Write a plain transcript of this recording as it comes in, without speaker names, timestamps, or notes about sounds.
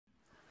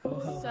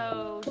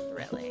So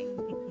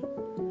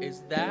thrilling.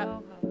 Is that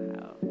Ho, ho,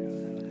 ho.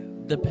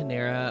 the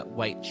Panera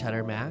white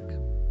cheddar mac?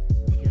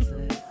 Yes,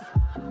 it is.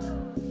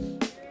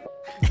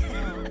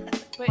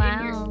 But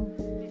Wow.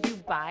 did you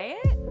buy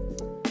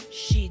it?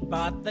 She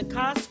bought the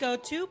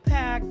Costco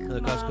 2-pack. The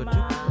Costco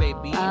Mama. 2-pack,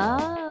 baby.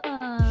 Oh.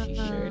 She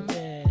sure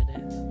did.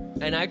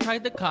 And I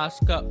tried the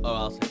Costco. Oh,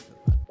 I'll say it.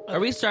 Are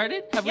we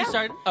started? Have we Yeah.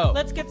 started? Oh.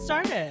 Let's get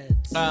started.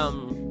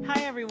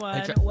 Hi,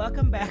 everyone.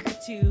 Welcome back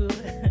to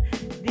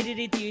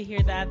Did you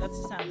hear that? That's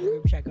the sound of the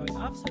group chat going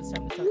off, so it's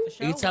time to start the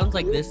show. It sounds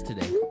like this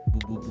today.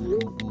 Boo, boo,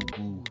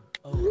 boo,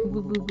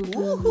 boo, boo,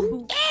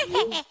 boo.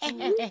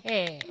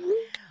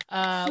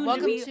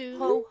 Welcome be to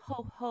ho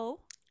ho ho.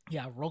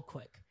 Yeah, real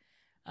quick.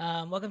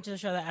 Welcome to the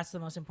show that asks the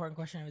most important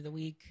question of the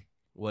week.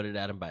 What did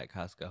Adam buy at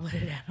Costco? What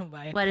did Adam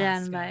buy at What did Costco?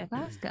 Adam buy at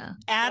Costco?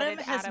 Adam What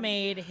did has Adam-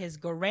 made his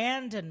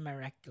grand and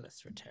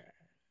miraculous return.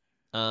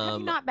 Have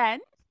you not been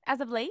as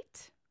of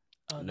late?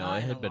 Oh, No, not it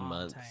in had a been long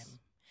months. time.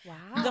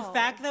 Wow. The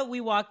fact that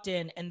we walked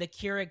in and the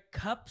Keurig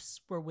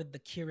cups were with the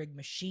Keurig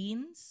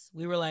machines,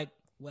 we were like,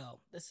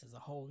 well, this is a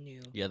whole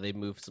new, Yeah, they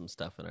moved some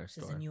stuff in our this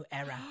is store. a new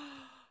era.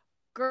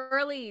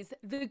 Girlies,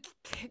 the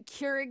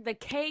Keurig, the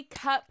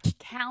K-Cup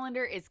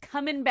calendar is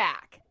coming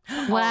back.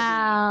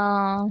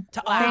 Wow.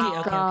 To Wow. Aldi, Thank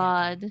okay.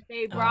 God.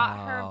 They brought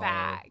Oh. her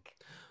back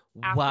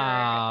after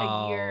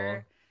Wow. a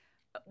year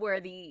where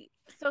the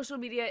social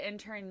media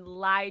intern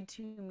lied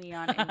to me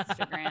on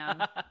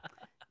Instagram.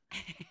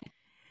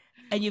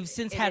 And you've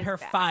since It had is her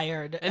back.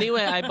 fired.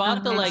 Anyway, I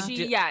bought the And like.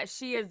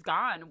 she is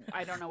gone.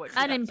 I don't know what she's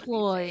up to these days.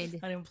 Unemployed.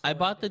 Unemployed. I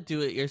bought the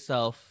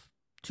do-it-yourself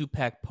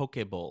 2-pack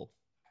Poke Bowl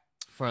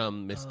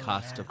from Miss Oh,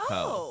 Cost of yes. Co.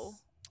 Oh,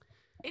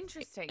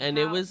 interesting. And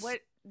it was-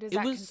 What does it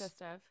that was-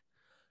 consist of?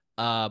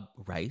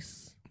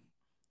 Rice,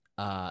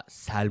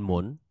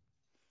 salmon,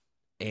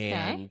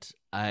 and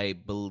I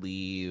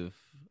believe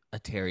a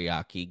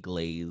teriyaki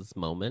glaze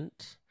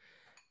moment,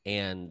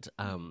 and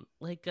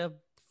like a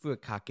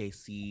furikake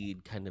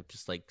seed, kind of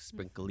just like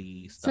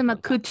sprinkly stuff. Some on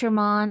top.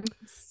 accoutrements.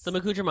 Some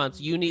accoutrements.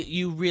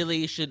 You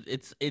really should.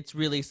 It's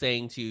really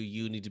saying to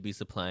you need to be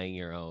supplying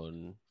your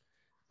own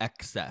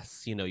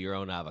excess. You know, your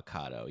own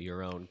avocado,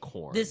 your own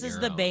corn. This is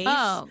your the own- base.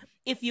 Oh.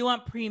 If you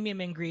want premium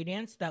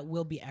ingredients, that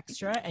will be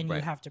extra, and you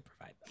Right. have to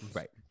provide those.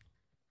 Right.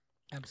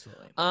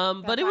 Absolutely.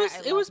 But That's it why was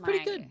I it was love pretty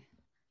my- good.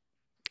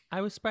 I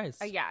was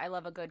surprised. Yeah, I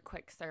love a good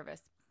quick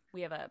service.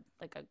 We have a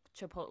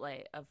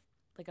Chipotle of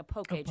like a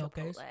poke Pokes?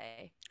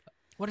 Chipotle.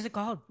 What is it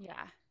called?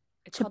 Yeah,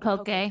 it's called the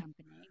Poke Chipotle.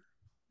 Company.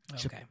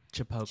 Okay.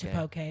 Chipotle.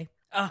 Chipotle.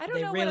 Oh, I don't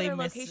they know really what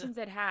other miss locations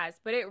it has,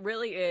 but it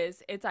really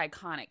is. It's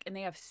iconic, and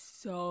they have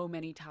so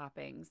many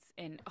toppings,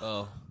 and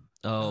Oh,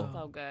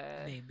 so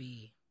good.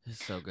 baby.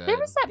 it's so good. There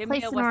was that Give me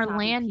place a in wasabi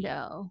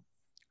Orlando.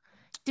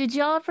 Did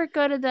y'all ever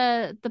go to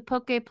the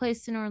poke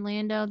place in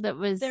Orlando that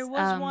was There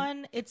was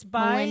one. It's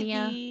by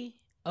Millennia?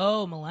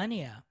 the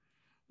Millennia.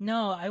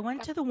 No, I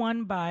went to the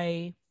one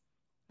by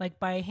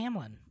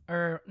Hamlin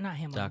or not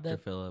Hamlin. Dr. The,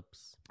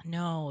 Phillips.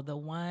 no, the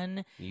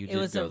one. You It did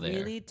was go a there.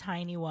 really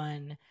tiny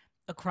one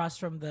across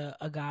from the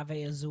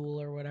Agave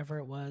Azul or whatever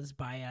it was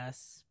by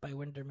us by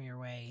Windermere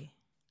Way.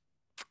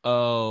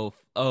 Oh,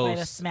 By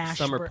the S- Smash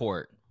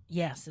Summerport.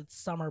 Yes, it's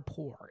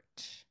Summerport.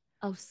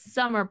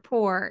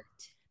 Summerport.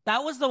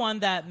 That was the one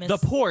that Miss. The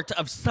port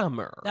of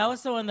summer. That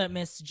was the one that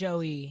Miss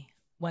Joey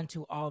went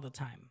to all the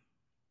time.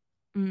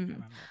 I Mm.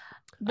 remember.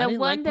 The didn't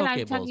one like that poke I'm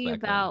bowls talking back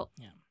then. about,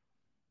 Yeah.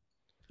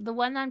 the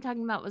one that I'm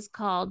talking about was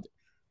called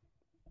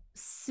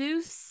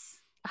Seuss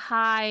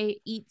High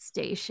Eat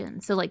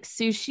Station. So like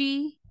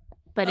sushi,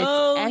 but it's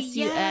SUS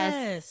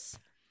yes.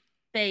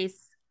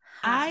 space.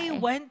 I high.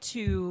 went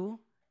to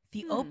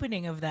the Hmm.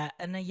 opening of that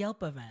in a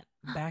Yelp event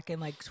back in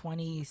like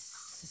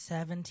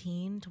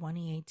 2017,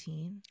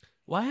 2018.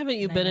 Why haven't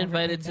you And I been never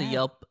invited came to back.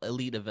 Yelp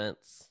Elite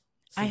events?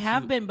 I Since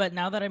have you- been, but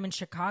now that I'm in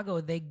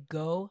Chicago, they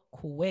go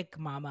quick,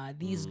 mama.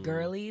 These Mm.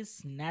 girlies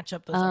snatch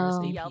up those Oh.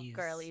 RSVPs. Yelp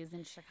girlies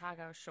in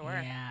Chicago, sure.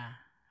 Yeah,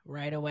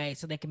 right away.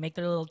 So they can make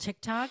their little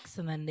TikToks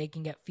and then they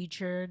can get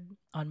featured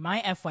on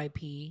my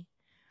FYP.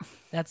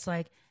 That's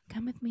like,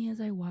 come with me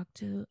as I walk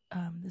to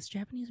this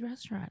Japanese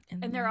restaurant.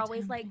 In And they're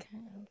always downtown like,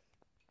 Manhattan."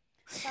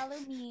 Follow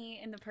me,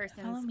 and the Follow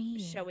person's me.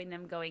 showing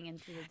them going in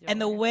through the door. And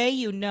the way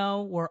you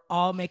know we're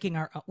all making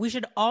our own, we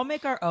should all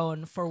make our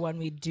own for when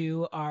we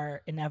do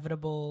our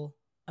inevitable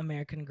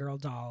American Girl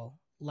doll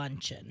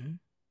luncheon.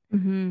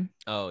 Mhm.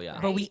 Oh yeah.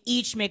 But we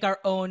each make our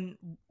own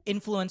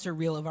influencer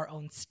reel of our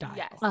own style.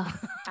 Yes,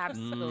 Ugh.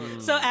 absolutely.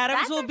 Mm. So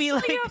Adams That's will be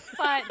actually like, a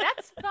fun.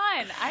 That's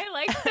fun. I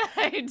like that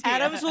idea.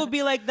 Adams will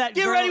be like that.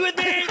 Get girl- ready with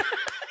me!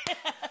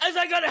 As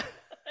I gotta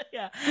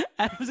Yeah,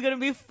 Adam's gonna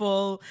be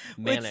full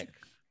manic.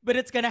 but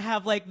it's gonna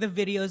have like the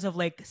videos of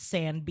like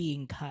sand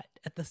being cut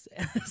at the same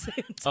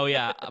time. Oh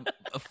yeah,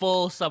 a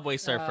full Subway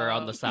Surfer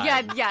on the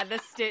side. Yeah, the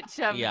stitch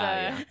of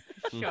Yeah,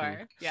 the. yeah.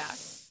 Sure. Yeah.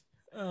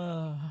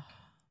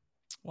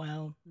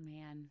 Well,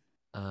 Man.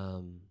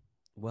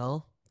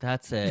 Well,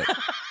 that's it.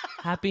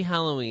 Happy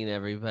Halloween,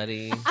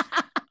 everybody.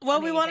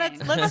 well, we want to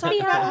Amazing. let's talk Happy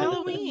about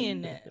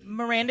Halloween. Halloween.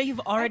 Miranda, you've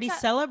already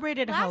thought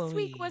celebrated Last Halloween.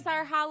 week was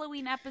our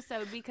Halloween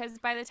episode because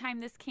by the time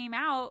this came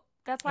out,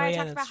 That's why Oh, I yeah,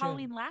 talked about that's true.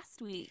 Halloween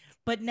last week.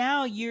 But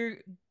now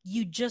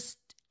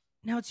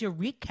now it's your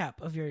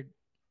recap of your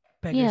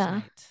beggars Yeah.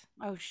 night.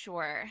 Oh,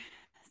 sure.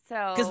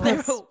 So 'Cause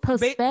there-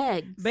 Post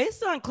begs.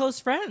 Based on close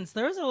friends,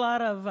 there was a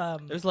lot of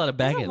There's a lot of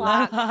There's a begging.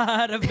 lot.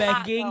 lot of lot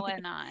begging.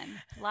 going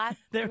on. Lots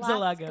There was a lot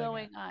lots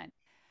going on.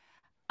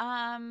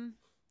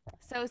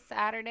 So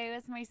Saturday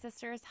was my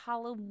sister's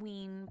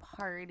Halloween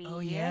party. Oh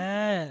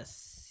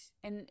yes,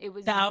 And it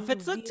was the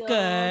outfits looked revealed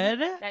good.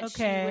 that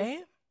Okay, she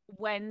was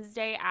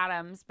Wednesday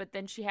Adams, but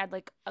then she had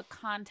like a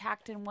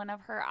contact in one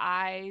of her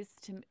eyes.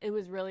 It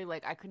was really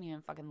like I couldn't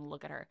even fucking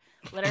look at her.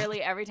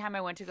 Literally every time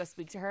I went to go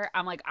speak to her,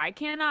 I'm like, I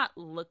cannot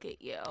look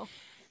at you.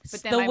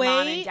 But then my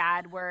mom and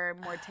dad were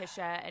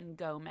Morticia and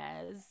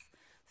Gomez,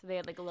 so they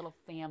had like a little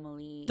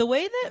family. the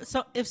way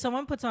that if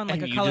someone puts on like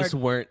and a you colored just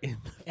weren't in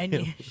the and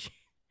film.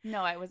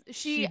 No, I was.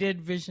 she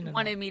did vision and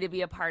wanted me to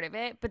be a part of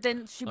it, but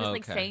then she was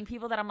like Okay. saying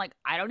people that I'm like,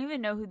 I don't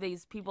even know who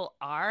these people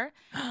are,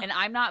 and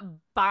I'm not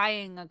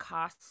buying a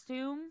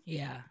costume.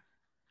 yeah.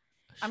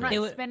 I'm Sure. not They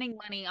would- spending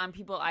money on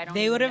people I don't.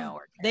 They even would know have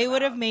or care they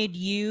would have about. made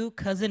you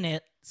cousin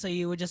it, so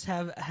you would just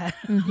have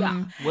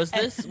Yeah. Was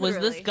And- this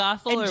Literally.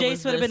 Gothel and or Jace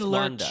was would have this been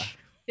Wanda? Lurch.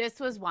 This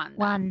was Wanda.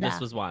 Wanda. This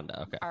was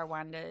Wanda. Okay. Our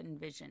Wanda and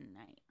Vision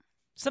night.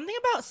 Something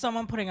about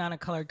someone putting on a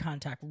colored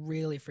contact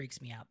really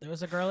freaks me out. There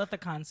was a girl at the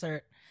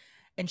concert,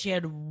 and she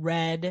had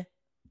red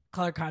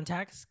colored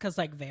contacts because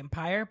like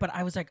vampire, but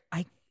I was like,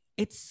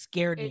 it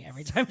scared me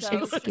every time she so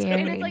looked at scary.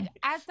 And me. it's like,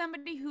 as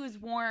somebody who's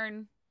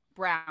worn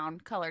brown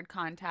colored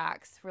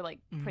contacts for like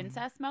Mhm.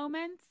 princess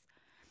moments,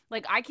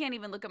 like I can't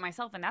even look at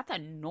myself, and that's a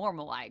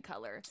normal eye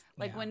color.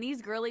 Like Yeah. when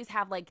these girlies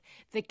have like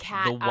the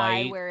cat The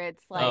eye white- where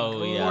it's like,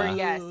 Oh, yeah. or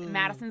yes, Ooh.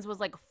 Madison's was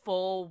like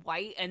full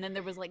white, and then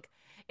there was like,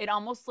 it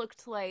almost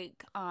looked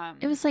like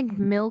It was like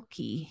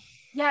milky.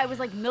 yeah, it was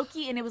like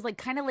milky, and it was like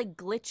kind of like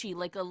glitchy,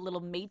 like a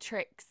little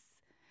matrix.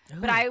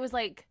 But Ooh. I was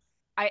like,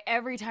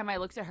 every time I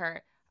looked at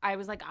her, I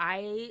was like,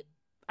 I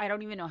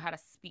don't even know how to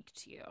speak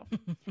to you.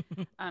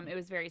 It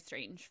was very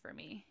strange for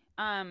me.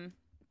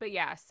 But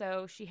yeah,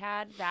 so she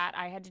had that.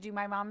 I had to do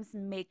my mom's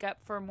makeup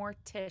for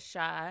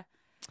Morticia.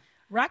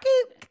 Rocky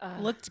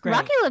looked great.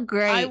 Rocky looked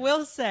great. I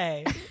will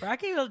say,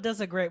 Rocky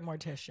does a great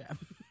Morticia.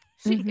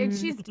 And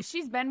Mhm.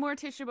 she's been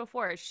Morticia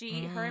before.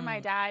 Her and my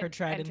dad her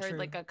tried and entered true.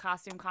 like a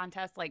costume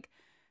contest, like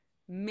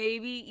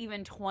maybe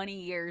even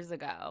 20 years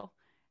ago,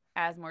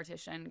 as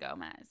Morticia and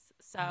Gomez.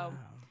 So. Wow.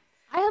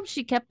 I hope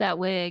she kept that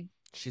wig.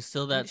 She's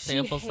still that She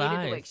sample hated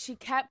the wig. size. She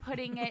kept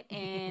putting it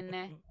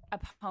in a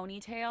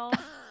ponytail.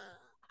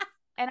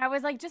 And I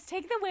was like, just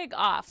take the wig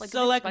off.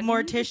 So, like, fucking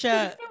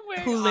Morticia, take the wig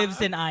who lives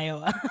off. in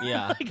Iowa.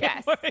 Yeah. Like,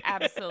 Yes, Morticia.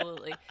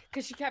 absolutely.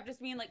 Because she kept just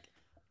being like,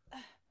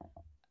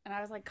 and I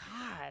was like,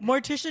 God.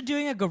 Morticia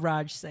doing a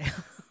garage sale.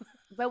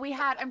 But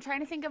I'm trying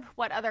to think of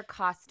what other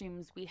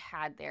costumes we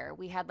had there.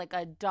 We had like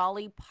a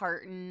Dolly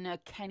Parton, a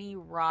Kenny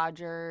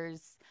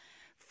Rogers,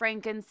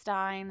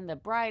 Frankenstein, the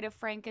Bride of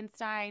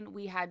Frankenstein.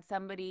 We had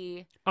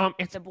somebody,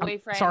 It's the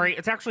boyfriend. sorry,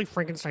 it's actually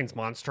Frankenstein's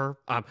monster.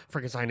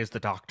 Frankenstein is the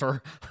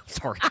doctor.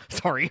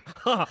 sorry.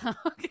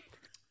 Okay.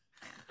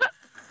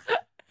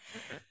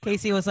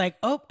 Casey was like,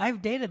 "Oh,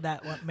 I've dated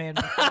that one man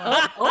before."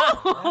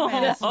 Oh. That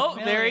man is Oh,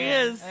 there he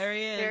familiar. is. There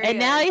he is. There And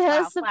now he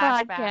Wow, hosts a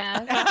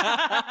flashback.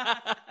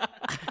 podcast.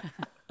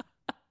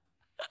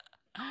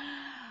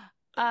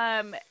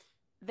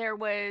 There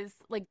was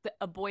like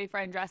a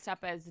boyfriend dressed up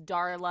as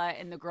Darla,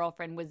 and the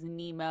girlfriend was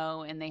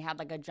Nemo, and they had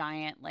like a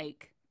giant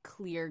like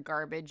clear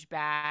garbage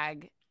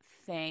bag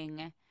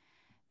thing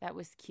that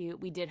was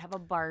cute. We did have a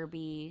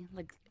Barbie,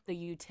 like the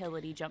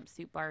utility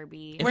jumpsuit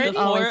Barbie. If Where the do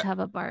you Always four- have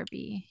a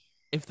Barbie.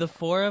 If the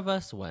four of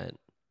us went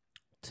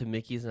to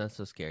Mickey's Not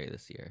So Scary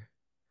this year,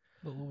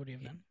 What would you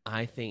have done?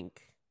 I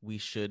think we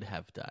should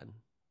have done.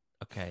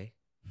 Okay,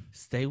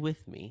 stay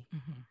with me.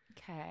 Mhm.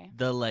 Okay.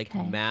 The like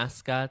Okay.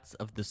 mascots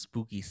of the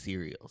spooky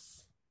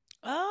cereals.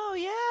 Oh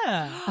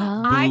yeah.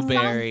 Oh. I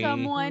Blueberry. saw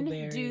someone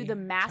Blueberry, do the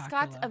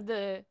mascots Chocula. of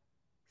the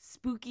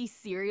spooky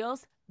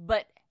cereals,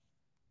 but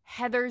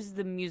Heather's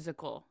the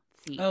musical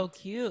theme. Oh,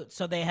 cute.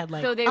 So they had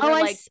like. so they Oh, were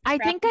I like s- I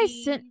think I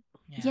preppy. sent-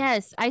 yeah.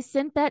 Yes, I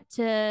sent that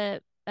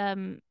to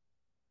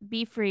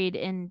Beefreed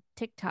in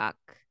TikTok.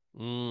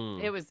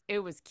 Mm. It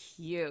was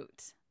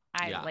cute.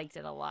 I Yeah. liked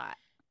it a lot.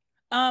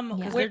 Yeah.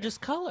 Because they're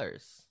just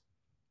colors.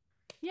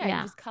 Yeah, Yeah.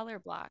 you just color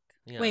block.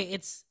 Yeah. Wait,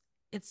 it's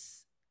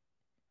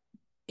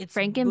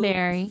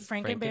Frankenberry.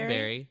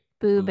 Frankenberry.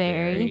 Boo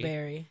Blueberry. Berry.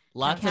 Blueberry.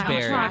 Lots Count of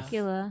berries.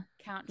 Chocula.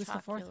 Count Who's the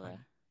fourth Chocula.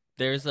 one?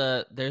 There's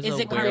a Is a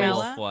it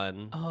werewolf Carmella?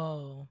 one.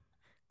 Oh.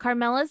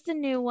 Carmella's the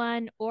new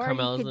one, or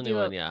Carmella's you the could new do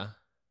one, yeah.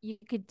 you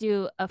could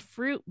do a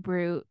Fruit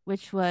Brute,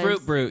 which was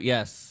Fruit Brute,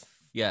 yes.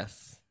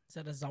 Yes. Is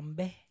that a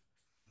zombie?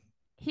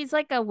 He's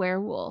like a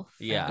werewolf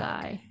Yeah.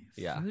 guy.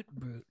 Yeah. Fruit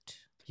Brute.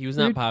 He was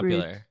not Fruit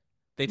popular. Brute.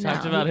 They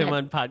talked No, about he him got-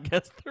 on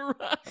Podcast The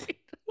Ride.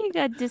 He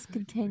got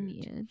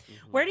discontinued.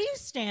 Where do you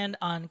stand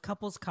on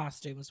couples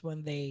costumes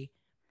when they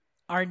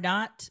are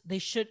not? They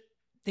should.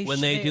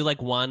 when they do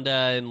like Wanda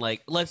and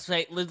like let's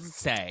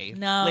say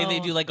No. like they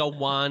do like a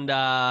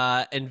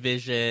Wanda and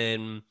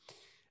Vision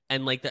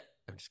and like the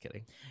I'm just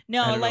kidding. I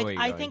No, don't know like where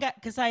you're I going. think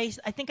because I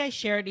think I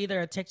shared either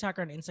a TikTok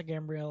or an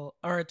Instagram reel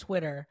or a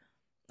Twitter.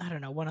 I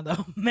don't know, one of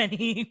the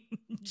many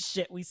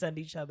shit we send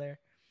each other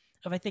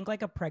of I think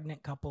like a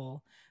pregnant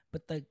couple,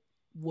 but the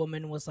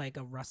woman was like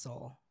a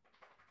Russell,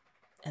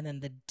 and then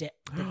the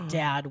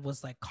dad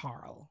was like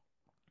Carl,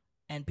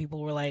 and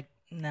people were like,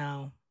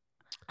 no,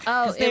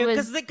 Oh,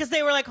 because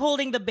they were like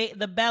holding the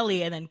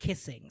belly and then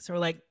kissing, so we're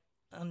like,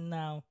 oh,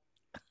 no.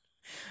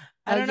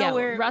 I don't know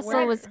where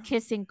Russell was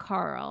kissing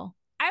Carl.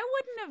 I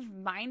wouldn't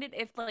have minded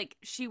if like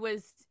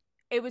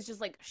it was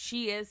just like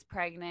she is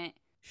pregnant,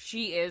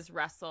 she is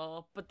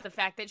Russell, but the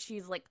fact that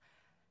she's like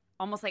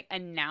almost like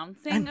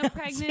announcing a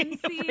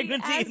pregnancy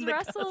as in the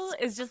Russell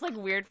costume. is just like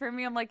weird for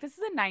me. I'm like, this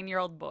is a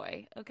 9-year-old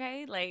boy,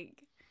 okay?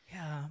 Like,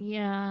 Yeah,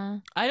 Yeah.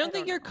 I I don't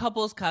think don't your know.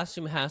 couple's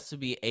costume has to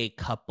be a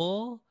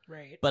couple,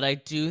 right. but I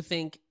do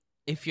think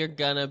if you're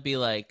gonna be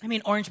like, I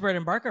mean, Orange Bird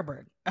and Barker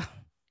Bird,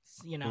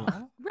 you know,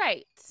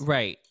 right.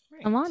 right,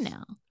 Come on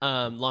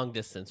now. long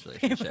distance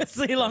relationship,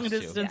 famously long those two.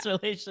 distance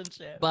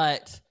relationship.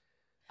 But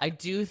I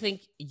do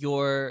think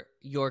your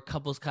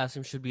couple's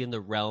costume should be in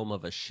the realm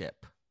of a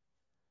ship.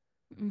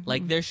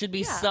 Like Mhm. there should be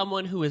Yeah.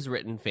 someone who has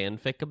written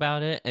fanfic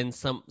about it, and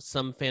some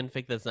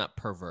fanfic that's not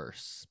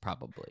perverse,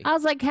 probably. I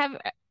was like,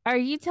 are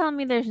you telling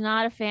me there's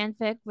not a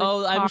fanfic with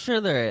Oh, I'm Carl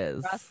sure there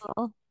is.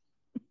 Russell?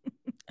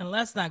 And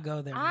let's not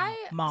go there. I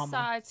Mama.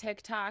 saw a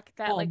TikTok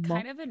that like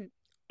Mama. kind of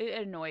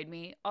it annoyed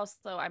me.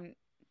 Also, I'm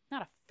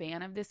not a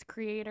fan of this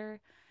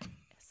creator,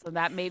 so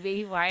that may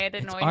be why it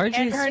It's annoyed RJ me.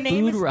 And her Food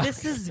name is Rocks.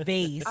 This is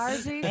Vase.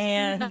 RJ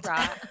and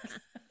rocks.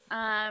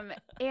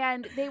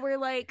 And they were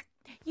like,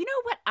 you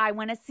know what I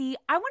want to see?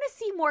 I want to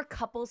see more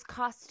couples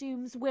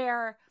costumes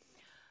where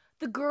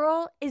the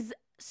girl is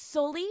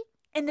Sully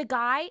and the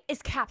guy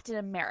is Captain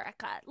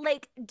America.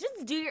 Like,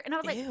 just do your. And I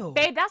was like, Ew.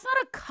 babe, that's not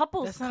a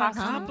couple's That's not a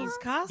costume. couple's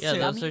costume.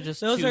 Yeah, those are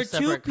just Those two are two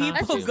separate people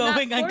That's just costumes not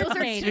going on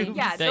coordinated. costumes.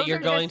 Yeah, that those you're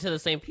are going just to the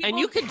same, people and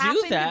you could happen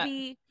do to that.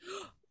 be-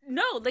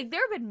 no, like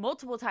there have been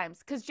multiple times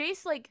because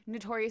Jace like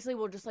notoriously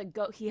will just like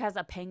go. He has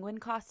a penguin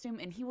costume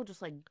and he will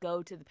just like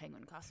go to the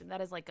penguin costume.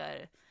 That is like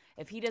a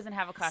if he doesn't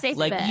have a costume, Safe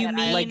Like bet. You that I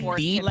mean like force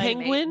the him to make.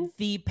 penguin?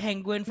 The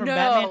penguin from No,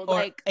 Batman or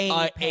like, a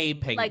A penguin?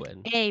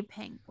 penguin. A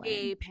penguin.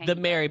 A penguin.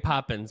 The Mary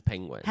Poppins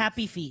penguin.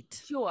 Happy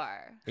Feet.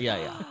 Sure. Yeah,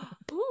 yeah.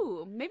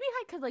 Ooh, maybe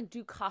I could like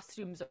do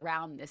costumes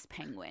around this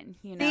penguin.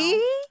 You know.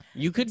 See?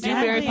 You could do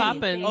Exactly. Mary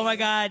Poppins. Oh my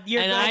God!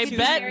 You're And going I to-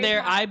 bet Mary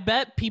there. Poppins. I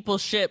bet people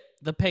ship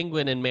the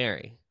penguin and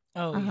Mary.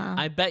 Oh Uh-huh.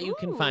 I bet you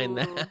can find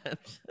Ooh. that.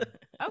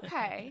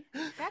 Okay,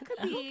 that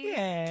could be.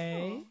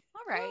 Okay. Oh,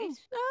 all right.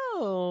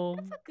 Oh.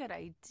 That's a good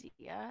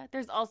idea.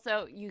 There's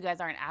also you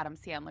guys aren't Adam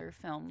Sandler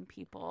film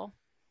people.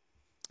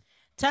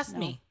 Test No.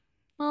 me.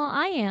 Well,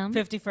 I am.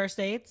 50 First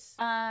Dates.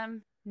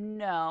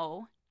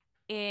 No.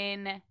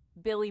 In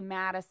Billy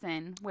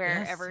Madison,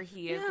 wherever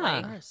he is Yeah.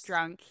 like Of course.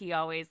 drunk, he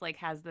always like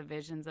has the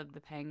visions of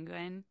the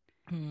penguin.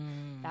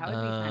 Hmm. That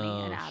would be funny.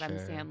 An Oh, Adam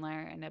sure.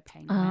 Sandler and a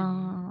penguin.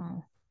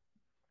 Oh.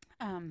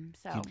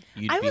 So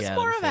You'd I be was Adam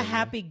more of a Sandler.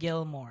 Happy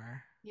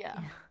Gilmore. yeah.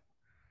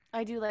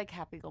 I do like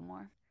Happy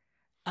Gilmore,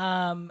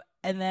 And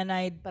then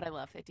but I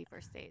love 50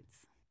 First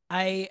Dates.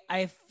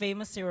 I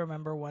famously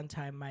remember one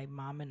time my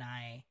mom and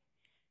I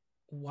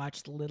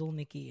watched Little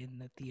Nicky in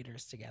the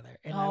theaters together.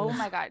 And I Oh was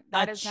my god, a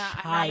that is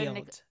not.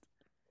 child.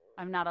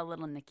 I'm not a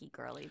little Nicky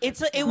girly. It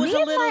That's was Me a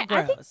and little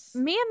I think gross.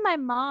 me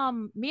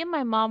and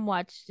my mom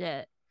watched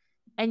it.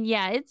 And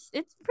yeah, it's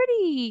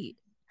pretty,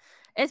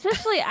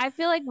 especially I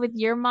feel like with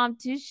your mom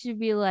too, she'd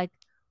be like,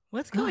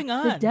 What's going "The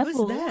on?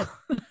 devil." Who's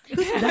that?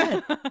 Who's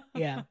that?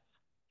 Yeah.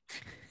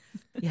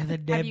 Yeah, the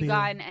devil. Have you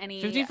gotten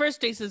any? 50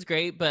 First Dates is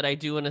great, but I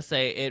do want to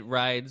say it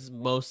rides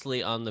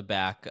mostly on the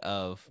back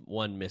of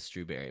one Miss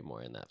Drew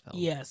Barrymore in that film.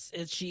 Yes,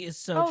 she is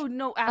so. Oh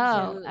no,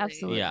 absolutely.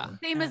 absolutely. Yeah.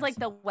 Same as like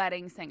the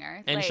wedding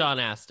singer And like, Sean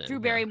Astin. Drew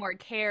yeah. Barrymore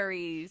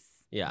carries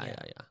Yeah, Yeah.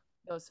 yeah, yeah.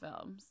 those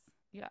films.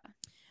 Yeah.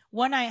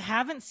 One I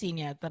haven't seen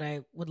yet that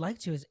I would like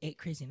to is 8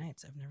 Crazy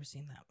Nights. I've never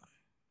seen that one.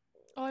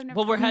 Oh, I've never.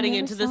 Well, we're You heading never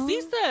into the saw it?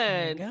 season.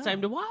 There you It's go.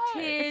 time to watch.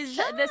 Tis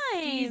It's the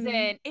time. season.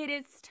 It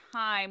is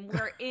time.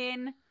 We're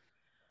in.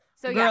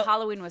 So yeah, Girl-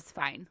 Halloween was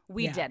fine.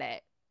 We Yeah. did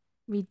it.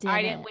 We did.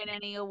 I didn't win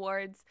any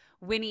awards.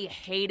 Winnie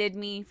hated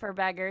me for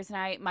Beggars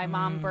Night. My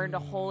mom burned a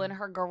hole in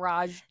her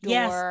garage door.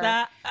 Yes,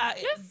 that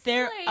Just,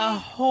 there like, a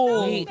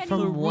hole Wait, through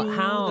from what-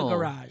 how? the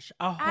garage.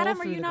 A hole Adam,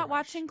 are through you the not garage.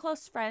 watching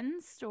Close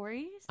Friends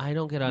stories? I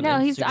don't get on No,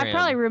 Instagram. I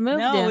probably removed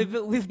No,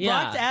 him. we've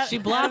Yeah, blocked Adam. she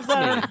blocked Adam's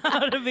not me.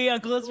 allowed to be on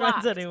Close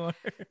Friends Blocked. anymore.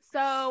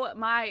 So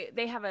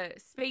they have a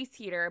space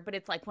heater, but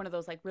it's like one of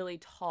those like really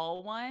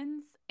tall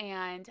ones,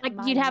 and Like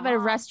my you'd have at a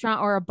mom- restaurant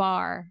or a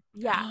bar.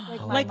 Yeah, like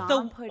my Like the-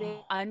 mom put it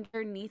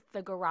underneath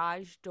the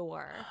garage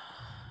door,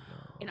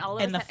 and all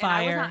of And a the sudden, and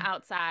I was not fire.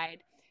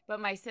 outside, but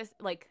my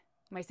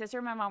sister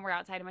and my mom were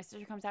outside, and my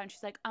sister comes out and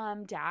she's like,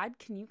 Dad,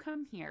 can you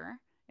come here?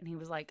 And he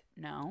was like,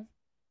 no,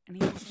 and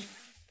he was,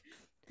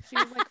 she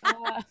was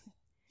like,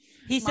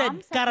 He Mom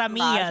said, set the "Cara garage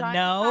mia, on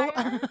no."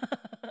 fire.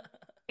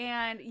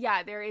 And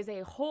yeah, there is a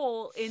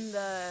hole in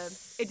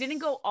it didn't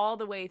go all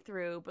the way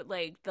through, but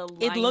like the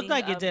It looked lining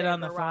like it of did their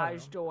on the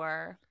garage photo.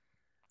 door,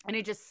 and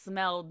it just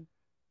smelled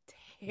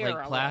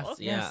terrible.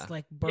 Yes,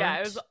 like burnt Yeah,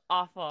 it was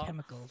awful.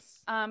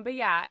 chemicals. But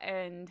yeah,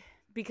 and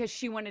because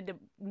she wanted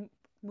to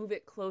move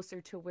it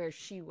closer to where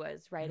she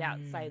was, right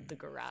outside the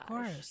garage. Of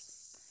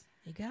course.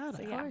 You got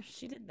So it. yeah,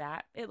 she did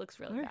that. It looks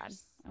really bad.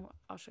 course.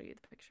 I'll show you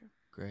the picture.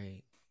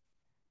 Great.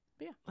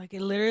 Like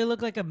it literally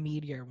looked like a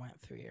meteor went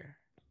through your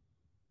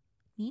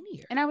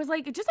meteor. And I was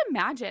like, just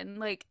imagine,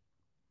 like,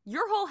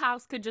 your whole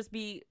house could just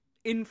be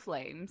in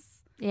flames,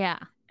 Yeah.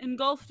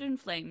 engulfed in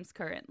flames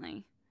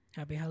currently.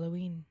 Happy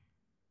Halloween.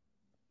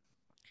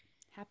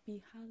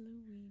 Happy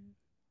Halloween.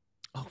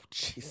 Oh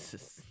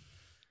Jesus.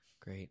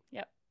 Great.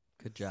 Yep.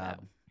 Good job.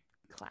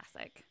 So,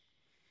 classic.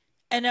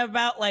 And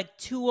about like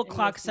 2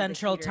 o'clock see the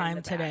Central heater in Time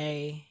the back.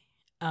 today,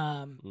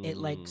 it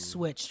like Mm.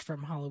 switched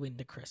from Halloween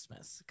to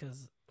Christmas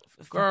because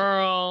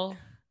Girl.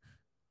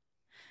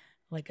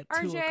 like a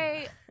 2 o'clock.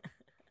 RJ,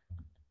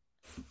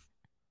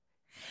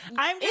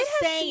 I'm it just has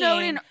saying.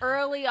 snowed in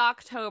early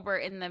October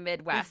in the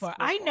Midwest. before.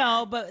 I before.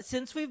 know, but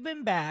since we've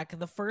been back,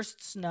 the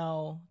first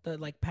snow, the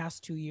like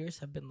past 2 years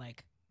have been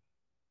like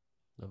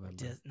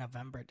November.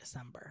 November,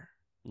 December,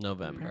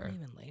 November. probably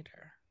even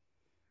later.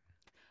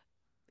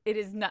 It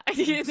is not.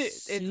 It's been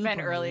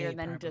super earlier late,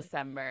 than probably.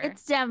 December.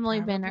 It's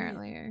definitely been Probably.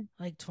 earlier.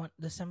 Like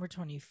December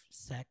 27th,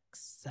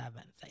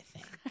 I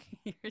think.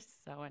 You're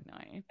so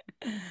annoying.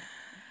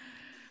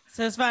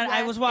 So it's fine. I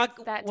Yes, was it's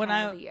walking that when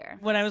time I of the year.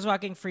 when I was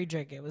walking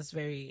Friedrich. It was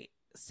very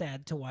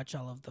sad to watch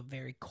all of the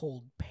very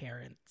cold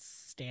parents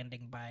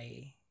standing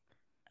by.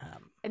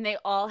 And they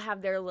all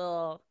have their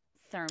little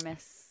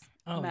thermos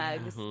Oh, yeah.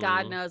 mugs. Mhm.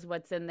 God knows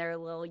what's in their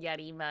little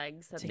Yeti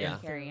mugs that To they're get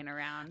through. carrying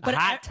around. But a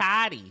hot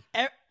toddy.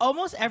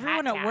 Almost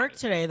everyone at work toddy.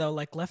 today though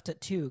like left at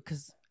 2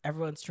 because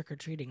everyone's trick or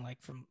treating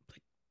like from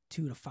like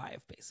 2 to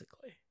 5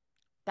 basically.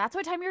 That's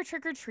what time your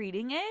trick or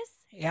treating is?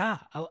 Yeah,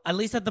 at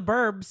least at the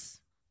burbs.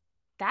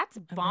 That's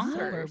At the bonkers.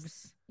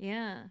 suburbs.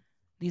 Yeah.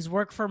 These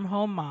work from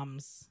home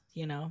moms,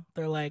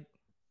 they're like,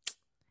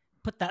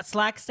 put that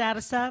Slack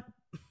status up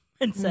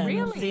and send. See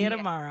Really? you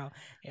tomorrow.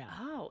 Yeah.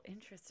 Oh,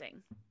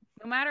 interesting.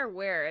 No matter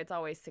where, it's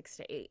always 6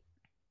 to 8.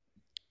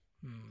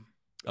 Hmm.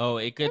 Oh,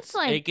 it gets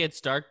like- it gets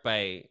dark by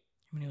I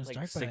mean, it was like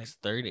dark, but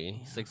 6:30,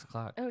 yeah. 6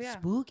 o'clock. Oh yeah.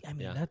 spooky. I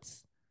mean, Yeah.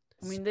 that's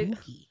I mean, they-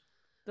 spooky.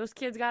 Those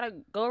kids gotta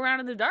go around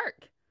in the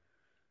dark.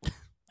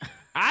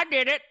 I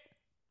did it.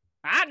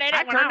 I did it.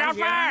 I when turned I out was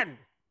young. fine.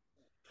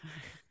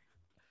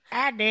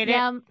 I did it.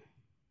 Yeah.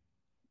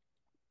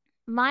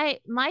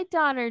 My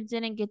daughter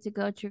didn't get to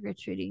go trick or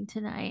treating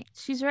tonight.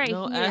 She's right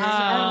No, here. Esther.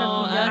 I don't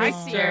know if you I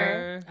noticed see her.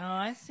 her. Oh,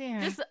 I see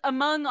her. Just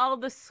among all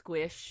the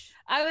squish.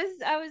 I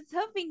was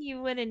hoping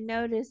you wouldn't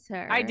notice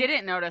her. I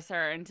didn't notice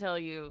her until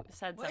you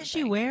said What something. is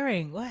she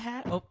wearing? What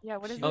hat? Oh, Yeah,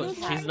 what is she- Oh, this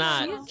she's hat?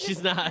 not. She is She's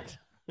just- not.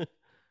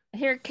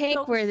 Her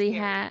cake worthy scary.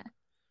 hat.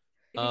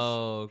 It is-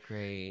 Oh,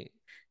 great.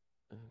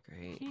 Oh,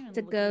 great. can't even It's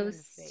a look you in the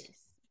ghost. face.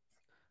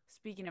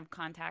 Speaking of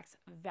contacts,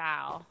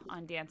 Val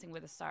on Dancing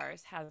with the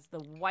Stars has the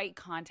white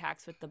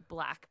contacts with the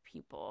black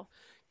people.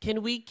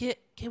 Can we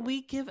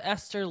give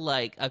Esther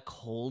like a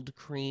cold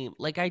cream?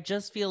 Like I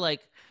just feel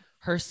like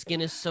her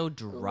skin is so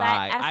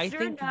dry. I Esther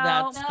think know.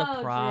 that's No,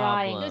 the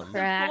drying. The problem.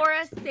 Correct.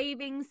 Sephora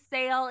savings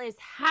sale is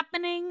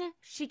happening.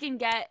 She can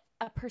get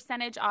a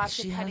percentage off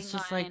She depending has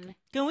just, on. like,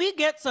 can we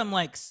get some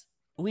like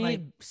We like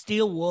need,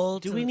 steel wool?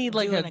 do to we need,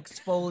 like, do an a-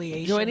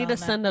 exfoliation? do I need to on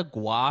that? send a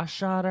gua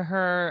sha to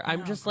her?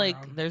 I'm Oh, just like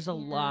girl. there's a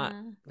lot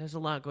Yeah. there's a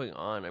lot going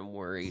on. I'm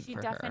worried she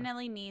for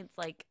definitely needs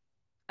like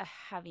a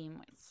heavy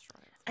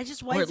moisturizer. I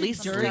just why Or is at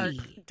least it sleep.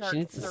 dirty? Dark She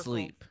needs to circle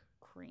sleep.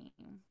 Cream.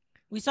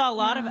 We saw a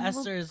lot of Yeah, well-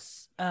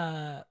 Esther's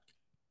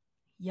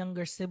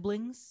younger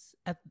siblings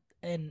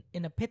in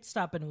a pit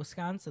stop in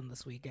Wisconsin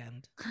this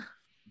weekend.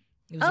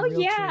 It was a Oh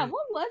real yeah, treat.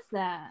 what was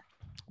that?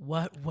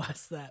 What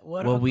was that?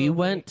 What? Well, a we great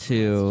went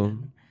to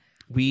question.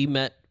 we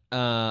met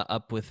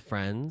up with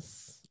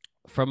friends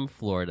from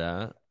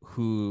Florida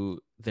who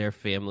their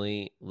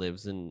family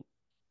lives in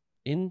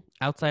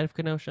outside of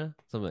Kenosha,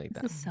 something like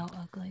that. This is so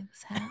ugly.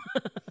 This hat.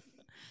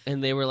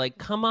 And they were like,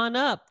 "Come on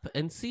up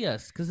and see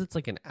us," because it's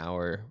like an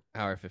hour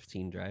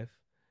 15 drive.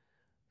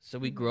 So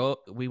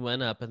we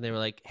went up, and they were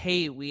like,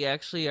 "Hey, we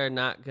actually are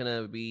not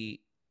gonna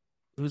be.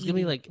 It was gonna be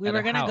Eating. like we at were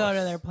a gonna go to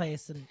house." their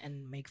place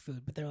and make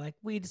food, but they're like,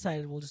 we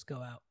decided we'll just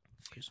go out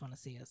if you just want to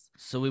see us.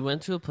 So we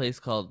went to a place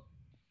called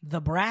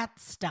The Brat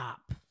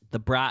Stop. the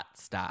Brat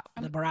Stop.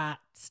 The Brat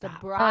The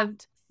Stop.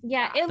 brat.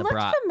 Yeah, it The looked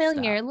brat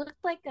familiar. stop. It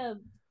looked like a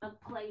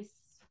place.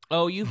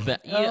 Oh, you've been.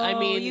 I Oh,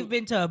 mean, you've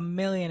been to a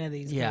million of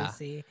these. Yeah.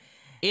 Casey.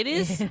 It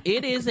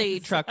is a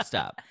truck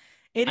stop.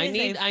 It I is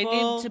need a I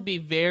full need to be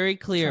very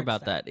clear truck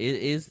about stop. that.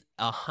 It is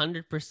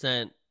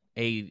 100%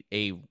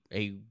 a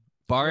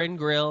bar and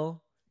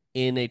grill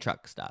in a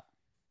truck stop.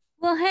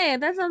 Well, hey,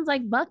 that sounds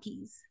like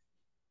Bucky's.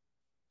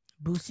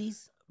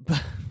 Boosies.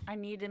 I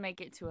need to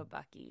make it to a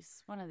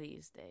Bucky's one of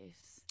these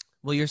days.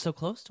 Well, you're so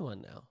close to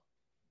one now,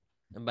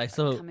 and by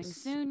so Coming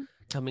soon.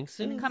 coming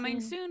soon, Coming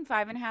soon.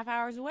 5.5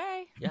 hours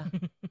away. yeah,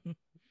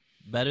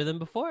 better than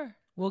before.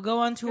 We'll go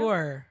on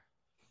tour.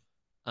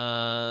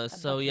 So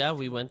bucket yeah, of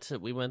we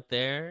went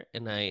there,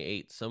 and I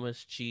ate so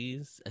much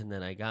cheese, and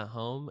then I got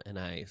home, and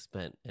I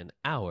spent an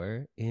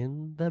hour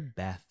in the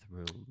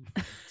bathroom.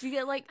 Do you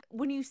get like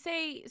when you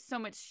say so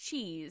much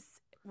cheese?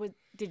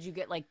 Did you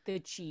get like the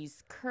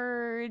cheese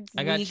curds?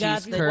 I got We cheese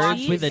got the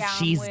curds with a down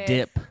cheese with-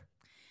 dip.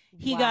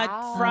 He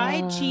got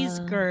fried cheese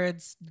Uh.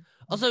 curds.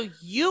 Also,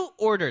 you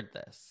ordered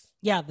this.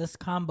 Yeah, this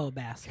combo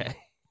basket. Okay.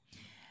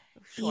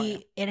 Sure.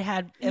 It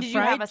had And a did you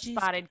fried have a cheese-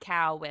 spotted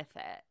cow with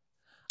it?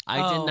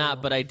 I did not,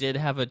 Oh. but I did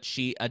have a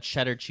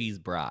cheddar cheese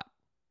brat.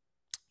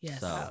 Yes.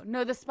 So- Oh,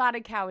 no, the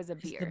spotted cow is a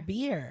It's beer. the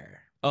beer.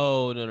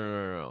 Oh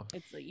no.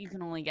 It's like, you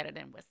can only get it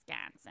in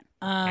Wisconsin.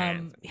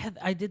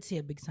 I did see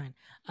a big sign.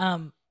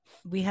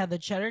 We had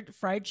the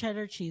fried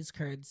cheddar cheese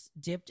curds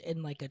dipped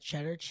in like a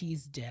cheddar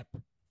cheese dip.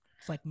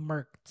 It's like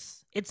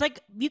Mertz. It's like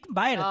you can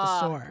buy it at the Oh,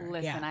 store.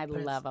 Listen, Yeah, I but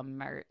it's- love a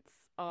Mertz.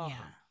 Oh, Yeah,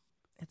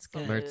 it's So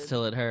good. good. Mertz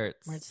till it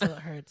hurts. Mertz till it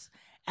hurts.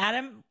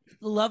 Adam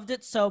loved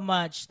it so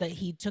much that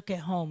he took it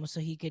home so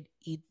he could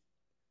eat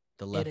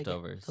The it again-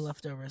 leftovers. The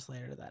leftovers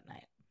later that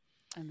night.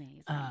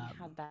 amazing. Um,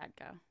 How'd that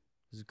go?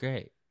 It was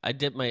great. I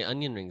dipped my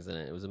onion rings in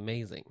it. It was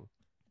amazing.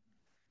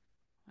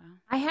 Wow.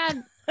 I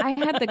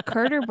had the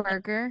Curter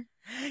burger.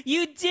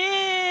 You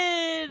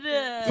did.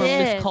 From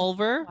Miss Did.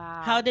 Culver.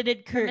 Wow. How did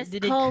it Miss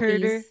Did it curder?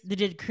 Colby's.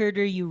 Did it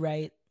curder you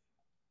right?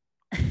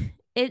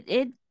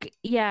 It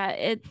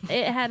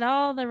had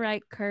all the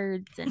right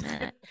curds in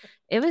it.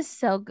 It was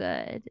so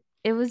good.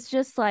 It was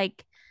just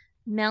like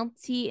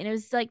melty, and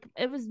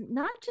it was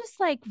not just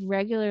like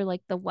regular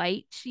like the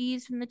white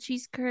cheese from the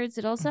cheese curds.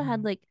 It also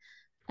had Mhm. like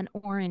an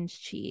orange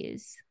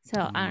cheese.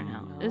 So I don't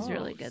know. It was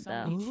really Oh, good so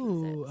though. many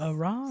Ooh, cheeses.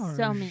 orange.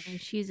 So many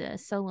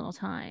cheeses, so little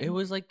time. It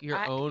was like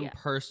your own yeah.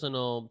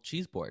 personal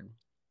cheese board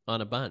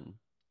on a bun.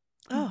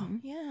 Oh Mhm.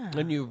 yeah.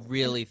 When you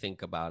really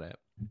think about it.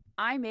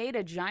 I made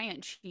a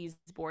giant cheese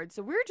board,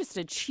 so we're just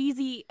a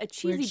cheesy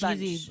We're bunch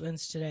cheesy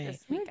ones today.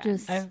 this We're weekend.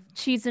 just I've-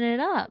 cheesing it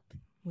up.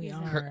 We These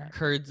are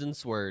Curds and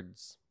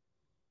swords.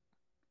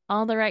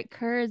 All the right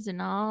curds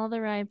in all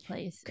the right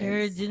places.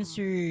 curds and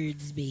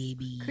swords,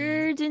 baby.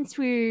 Curds and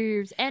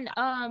swerves. And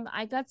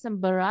I got some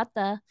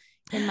burrata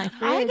in my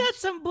fridge. I got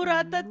some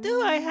burrata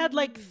too. I had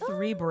like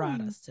 3 Ooh.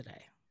 burratas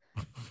today.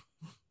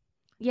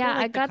 Yeah,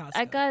 like the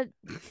I Costco. got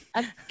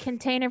a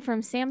container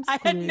from Sam's I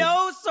had Club.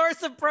 no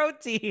source of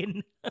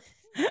protein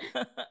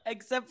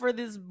except for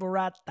this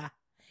burrata.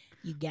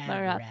 You got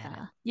burrata.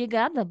 burrata. You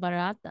got the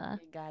burrata.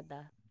 We got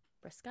the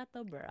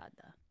Briscato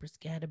burrata.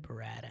 Bruschetta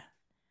burrata.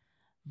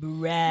 What's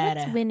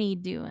Burrata. Winnie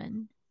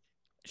doing?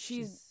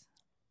 She's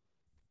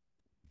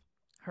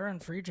her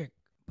and Friedrich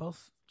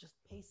both just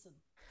pacing.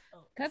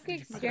 Oh,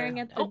 Cupcake's Friedrich, staring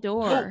at the oh,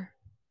 door.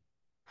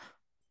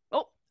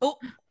 Oh.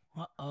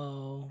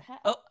 Uh-oh.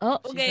 Oh. Oh,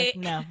 She's Okay.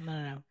 like,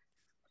 no.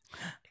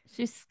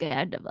 she's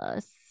scared of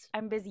us.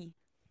 I'm busy.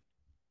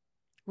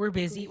 We're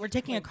busy. We're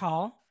taking a Wait.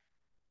 call.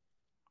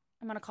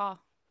 I'm gonna call.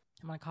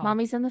 I'm gonna call.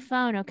 Mommy's on the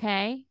phone,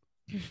 okay?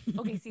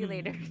 Okay, see you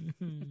later.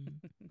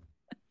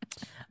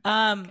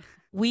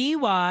 We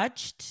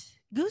watched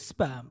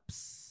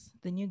Goosebumps,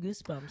 the new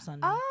Goosebumps on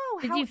Oh,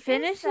 Did how you is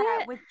finish that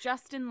it? with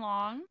Justin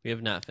Long? We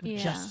have not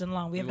finished. Yeah. Justin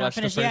Long. We We have not watched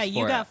the finished. Yeah, first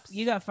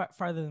you 4 got eps.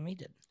 farther than we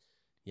did.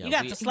 Yeah, you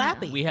got we, to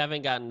Slappy. We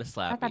haven't gotten to I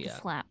Slappy got the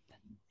yet. slap.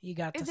 You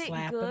got Is to it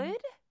slap good? him.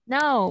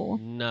 No.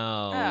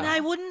 No. And I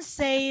wouldn't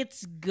say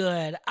it's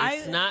good.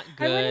 It's not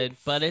I wouldn't good,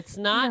 but it's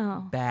not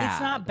No. bad.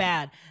 It's not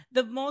bad.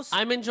 The most.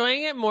 I'm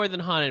enjoying it more than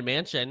Haunted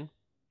Mansion.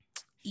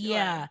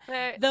 yeah.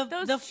 But The-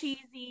 those the-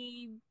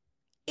 cheesy.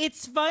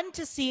 It's fun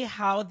to see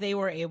how they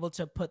were able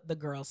to put the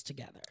girls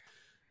together.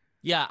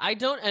 Yeah, I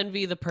don't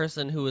envy the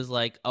person who is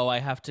like, "Oh, I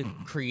have to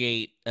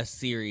create a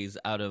series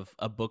out of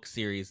a book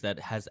series that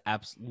has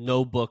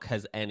no book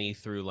has any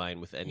through line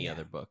with any Yeah.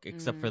 other book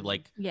except for Mm.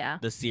 like Yeah.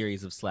 the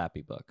series of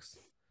Slappy books."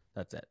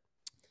 That's it.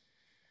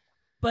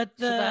 But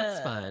So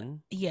that's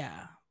fun.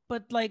 Yeah,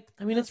 but like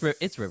I mean, it's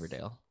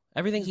Riverdale.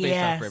 Everything's based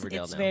Yes, off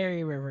Riverdale it's now.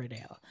 very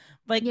Riverdale.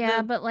 Like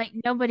Yeah, but like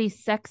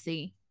nobody's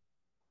sexy.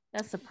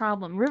 That's the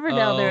problem.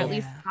 Riverdale, they're Oh. at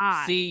least Yeah.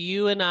 hot. See,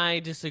 you and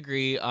I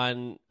disagree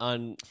on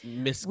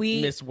Miss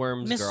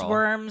Worms Miss girl.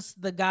 Worms,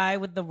 the guy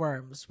with the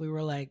worms. We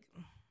were like,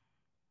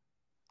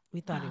 we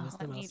thought he was Oh.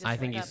 the Let me most. just I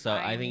think look he's up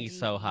so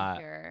IMDb hot.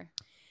 here.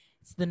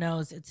 It's the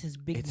nose. It's his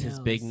big. It's nose. his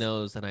big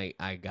nose, and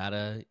I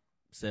gotta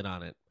sit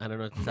on it. I don't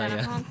know what to tell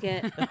Gotta you. honk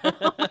it.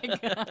 Oh my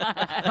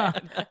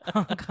god.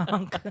 honk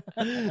honk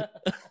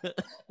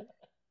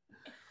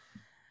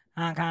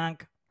honk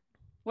honk.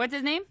 What's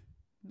his name?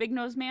 Big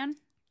Nose Man?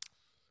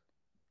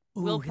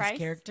 Ooh, Will his Price?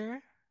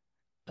 character.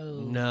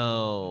 Oh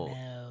No.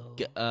 no.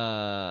 G- He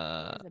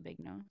has a big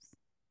nose.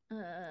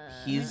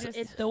 He's-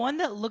 It's the one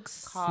that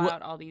looks. Call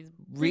out all these.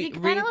 re- Does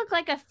he kind of look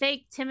like a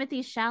fake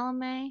Timothy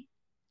Chalamet?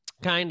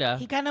 kinda.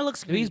 He kind of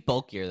looks. He's Greek.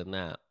 bulkier than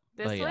that.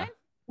 This But yeah. one?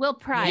 Will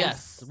Price.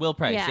 Yes, Will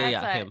Price. Yeah,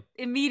 Yeah, That's him.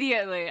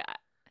 Immediately.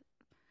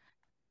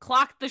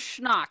 Clock the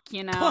schnock,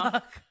 you know?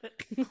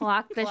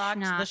 Clock the Clocks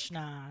schnock. the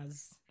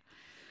schnoz.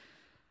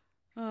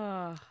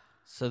 Oh.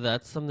 So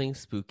that's something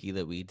spooky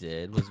that we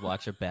did was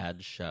watch a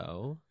bad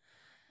show.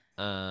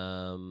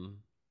 But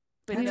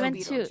We no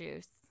went to-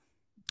 Beetlejuice.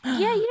 Yeah, you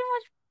didn't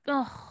watch.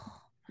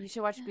 Oh, You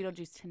should watch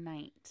Beetlejuice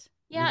tonight.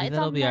 yeah, Maybe it's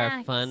that'll on be our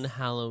Max. fun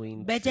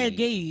Halloween treat.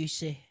 Betelgeuse.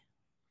 Just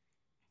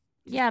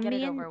Yeah, get me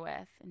it and- over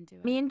with and do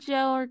it. Me and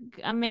Joe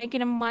I'm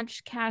making him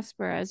watch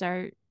Casper as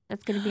our.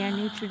 That's gonna be our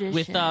new tradition.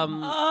 With Oh,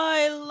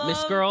 I love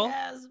Miss Girl?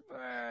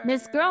 Casper.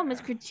 Miss Girl, Miss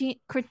Christina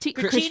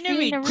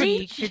Christina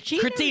Ricci.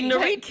 Christina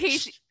But Ricci.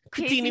 Casey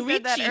Christina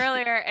said that Ricci.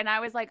 earlier, and I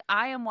was like,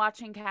 I am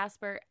watching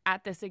Casper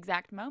at this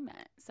exact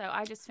moment. So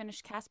I just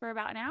finished Casper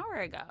about an hour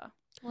ago.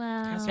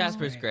 Wow.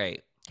 Casper's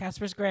great.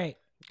 Casper's great.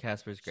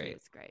 Casper's She great.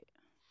 was great.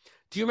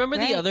 Do you remember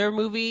Great. the other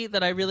movie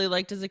that I really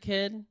liked as a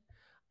kid?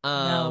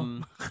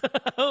 No.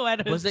 Why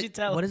don't Was you it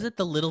tell what us? is it?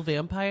 The Little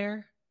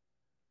Vampire?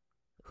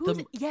 Who's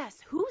The-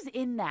 who's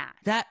in that?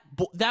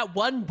 That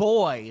one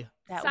boy.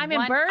 That Simon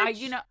one,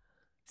 Birch? No.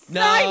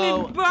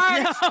 Simon Birch.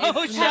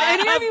 No, It's shut Have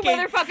any up, of you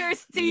Kate.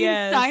 motherfuckers seen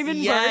Yes, Simon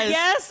yes. Birch?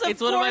 Yes, of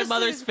It's one of my course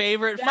mother's it-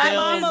 favorite My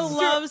films. mama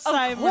loves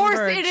Simon Of course,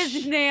 Birch. it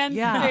is Nan's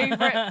Yeah.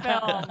 favorite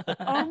film.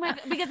 Oh my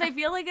god! Because I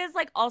feel like it's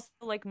like also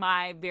like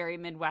my very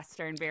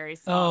Midwestern, very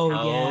small Oh,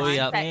 town yes, life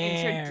yep. that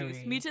introduced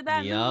Very. me to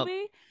that Yep.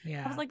 movie.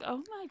 Yeah. I was like, oh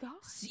my god.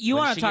 You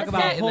When want she to talk gets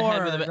about hit in the head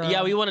horror? with a- girl.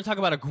 Yeah, we want to talk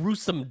about a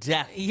gruesome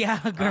death. Yeah,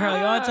 girl.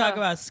 You want to talk Ah.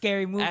 about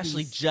scary movies?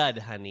 Ashley Judd,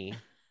 honey.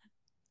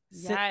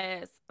 Sit-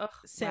 Yes. Ugh,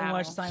 sit and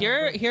watch Simon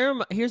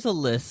Birch. Here's a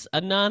list,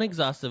 a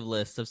non-exhaustive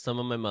list of some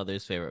of my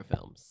mother's favorite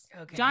films.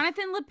 Okay.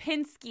 Jonathan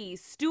Lipinski,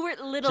 Stuart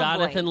Little.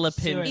 Jonathan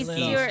Lipinski,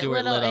 Stuart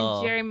Stuart Little, Little.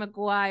 and Jerry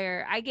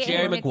Maguire. I get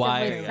Jerry him mixed up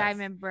Maguire, with yes.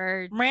 Simon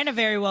Birch. Miranda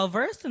very well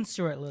versed in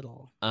Stuart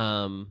Little.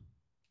 I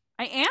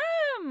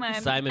am.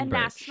 Simon a Birch.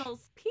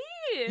 Nationals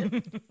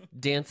piece.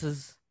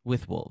 Dances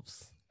with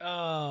Wolves.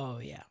 Oh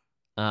yeah.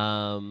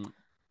 Um,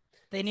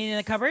 They need in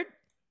the cupboard.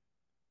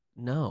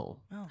 no,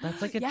 Oh.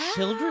 that's like a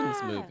children's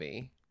Yeah.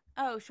 1movie.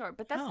 Oh, sure,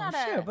 but that's Oh, not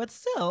sure, a. but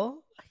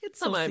still, I could It's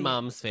still not my see it.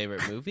 mom's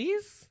favorite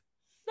movies.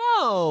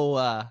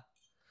 No.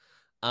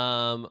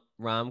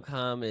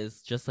 Rom-com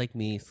is Just Like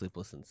Me,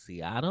 Sleepless in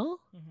Seattle.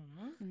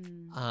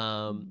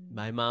 Mhm.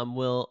 My mom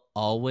will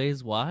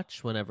always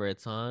watch whenever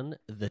it's on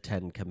The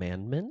Ten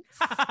Commandments.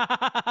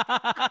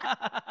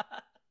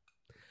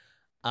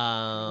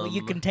 well,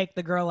 you can take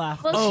the girl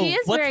off. Well, she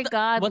is what's very the-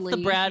 godly.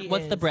 She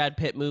What's the is. Brad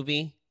Pitt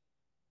movie?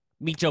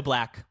 Meet Joe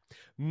Black.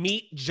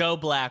 Meet Joe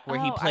Black, where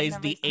he Oh, I've plays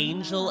never the seen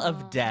Angel that.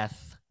 of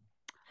Death.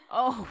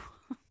 Oh,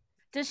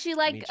 Does she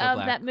like Meet Joe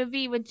Black. that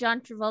movie with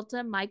John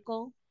Travolta,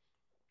 Michael?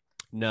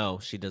 No,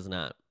 she does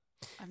not.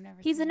 I've never.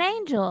 He's seen an that.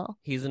 angel.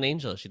 He's an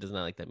angel. She does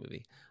not like that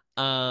movie.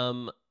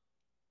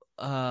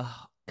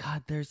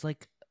 God, there's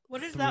like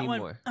What is 3 that one?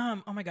 more.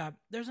 Oh my god,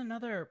 there's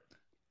another.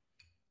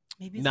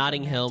 Maybe it's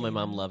Notting like a Hill. Matt My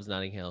mom Damon. loves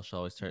Notting Hill. She'll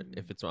always turn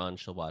if it's on.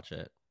 She'll watch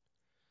it.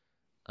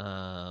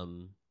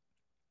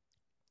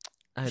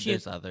 She-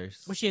 There's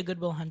others. Was she a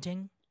Goodwill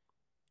Hunting?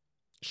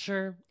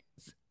 Sure.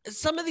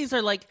 Some of these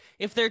are like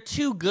if they're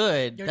too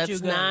good, They're that's too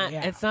good, not.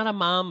 yeah. It's not a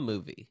mom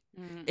movie.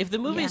 Mm. If the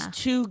movie's Yeah.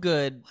 too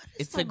good, What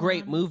is it's the a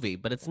great one? movie,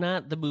 but it's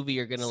not the movie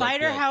you're gonna like. be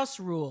Cider like, House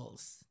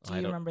Rules. Do "Oh, I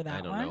you don't- remember that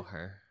I don't one? know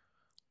her.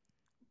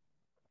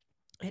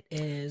 It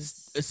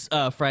is. It's,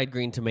 fried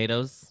green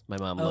tomatoes. My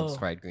mom loves Oh.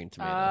 fried green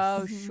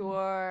tomatoes. Oh, Mhm.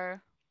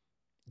 sure.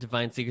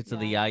 Divine Secrets of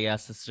the Yeah. Yaya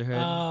Sisterhood.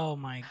 Oh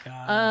my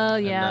god. Oh,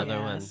 yeah.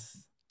 Another one.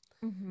 Yes.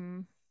 Mm-hmm.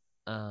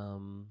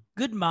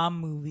 Good mom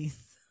movies.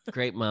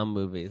 Great mom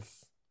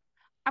movies.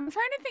 I'm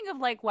trying to think of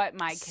like what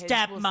my kids will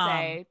Stepmom.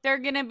 say. They're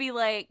gonna be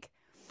like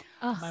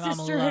Oh, My mama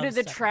Sisterhood loves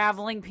of the Stepmom.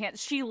 Traveling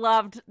Pants. She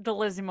loved the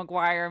Lizzie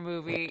McGuire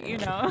movie. You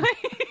know.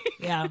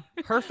 Yeah.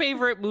 Her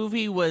favorite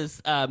movie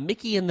was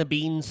Mickey and the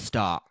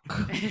Beanstalk.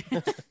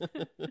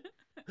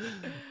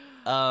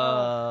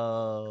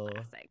 Oh.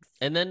 Classics.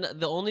 And then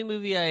the only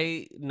movie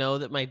I know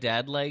that my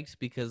dad liked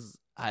because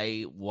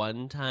I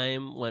one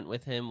time went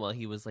with him while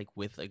he was like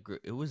with a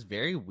group. It was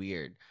very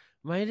weird.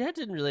 My dad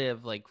didn't really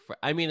have like.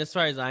 I mean, as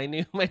far as I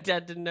knew, my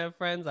dad didn't have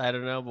friends. I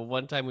don't know, but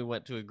one time we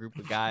went to a group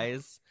of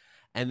guys,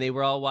 and they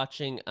were all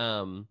watching.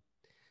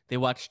 They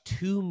watched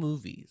 2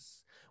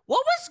 movies.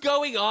 What was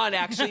going on?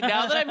 Actually,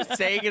 now that I'm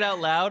saying it out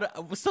loud,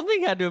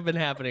 something had to have been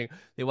happening.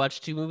 They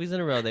watched 2 movies in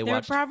a row. They They're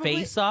watched probably-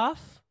 Face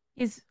Off,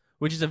 he's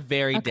which is a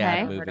very Okay.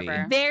 dad Heard of movie.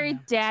 her. very Yeah.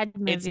 dad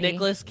movie. It's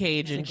Nicolas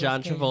Cage and Nicolas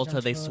John Cage and Travolta.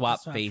 John They Travolta swap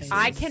swap faces. faces.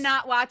 I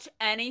cannot watch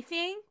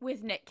anything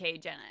with Nick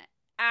Cage in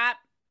it.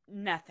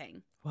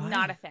 Nothing. Why?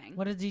 Not a thing.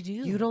 What did he do?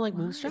 You don't like Why?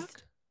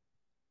 Moonstruck?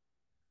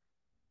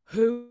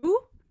 Who?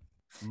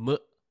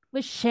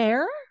 with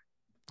Cher.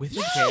 With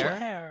No. Cher?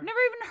 Hair. Never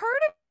even heard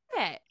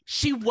of it.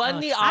 She won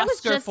the I was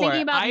Oscar just for thinking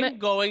it. about I'm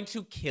going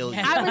to kill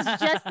you. I was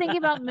just thinking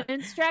about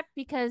Moonstruck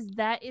because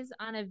that is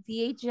on a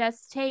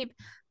VHS tape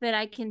that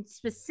I can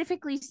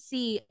specifically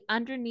see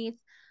underneath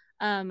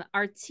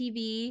our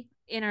TV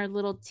in our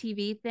little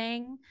TV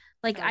thing.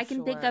 Like Oh, I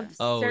can think sure. of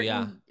Oh, certain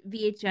yeah.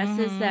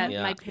 VHSs that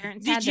Yeah. my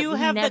parents had Did that you we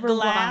have the never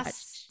glass?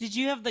 watched. Did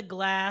you have the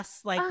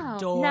glass like Oh,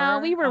 door? no,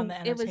 we were. on the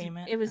It was.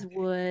 entertainment? It was Okay.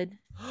 wood.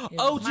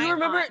 Oh, do you My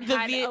remember aunt the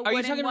had V? a Are you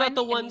wooden talking about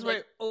the one, and ones you, where?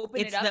 like,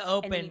 open It's it up the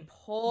and then open. you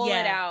pull it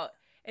Yeah. out,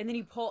 and then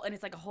you pull, and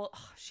it's like a whole.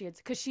 Oh, she had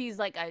because she's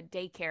like a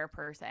daycare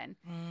person,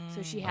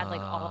 so she had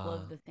like all Ah.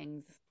 of the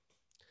things.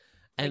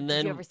 And Like, then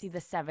did you ever see the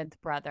Seventh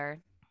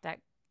Brother? That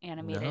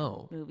animated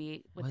No.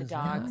 movie with What the is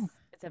that? dogs.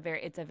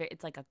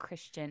 It's like a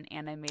Christian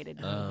animated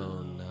movie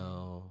Oh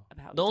no.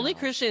 about The only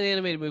dogs. Christian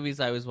animated movies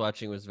I was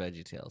watching was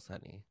VeggieTales,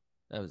 honey.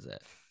 That was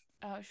it.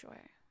 Oh sure.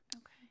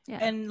 Okay. Yeah.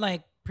 And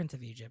like Prince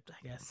of Egypt,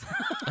 I guess.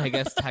 I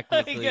guess I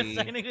technically guess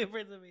technically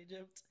Prince of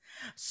Egypt.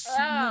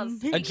 Oh,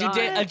 a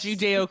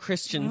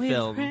Judeo-Christian With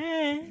film.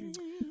 friends.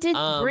 Did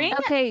Bring-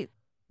 okay?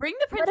 Bring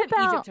the Prince What of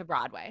about- Egypt to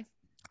Broadway.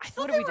 I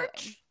thought What are we they were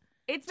doing?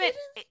 It's been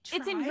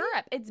it's in try?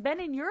 Europe. It's been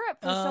in Europe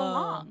for so Oh.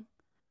 long.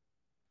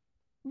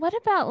 What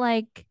about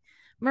like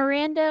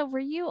Miranda? Were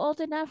you old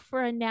enough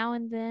for a Now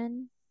and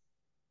Then?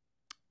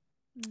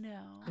 No.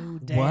 Ooh,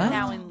 What? damn.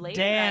 Now and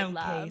later, I Damn,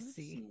 love.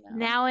 Casey. No.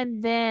 Now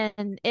and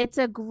Then. It's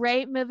a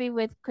great movie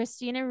with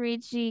Christina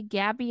Ricci,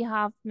 Gabby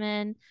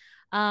Hoffman,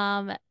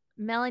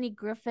 Melanie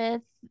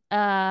Griffith,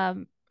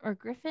 or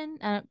Griffin,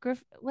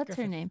 what's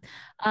her Griffith. name?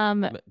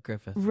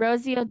 Griffith.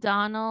 Rosie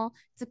O'Donnell.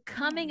 It's a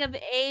coming of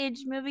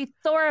age movie.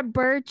 Thora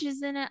Birch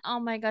is in it. Oh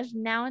my gosh,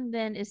 Now and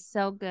Then is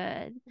so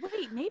good.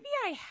 Wait, maybe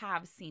I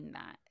have seen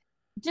that.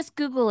 Just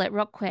Google it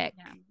real quick.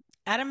 Yeah.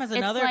 Adam has It's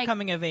another like-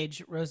 coming of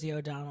age Rosie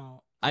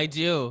O'Donnell. I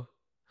do.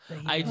 that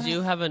he I loves.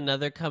 do have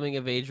another coming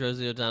of age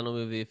Rosie O'Donnell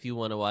movie if you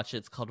want to watch it.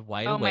 It's called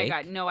Wide Oh my Awake.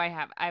 god, no, I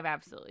have. I've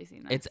absolutely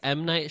seen that. It's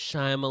M. Night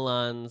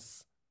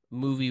Shyamalan's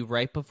movie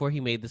right before he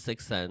made The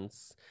Sixth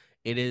Sense.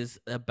 It is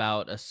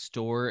about a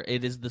store.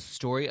 It is the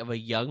story of a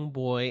young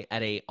boy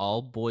at a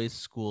all boys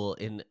school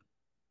in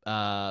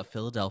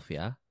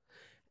Philadelphia,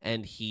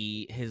 and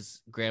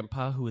his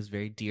grandpa, who was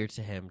very dear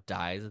to him,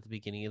 dies at the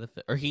beginning of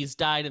or he's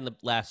died in the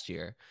last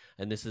year,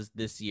 and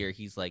this year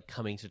he's like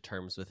coming to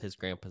terms with his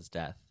grandpa's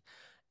death.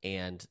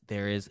 And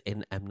there is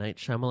an M. Night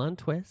Shyamalan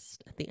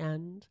twist at the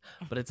end,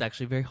 but it's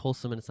actually very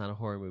wholesome and it's not a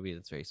horror movie.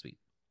 It's very sweet.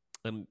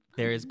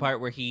 There is part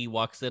where he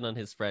walks in on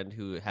his friend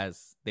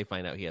they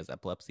find out he has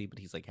epilepsy, but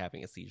he's like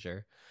having a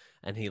seizure.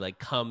 And he like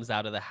comes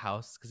out of the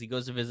house because he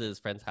goes to visit his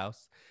friend's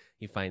house.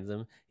 He finds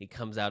him. He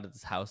comes out of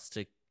his house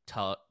to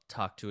talk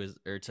to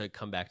to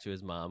come back to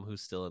his mom,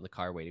 who's still in the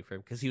car waiting for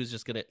him. Because he was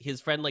just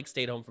his friend like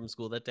stayed home from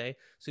school that day.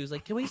 So he was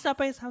like, can we stop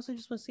by his house? I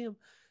just want to see him.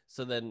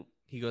 So then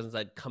he goes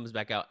inside, comes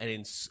back out, and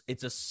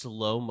it's a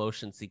slow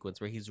motion sequence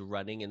where he's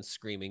running and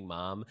screaming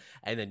mom,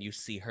 and then you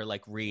see her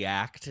like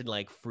react and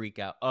like freak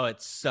out. Oh,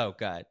 it's so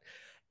good.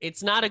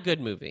 It's not a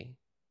good movie,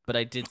 but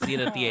I did see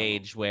it at the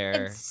age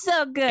where It's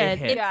so good.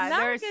 hits. It's Yeah, not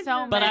there's a good so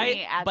movie. but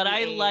many I at but the I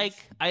age. like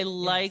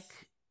Yes.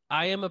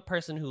 I am a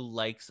person who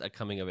likes a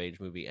coming of age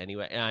movie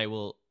anyway, and I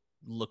will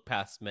look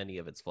past many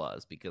of its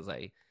flaws because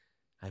I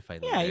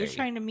find them Yeah, you're very-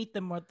 trying to meet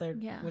them what they're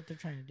Yeah.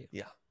 trying to do.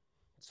 yeah.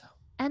 So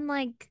And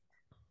like,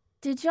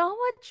 did y'all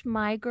watch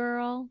My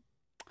Girl?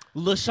 Le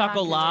Not gonna talk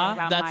Chocolat,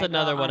 about that's My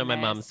another Girl one on of my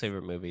this- mom's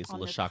favorite movies.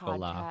 on Le this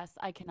Chocolat. podcast.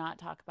 I cannot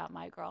talk about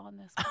My Girl on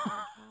this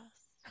podcast.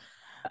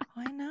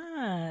 Why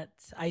not?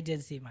 I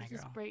did see My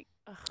Just Girl. break.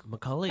 Ugh,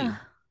 Macaulay. Ugh.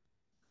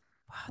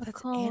 Wow, that's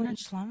Macaulay. Anna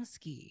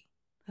Chlumsky.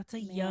 That's a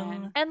young.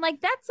 Man. And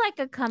like, that's like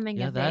a coming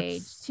Yeah, of age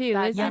that's- too,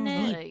 that's isn't it?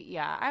 absolutely-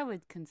 Yeah, I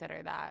would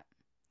consider that.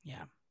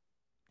 Yeah.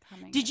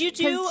 Coming Did of you age.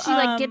 do- Because she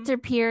like gets um, her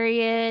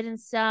period and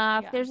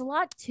stuff. Yeah. There's a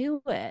lot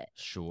to it.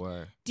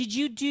 Sure. Did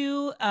you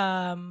do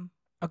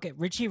okay,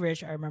 Richie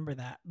Rich, I remember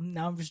that.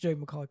 Now I'm just doing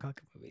Macaulay Culkin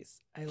movies.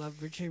 I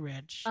love Richie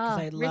Rich because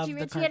I love Richie the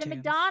Rich cartoons. had a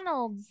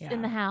McDonald's Yeah.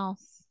 in the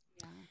house.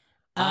 Yeah.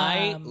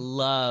 I Um,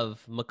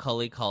 love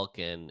Macaulay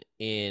Culkin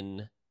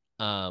in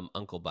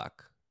Uncle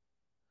Buck.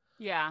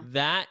 Yeah.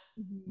 That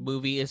Mhm.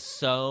 movie is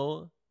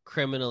so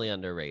criminally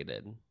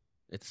underrated.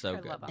 It's so I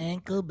good. love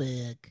Uncle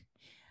Buck.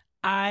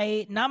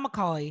 I not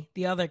Macaulay,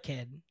 the other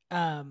kid.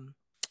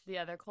 The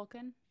other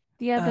Culkin.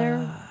 The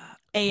other.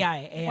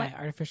 AI, What?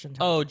 artificial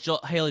Oh,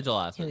 intelligence. Haley Joel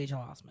Osment. Haley Joel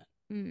Osment.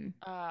 Mm.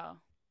 Oh.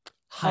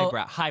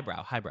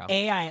 Highbrow.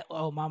 AI,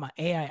 oh mama,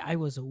 AI. I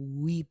was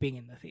weeping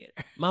in the theater.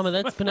 Mama,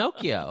 that's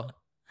Pinocchio.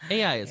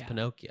 AI is Yeah.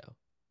 Pinocchio.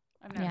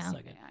 I've never Yeah. seen So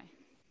good. AI.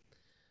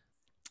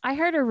 I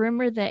heard a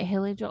rumor that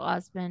Haley Joel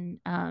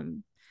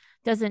Osment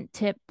doesn't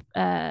tip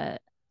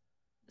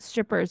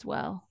strippers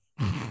well.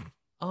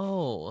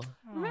 Oh.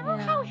 Remember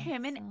how Yeah,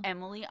 him and so-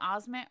 Emily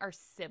Osment are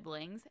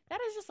siblings?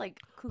 That is just like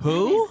Who?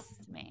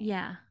 cuckoo to me.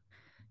 Yeah.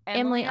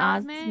 Emily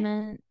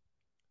Osment.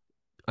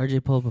 RJ,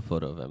 pull up a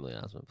photo of Emily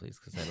Osment, please,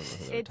 because I don't know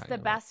who they're It's talking the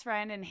about. best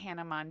friend in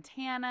Hannah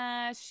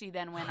Montana. She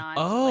then went on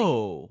to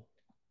Oh.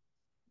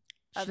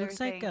 She other looks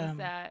like things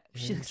that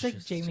she looks like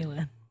Jamie Interesting.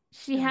 Lynn.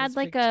 She in had this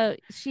like picture.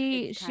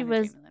 she it's she kinda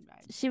was Jamie Lynn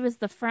vibes. she was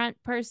the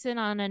front person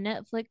on a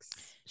Netflix.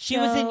 She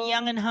was in show.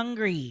 Young and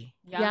Hungry.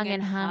 Young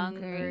and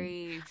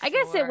Hungry. I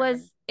guess sure.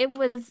 it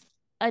was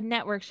a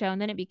network show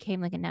and then it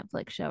became like a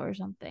Netflix show or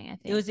something. I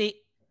think It was a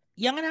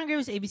Young and Hungry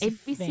was ABC,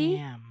 ABC?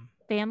 Fam.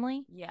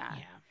 Family. Yeah.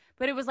 Yeah.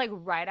 But it was like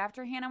right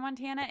after Hannah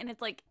Montana, and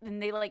it's like,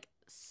 and they like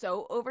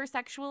so over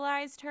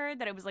sexualized her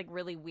that it was like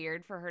really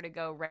weird for her to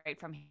go right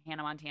from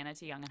Hannah Montana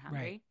to Young and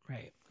Hungry.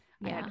 Right.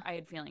 Yeah. I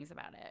had feelings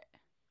about it.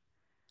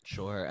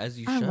 Sure, as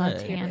you I should.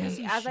 loved Hannah. As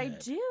you As I should.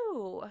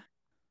 do.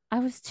 I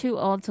was too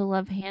old to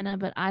love Hannah,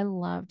 but I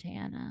loved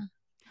Hannah.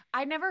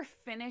 I never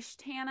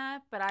finished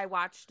Hannah, but I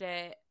watched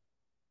it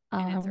Oh,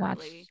 and I it's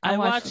watched. early. I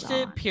watched watched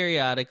all. it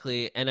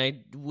periodically, and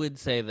I would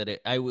say that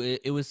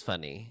it was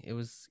funny. It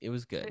was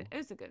good. It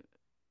was a good.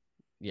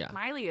 Yeah,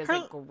 Miley is Her-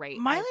 like great.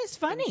 Miley's I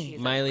think funny. she's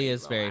a Miley great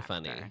is little very actor.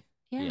 funny.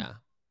 Yeah.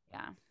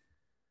 Yeah.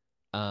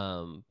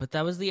 But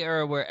that was the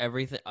era where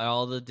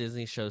all the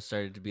Disney shows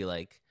started to be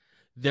like,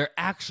 they're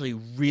actually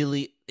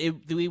really.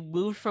 We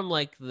moved from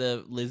like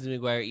the Lizzie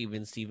McGuire,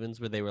 Even Stevens,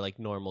 where they were like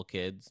normal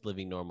kids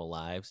living normal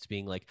lives, to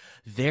being like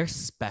they're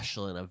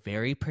special in a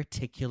very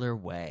particular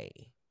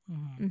way.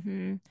 Mhm.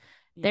 Mm-hmm.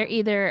 Yeah. They're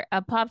either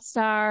a pop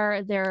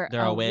star, they're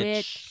a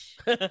witch.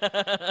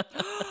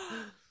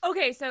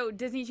 Okay, so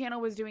Disney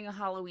Channel was doing a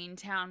Halloween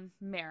Town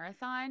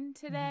marathon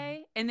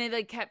today, and they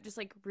like kept just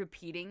like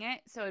repeating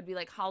it. So it'd be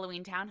like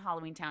Halloween Town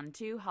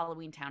 2,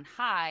 Halloween Town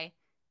High,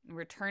 and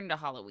Return to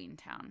Halloween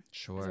Town.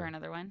 Is there Sure.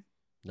 another one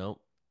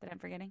Nope. that I'm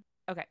forgetting?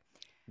 Okay.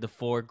 The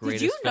 4 you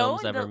greatest know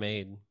films ever the-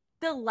 made.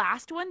 The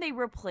last one they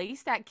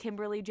replaced that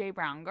Kimberly J.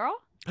 Brown girl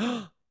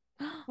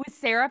with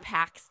Sarah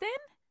Paxton.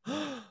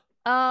 Oh,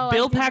 I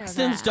Bill do know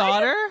Paxton's that.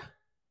 daughter?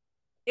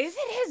 Is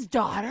it his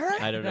daughter?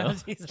 I don't No, know.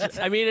 Jesus.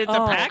 I mean, it's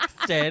Oh. a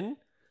Paxton.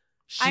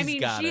 I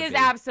mean, gotta she is be.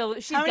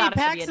 absolutely. She's How many gotta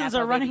be an Paxtons FLW.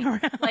 are running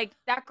around? Like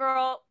that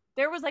girl.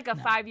 There was like a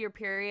No. 5-year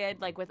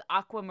period, like with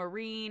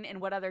Aquamarine and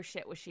what other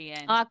shit was she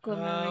in?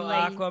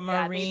 Aquamarine.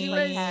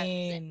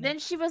 Aquamarine. Then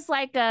she was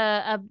like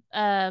a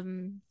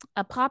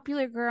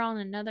popular girl in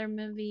another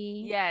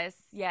movie. Yes,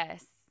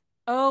 yes.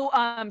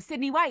 Oh,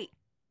 Sydney White.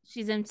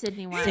 She's in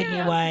Sydney White. Sydney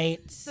Yeah.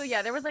 White. So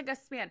yeah, there was like a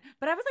span,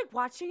 but I was like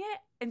watching it,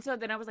 and so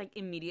then I was like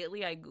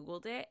immediately I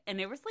googled it, and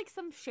there was like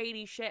some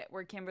shady shit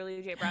where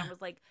Kimberly J. Brown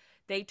was like,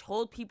 they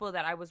told people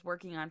that I was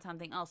working on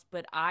something else,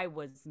 but I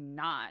was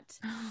not.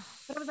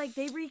 But I was like,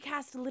 they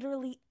recast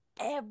literally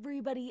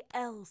everybody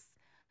else,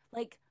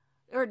 like,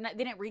 or not,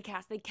 they didn't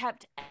recast, they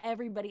kept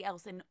everybody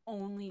else and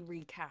only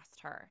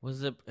recast her.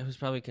 Was it? It was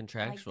probably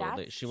contractual.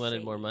 that's She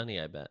wanted more shady. money,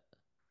 I bet.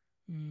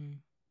 Mm.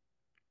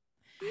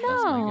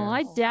 That's my No,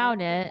 I guess. doubt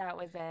don't think it. that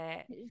was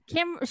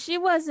it. She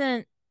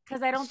wasn't.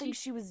 Because I don't think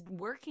she was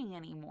working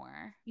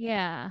anymore.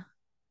 Yeah.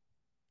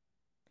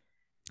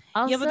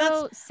 Also, Yeah, but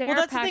that's- Sarah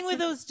that's the thing with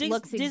Paxton those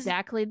looks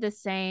exactly the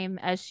same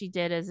as she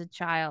did as a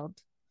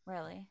child.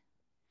 Really?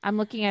 I'm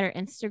looking at her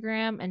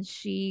Instagram, and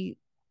she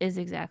is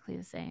exactly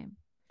the same.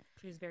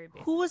 She was very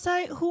basic. Who was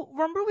I? Who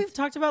remember we've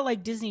talked about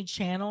like Disney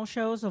Channel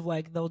shows of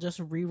like they'll just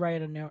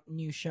rewrite a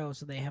new show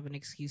so they have an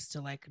excuse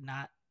to like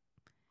not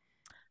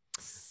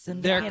Their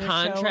syndicate a show or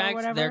contract,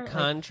 whatever.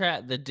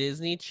 Like, the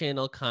Disney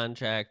Channel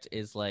contract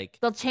is like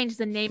They'll change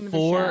the name of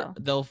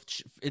the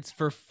show. it's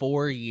for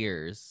 4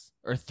 years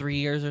or 3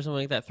 years or something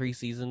like that, 3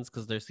 seasons,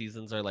 because their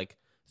seasons are like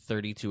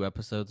 32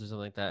 episodes or something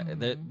like that.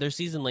 Mhm. Their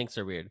season lengths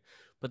are weird,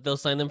 but they'll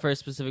sign them for a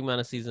specific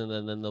amount of season,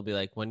 and then they'll be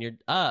like, when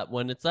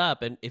it's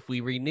up, and if we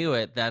renew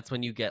it, that's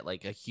when you get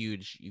like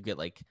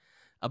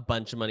a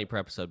bunch of money per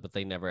episode. But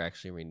they never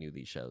actually renew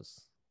these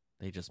shows.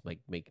 They just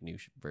make new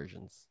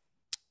versions.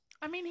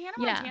 I mean, Hannah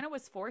Yeah. Montana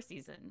was 4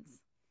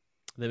 seasons.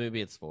 Then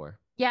maybe it's 4.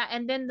 Yeah,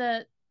 and then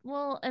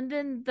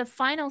the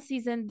final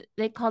season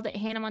they called it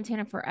Hannah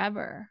Montana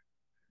Forever.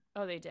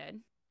 Oh, they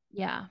did.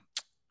 Yeah.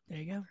 there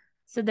you go.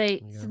 So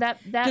they Yeah. so that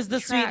 'Cause the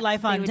Sweet track,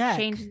 Life they on would Deck.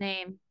 change the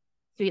name.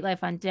 Sweet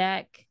Life on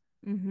Deck.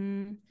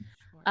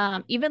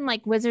 Even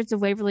like Wizards of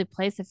Waverly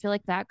Place, I feel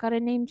like that got a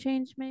name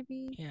change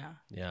maybe. Yeah,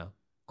 Yeah.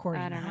 Corey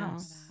I in the don't know.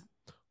 house.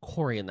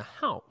 Corey in the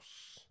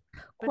house.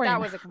 But Corey in that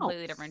the was a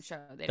completely House. different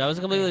show. They That was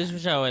a didn't completely have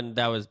different show, and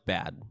that was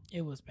bad.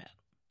 It was bad.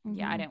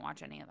 Yeah, I Mhm. didn't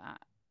watch any of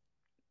that.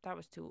 I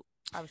was too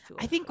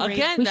I think old.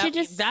 Again, We that, should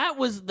just- that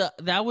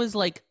was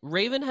like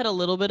Raven had a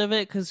little bit of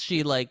it because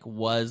she like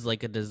was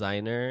like a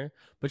designer,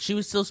 but she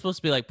was still supposed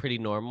to be like pretty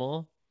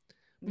normal.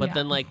 But Yeah.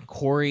 then like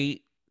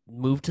Corey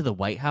moved to the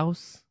White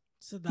House.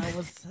 So that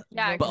was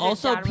Yeah, But 'cause his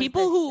also, dad was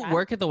people the who chef.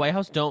 work at the White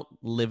House don't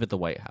live at the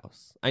White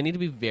House. I need to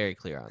be very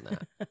clear on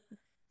that.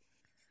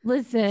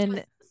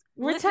 Listen,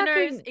 we're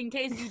Listeners, talking in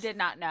case you did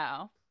not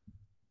know.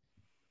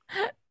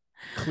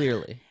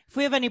 Clearly, If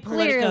we have any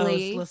politicos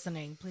Clearly.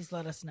 listening, please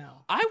let us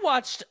know. I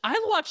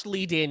watched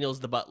Lee Daniels,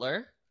 The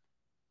Butler.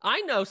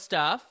 I know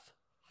stuff.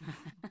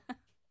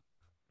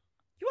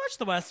 You watched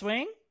The West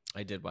Wing?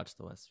 I did watch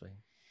The West Wing.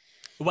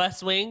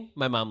 West Wing.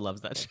 My mom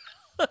loves that show.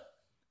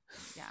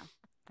 Yeah,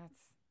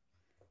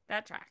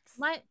 that tracks.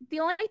 the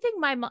only thing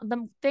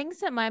the things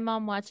that my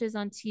mom watches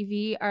on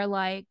TV are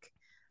like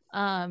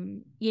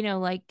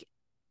like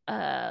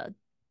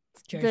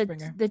Jerry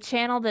Springer. the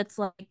channel that's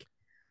like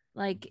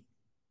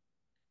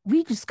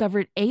we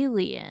discovered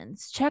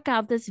aliens. Check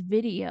out this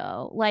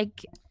video. Like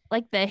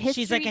the history.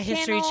 She's like a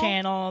history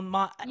channel.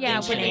 Yeah,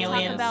 ancient where they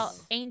aliens. talk about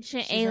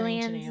ancient She's an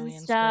aliens ancient and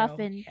aliens stuff,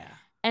 girl. and yeah.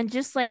 and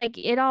just like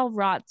it all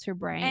rots her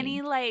brain.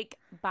 Any like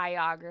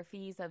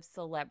biographies of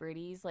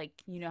celebrities, like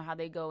you know how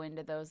they go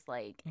into those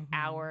like Mhm.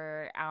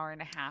 hour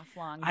and a half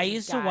long. I deep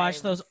used to watch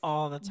dives. those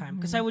all the time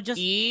because I would just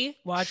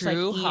watch like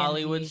True E! and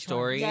Hollywood VH1.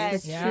 stories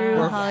Yes, Yeah. True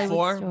were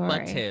Hollywood story.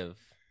 formative.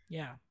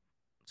 Yeah,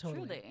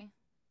 totally. Truly.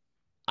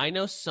 I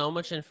know so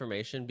much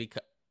information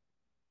because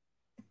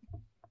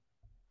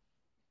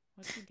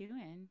What's he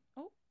doing?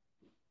 Oh,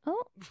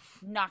 Oh,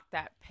 Knock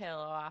that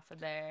pillow off of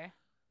there.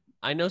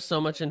 I know so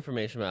much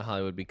information about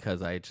Hollywood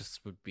because I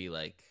just would be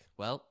like,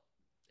 well,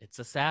 it's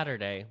a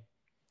Saturday.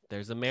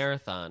 There's a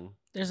marathon.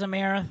 There's a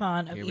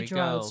marathon of Here we each of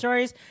Hollywood go.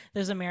 stories.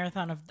 There's a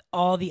marathon of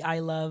all the I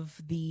love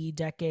the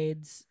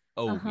decades.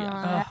 Oh, yeah.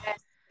 Uh-huh. Oh, Yes,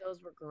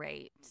 those were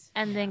great.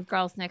 and then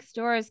Girls Next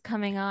Door is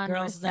coming on.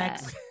 Girls What's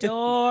that? Next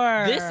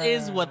Door. This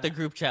is what the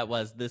group chat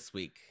was this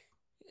week.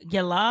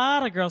 Yeah, a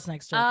lot of Girls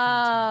Next Door.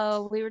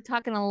 Oh, we were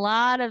talking a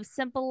lot of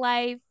Simple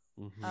Life.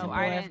 Mhm. Oh, Simple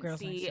I Life, didn't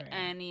Girls Next see Door, yeah.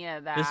 any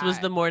of that. This was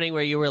the morning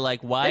where you were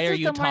like, why This are was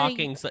you the morning-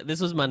 talking? So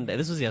this was Monday.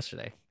 This was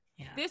yesterday.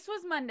 Yeah. This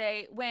was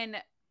Monday when,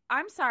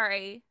 I'm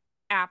sorry,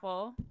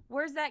 Apple,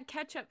 where's that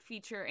catch-up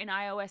feature in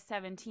iOS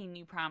 17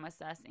 you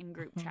promised us in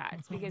group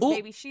chats? Because, Ooh.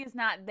 baby, she is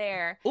not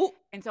there. Oh,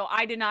 And so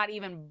I did not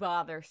even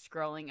bother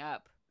scrolling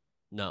up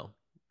no.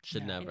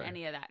 Should No. never. in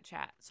any of that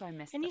chat. So I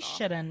missed And it you all.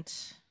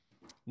 shouldn't.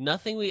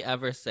 Nothing we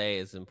ever say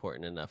is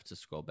important enough to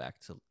scroll back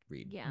to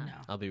read. Yeah. No.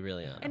 I'll be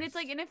really honest. And it's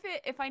like, and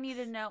if I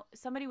needed to know,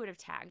 somebody would have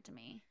tagged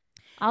me.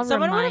 I'll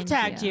Someone would have remind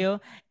tagged you.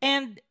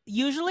 And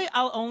usually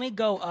I'll only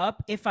go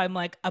up if I'm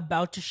like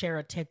about to share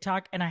a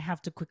TikTok and I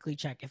have to quickly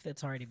check if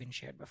it's already been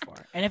shared before.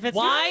 And if it's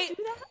Why?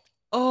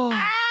 Oh,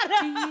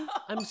 Adam!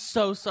 I'm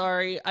so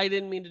sorry. I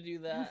didn't mean to do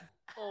that.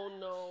 Oh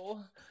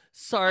no.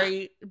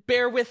 Sorry.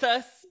 Bear with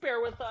us. Bear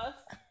with us.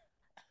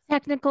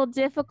 Technical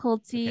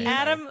difficulty. Okay.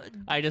 Adam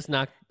I just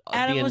knocked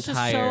Adam the was just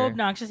so entire.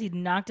 obnoxious. He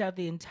knocked out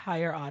the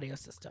entire audio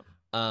system.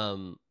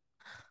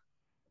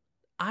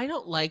 I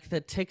don't like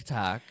the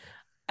TikTok.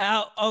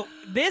 Oh,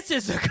 this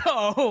is a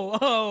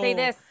oh. Say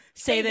this.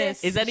 Say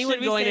this. Is anyone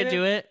Should we going say to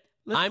do it?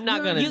 I'm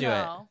not going to you do it.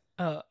 No.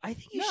 Oh, I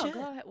think you No, should.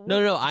 go ahead. No.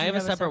 I you have a have a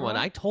separate separate one. one?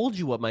 I told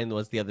you what mine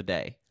was the other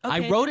day. I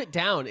Okay. wrote it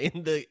down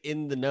in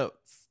the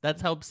notes.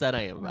 That's how upset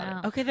I am about Wow.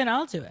 it. Okay, then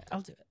I'll do it.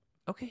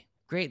 Okay,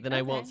 great. Then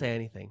I won't Okay. say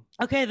anything.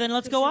 Okay, then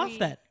let's So go should off we-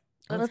 then.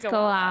 Let's go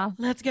off.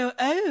 Let's go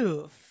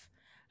off.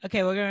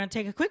 Okay, we're gonna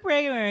take a quick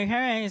break. And we're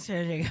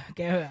gonna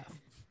go off.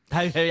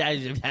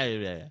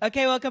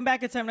 Okay, welcome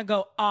back. It's time to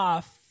go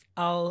off.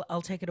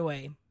 I'll take it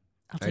away.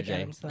 I'll take RJ,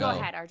 Adam's Go Go.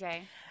 ahead,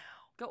 RJ.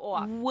 Go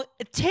off.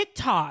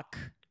 TikTok.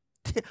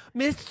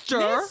 Mister.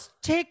 This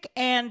Tick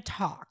and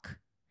Talk.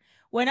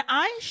 When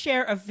I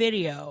share a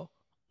video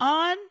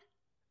on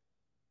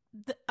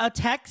a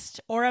text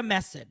or a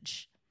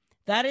message,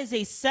 that is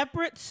a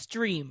separate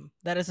stream.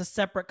 That is a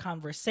separate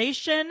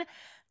conversation.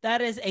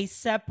 That is a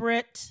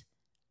separate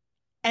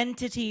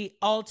entity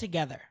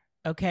altogether.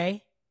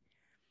 Okay?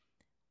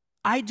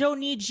 I don't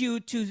need you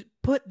to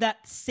put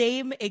that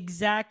same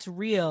exact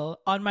reel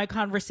on my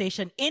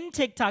conversation in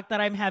TikTok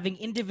that I'm having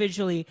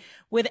individually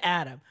with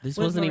Adam. This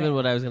with wasn't even Miranda,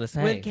 what I was gonna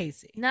say. with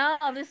Casey. No,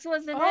 this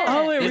wasn't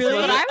Oh, it. it This really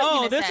was is? what I was Oh,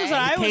 gonna this say. is what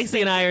I was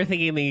Casey and I thinking. are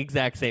thinking the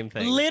exact same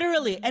thing.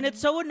 Literally, and it's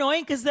so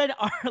annoying because then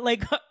our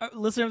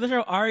listener of the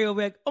show, Ari, will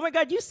be like, "Oh my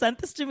god, you sent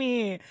this to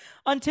me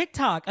on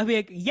TikTok." I'll be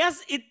like,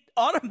 "Yes, it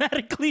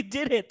automatically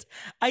did it.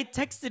 I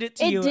texted it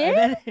to It you." did?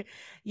 And then,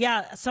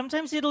 yeah,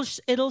 sometimes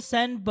it'll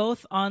send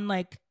both on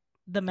like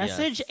the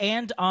message Yes.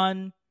 and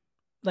on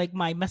like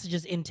my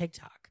messages in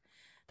TikTok.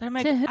 Then I'm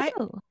like, To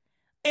who?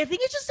 I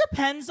think it just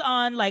depends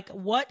on like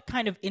what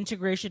kind of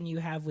integration you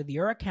have with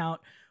your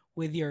account,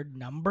 with your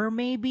number,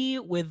 maybe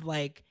with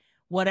like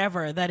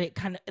whatever that it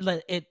kind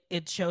of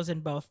it shows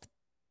in both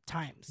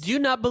times. Do you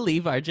not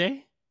believe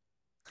RJ?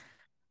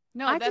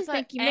 No, I that's just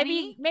think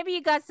you maybe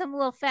you got some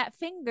little fat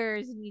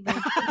fingers and you go,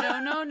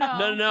 No.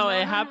 No.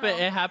 It happen. no.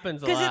 It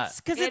happens a lot.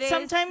 Because It is-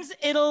 sometimes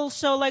it'll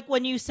show like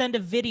when you send a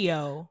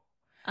video,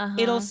 uh-huh.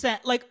 it'll send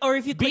like or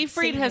if you click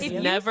Beefreed save has video-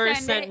 you never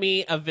send sent it-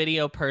 me a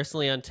video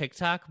personally on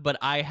TikTok, but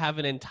I have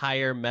an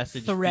entire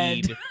message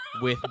Thread. feed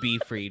with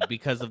Beefreed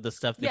because of the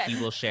stuff that he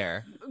Yes. will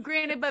share.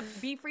 Granted, but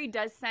Be Free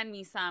does send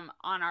me some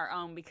on our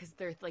own because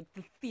they're like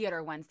the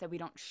theater ones that we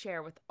don't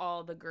share with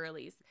all the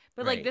girlies.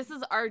 But like Right. this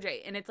is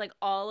RJ, and it's like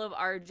all of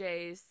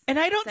RJ's. and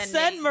I don't send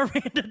send me-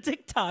 Miranda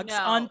TikToks No,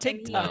 on and he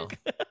TikTok.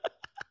 is-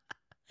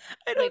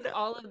 I don't Like know.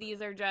 all of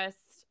these are just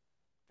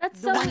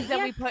That's the so ones that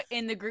we yes. put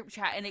in the group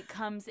chat, and it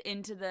comes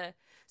into the.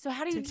 So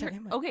how do you? TikTok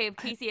inbox. Okay, if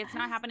Casey, it's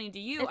not happening to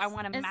you. I It's-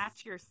 want to it's-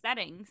 match your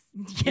settings.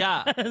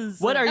 Yeah.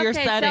 Yes. What are your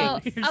okay,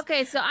 settings? So,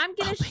 okay, so I'm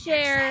gonna Open your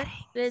share settings.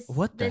 this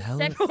What the this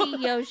hell is- sexy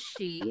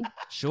Yoshi.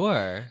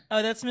 Sure.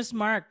 Oh, that's Miss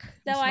Mark. So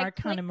Miss I Mark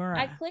click, Hanamura.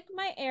 I click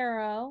my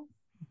arrow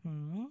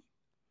Mhm.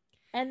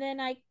 and then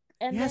I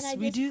Yes, then I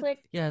we just do.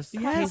 click Yes.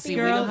 Yes, Casey,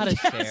 girl. we know how to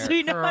yes, share.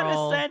 we know how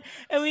Girl. to send,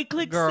 and we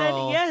click Girl.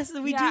 send. Yes,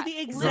 we Yeah, do the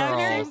exact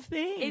girl. same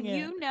thing. If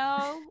you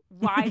know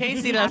why this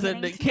Casey is doesn't.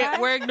 happening to us,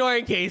 We're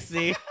ignoring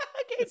Casey.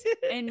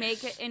 and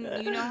make it,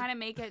 and you know how to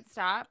make it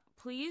stop,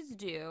 please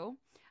do.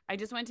 I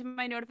just went to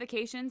my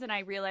notifications and I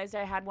realized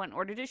I had one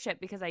order to ship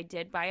because I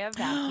did buy a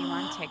vacuum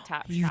on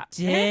TikTok You Shop.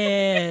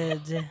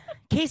 did.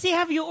 Casey,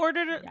 have you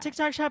ordered a Yeah.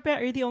 TikTok shop yet?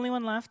 Are you the only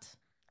one left?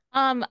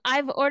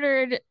 I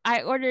ordered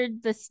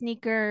the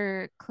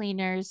sneaker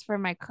cleaners for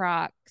my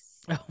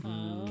Crocs. Oh,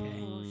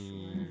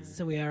 Mm.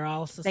 So we are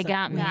all They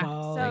got me. Yeah.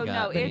 all So got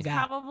no, it. it's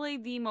probably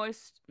the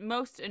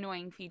most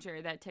annoying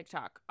feature that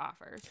TikTok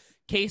offers.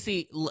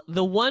 Casey,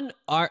 the one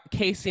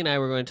Casey and I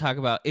were going to talk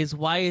about is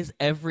why is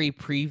every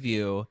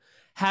preview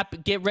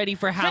get ready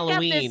for out this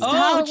Halloween? Oh, Oh,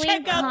 Halloween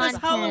check out this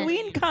content.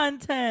 Halloween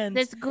content.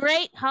 This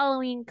great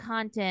Halloween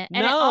content,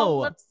 and it all No.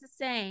 looks the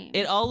same.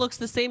 It all looks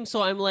the same,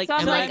 so I'm like, so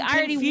I'm am like, I I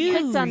already clicked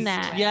on confused.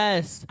 that.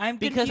 Yes, I'm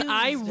because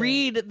I confused.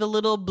 read the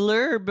little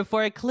blurb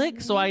before I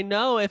click, so I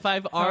know if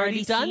I've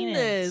already done seen it.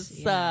 this.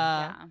 Yeah.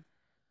 Yeah.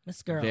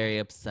 This girl. Very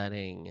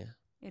upsetting.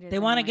 It is They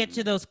want to get annoying.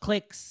 to those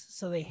clicks,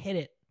 so they hit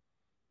it.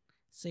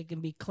 So you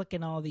can be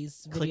clicking all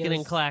these videos. Clicking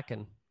and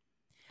clacking.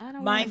 I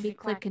don't My want to be f-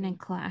 clicking and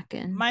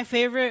clacking. My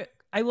favorite,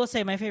 I will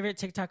say, my favorite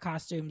TikTok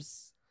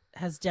costumes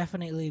has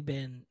definitely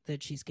been the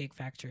Cheesecake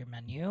Factory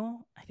menu.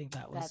 I think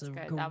that was That's a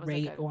good. That was a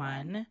great good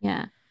one. one.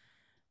 yeah.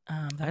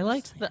 That I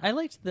was-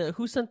 liked the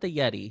who sent the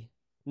Yeti?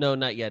 No,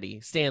 not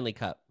Yeti. Stanley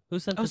Cup. Who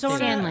sent Oh, the someone-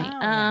 Stanley Stanley.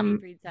 Oh, yeah.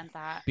 Beef Reed sent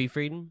that. Beef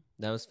Frieden?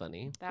 That was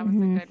funny. That was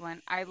Mhm. a good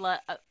one. I love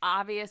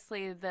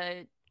obviously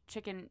the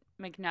chicken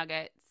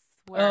McNuggets.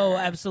 Were, Oh,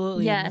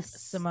 absolutely. Yes.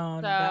 Simone,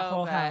 So that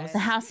whole good. house. The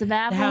House of The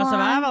Avalon. House of Is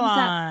that-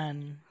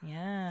 Avalon.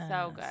 Yeah.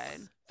 So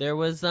good. There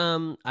was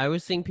I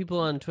was seeing people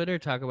on Twitter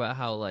talk about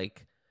how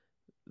like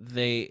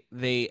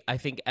they I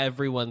think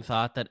everyone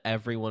thought that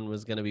everyone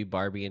was gonna be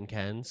Barbie and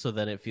Ken, so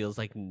then it feels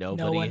like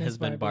nobody one has is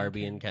been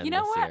Barbie Barbie and and Ken You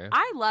know this what? year.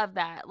 I love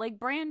that. Like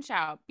branch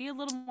out, be a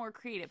little more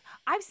creative.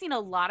 I've seen a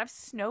lot of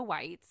Snow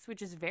Whites,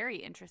 which is very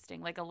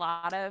interesting. Like a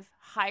lot of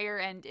higher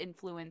end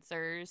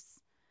influencers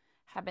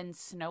have been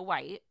Snow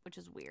White, which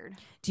is weird.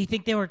 Do you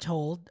think they were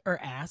told or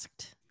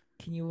asked,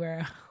 can you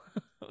wear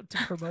to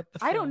promote the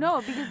film? I don't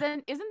know because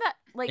then isn't that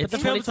like It's But the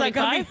isn't- film's like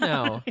 2025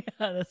 now. Yeah,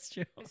 that's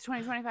true. It's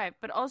 2025,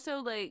 but also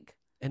like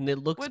And it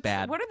looks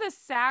bad. What are the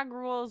SAG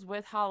rules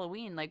with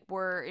Halloween? Like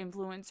were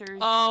influencers?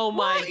 Oh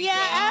my What? Yeah,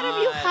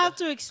 Adam, you God. have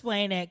to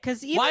explain it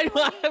because Why do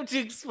I have to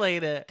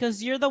explain it?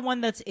 Because you're the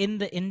one that's in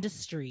the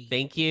industry.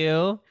 Thank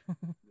you.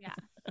 Yeah.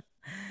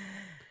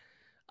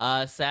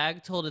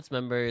 SAG told its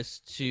members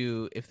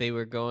to if they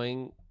were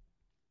going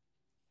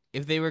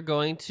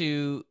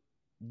to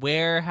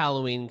wear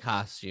Halloween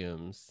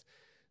costumes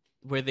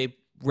where they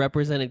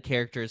represented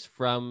characters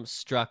from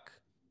Struck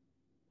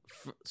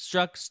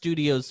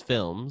Studios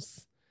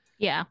films,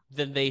 Yeah.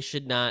 then they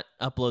should not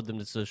upload them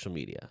to social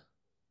media.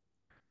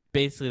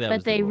 Basically, that was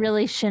But the they rule.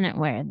 really shouldn't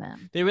wear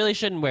them. They really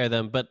shouldn't wear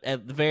them, but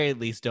at the very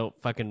least, don't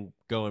fucking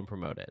go and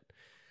promote it.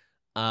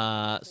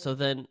 So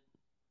then,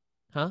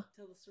 huh?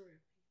 Tell the story.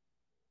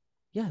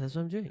 Yeah, that's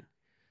what I'm doing.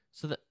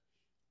 So that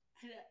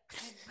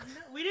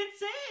We didn't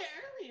say it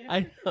earlier.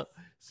 I know.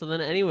 So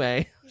then,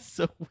 anyway,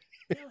 so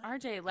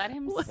RJ, let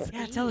him.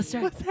 Yeah, tell the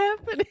story. what's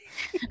happening?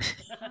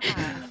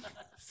 Ah.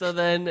 So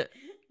then,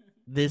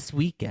 this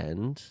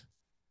weekend,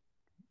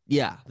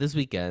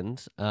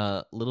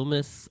 Little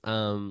Miss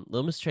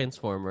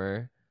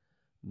Transformer,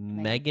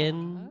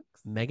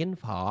 Megan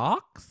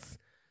Fox,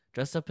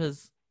 dressed up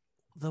as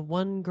the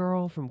one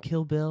girl from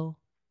Kill Bill,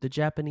 the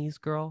Japanese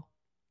girl.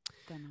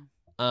 Don't know.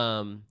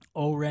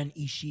 Oren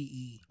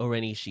Ishii.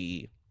 Oren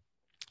Ishii.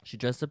 She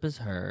dressed up as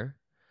her,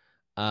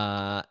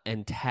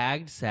 and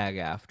tagged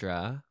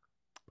SAG-AFTRA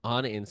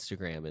on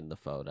Instagram in the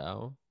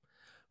photo,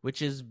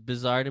 which is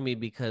bizarre to me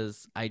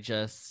because I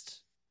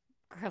just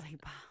Girly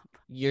pop.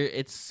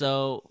 it's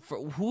so for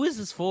who is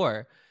this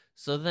for?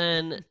 So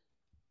then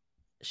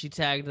she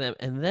tagged them,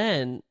 and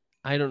then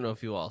I don't know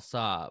if you all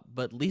saw,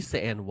 but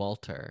Lisa Ann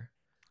Walter,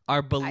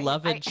 our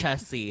beloved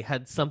Chessie,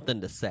 had something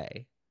to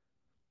say.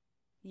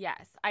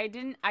 Yes, I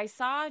didn't. I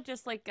saw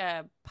just like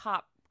a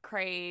pop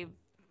crave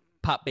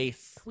Pop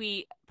bass.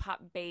 tweet,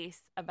 pop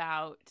base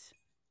about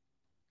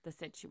the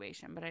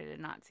situation, but I did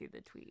not see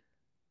the tweet.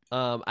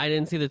 I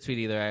didn't see the tweet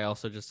either. I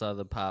also just saw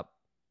the pop.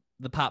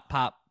 You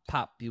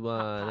Pop,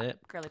 want it?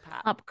 girly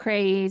pop. Up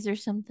craze or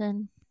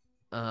something.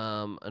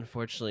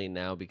 Unfortunately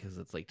now because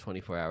it's like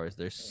 24 hours.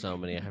 There's so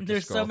many. I have to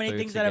There's so scroll many through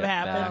things to that have get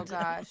happened. Oh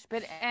back. gosh!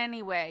 But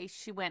anyway,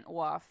 she went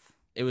off.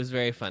 It was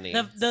very funny.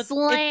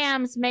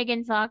 Slams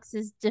Megan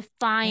Fox's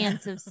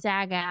defiance of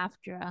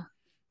SAG-AFTRA.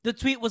 The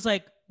tweet was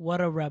like, "What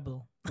a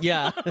rebel."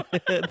 Yeah,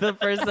 the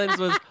first sentence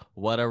was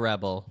 "What a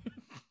rebel."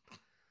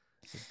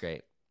 It's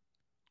great.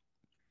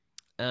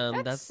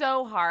 That's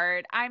so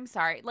hard. I'm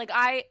sorry. Like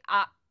I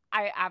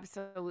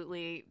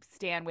absolutely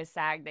stand with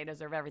SAG. They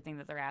deserve everything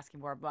that they're asking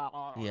for. Blah,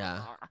 blah, blah,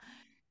 Yeah. blah.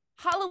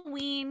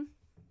 Halloween.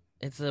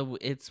 it's a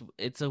weird.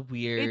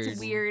 It's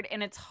weird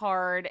and it's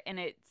hard and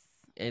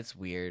It's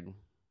weird.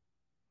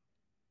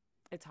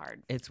 it's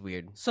hard. It's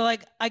weird. So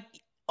like, I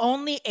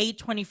only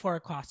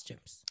A24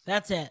 costumes.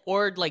 That's it.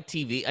 Or like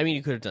TV. I mean,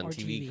 you could have done Or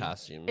TV TV.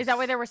 costumes. Is that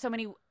why there were so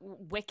many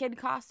Wicked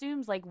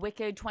costumes, like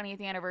Wicked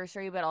 20th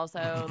anniversary, but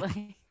also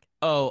like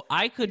Oh,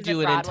 I could Is it do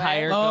an Broadway?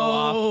 entire go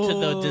off to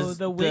Oh,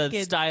 the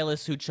Wicked.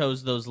 stylist who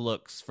chose those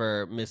looks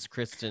for Miss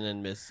Kristen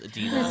and Miss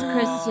Adina. Miss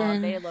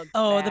Kristen. They looked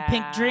Oh, the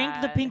pink drink,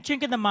 bad.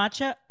 and the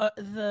matcha,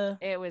 the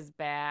It was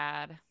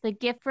bad. The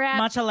gift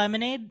wrap. matcha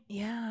lemonade.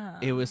 Yeah.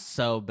 It was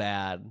so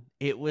bad.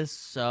 It was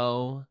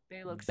so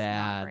They looked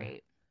bad. not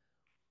great.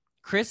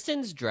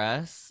 Kristen's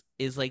dress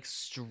is like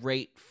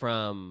straight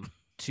from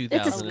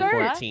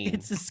 2014.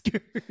 It's a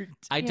skirt.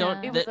 I Yeah.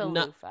 don't. It was that- a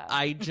no, loofah.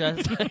 I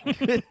just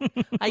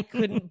I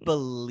couldn't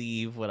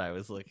believe what I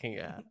was looking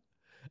at,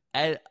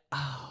 and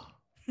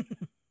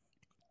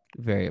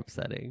very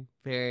upsetting,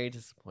 very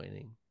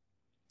disappointing.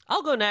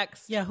 I'll go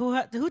next. Yeah,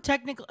 who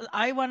technically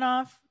I went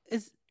off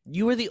is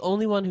You were the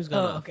only one who's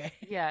gone off. okay.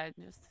 Yeah,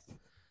 just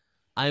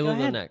I will go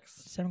ahead.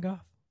 next. Just let him go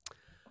off.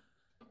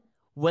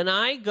 When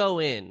I go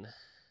in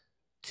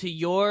to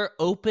your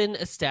open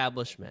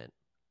establishment,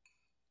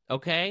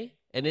 okay,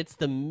 and it's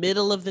the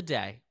middle of the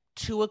day,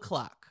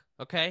 2:00,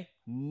 okay,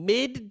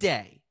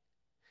 midday,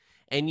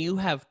 and you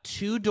have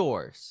 2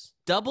 doors,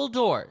 double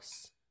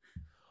doors,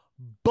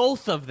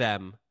 both of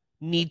them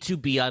need to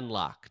be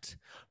unlocked.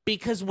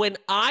 Because when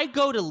I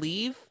go to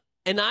leave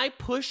and I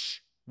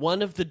push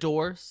one of the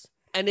doors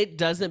and it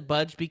doesn't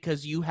budge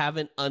because you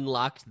haven't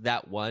unlocked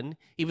that one,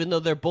 even though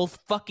they're both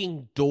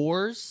fucking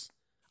doors,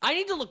 I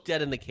need to look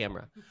dead in the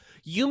camera.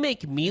 You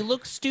make me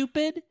look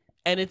stupid,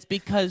 and it's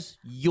because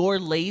you're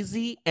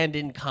lazy and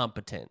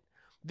incompetent.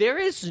 There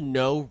is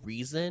no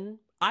reason.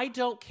 I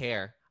don't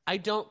care. I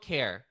don't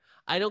care.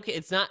 I don't care.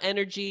 It's not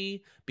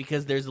energy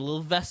because there's a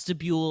little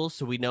vestibule,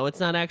 so we know it's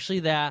not actually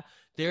that.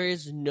 There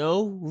is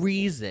no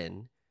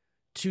reason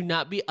to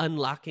not be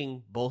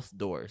unlocking both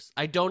doors.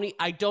 I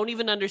don't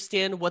even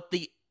understand what's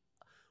the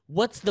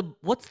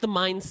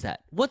mindset.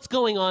 What's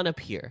going on up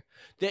here?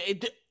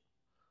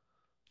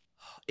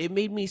 It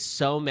made me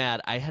so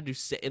mad. I had to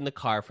sit in the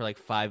car for like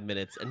 5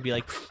 minutes and be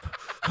like,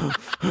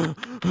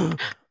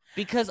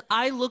 because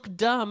I look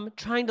dumb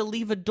trying to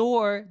leave a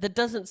door that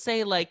doesn't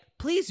say like,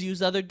 please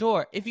use other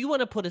door. If you want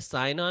to put a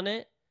sign on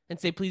it and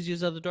say, please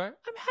use other door,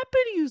 I'm happy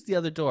to use the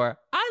other door.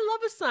 I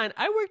love a sign.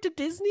 I worked at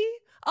Disney.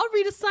 I'll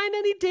read a sign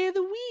any day of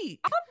the week.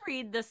 I'll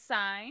read the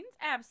signs.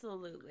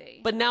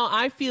 Absolutely. But now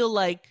I feel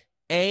like,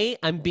 A,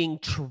 I'm being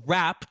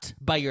trapped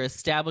by your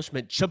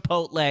establishment,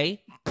 Chipotle,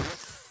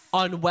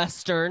 on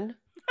Western.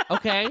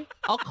 Okay?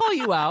 I'll call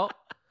you out.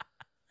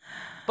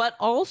 But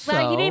also...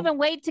 Well, you didn't even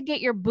wait to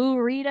get your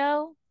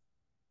burrito.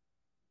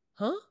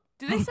 Huh?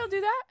 do they still do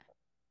that?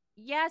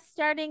 Yeah,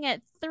 starting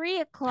at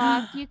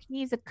 3:00, you can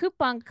use a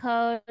coupon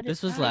code.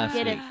 This was to last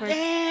get week. it for.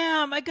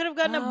 Damn, I could have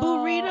gotten a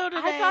burrito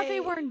today. I thought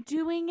they weren't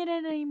doing it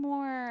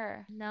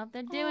anymore. No,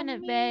 they're doing Oh,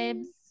 it,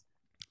 babes.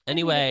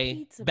 Anyway,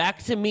 pizza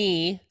back to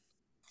me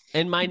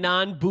and my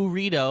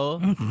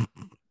non-burrito.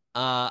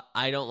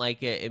 I don't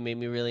like it. It made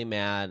me really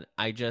mad.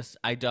 I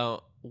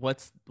don't...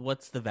 What's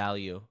the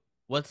value?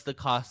 What's the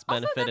cost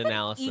benefit Also, that's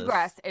analysis? an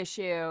egress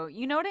issue.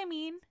 You know what I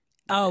mean?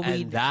 Oh, And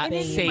we that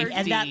baby.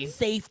 and that safety-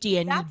 safety,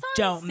 and That's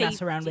you on don't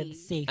mess around with safety.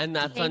 safety. And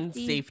that's on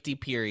Safety. safety,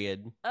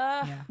 period.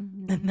 Yeah,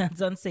 Mhm. and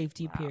that's on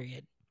safety. Wow.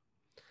 Period.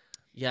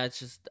 Yeah, it's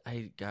just...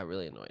 I got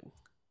really annoyed.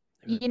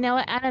 You know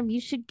what, Adam? You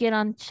should get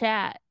on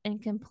chat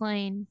and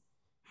complain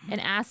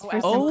and ask Oh,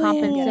 for some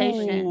absolutely.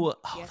 compensation. Oh,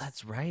 Yes.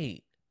 that's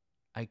right.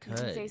 I You could.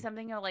 can say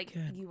something like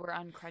Good. you were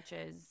on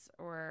crutches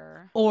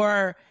or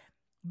Or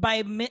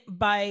by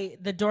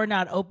the door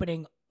not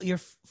opening, your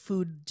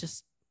food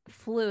just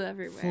Flew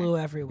everywhere. flew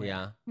everywhere.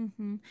 Yeah.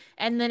 hmm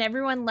And then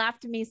everyone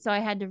laughed at me, so I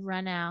had to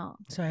run out.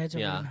 So I had to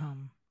Yeah. run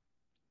home,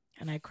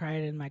 and I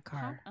cried in my how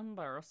car.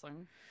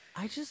 embarrassing.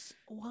 I just...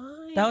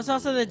 Why? That was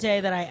also the day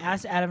that I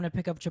asked Adam to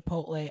pick up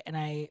Chipotle, and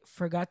I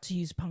forgot to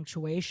use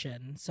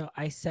punctuation. So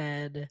I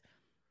said,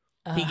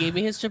 He gave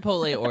me his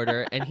Chipotle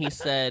order, and he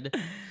said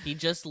he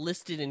just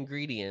listed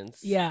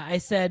ingredients. Yeah, I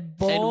said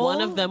bowl. And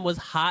one of them was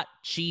hot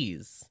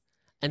cheese.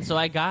 And so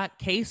I got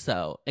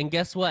queso. And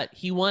guess what?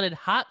 He wanted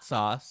hot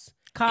sauce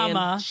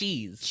comma and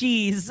cheese.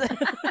 cheese.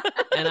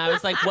 And I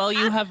was like, well,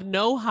 you have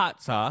no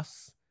hot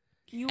sauce,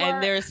 You and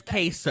are, there's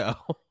queso.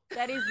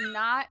 that is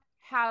not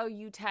how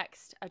you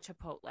text a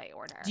Chipotle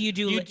order. Do you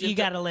do? You You, just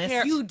got a list.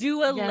 care- You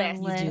do a You gotta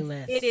list. You do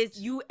list. list. It is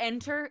you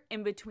enter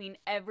in between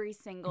every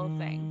single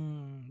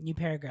thing. You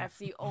paragraph. That's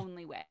the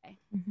only way.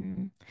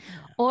 hmm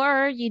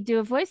Or you do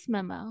a voice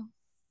memo.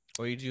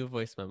 Or you do a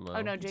voice memo.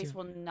 Oh no, too. Jace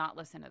will not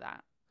listen to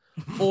that.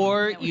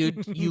 Or No.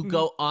 you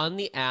go on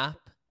the app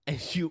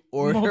and you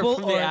order Mobile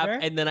from the app, order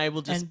and then I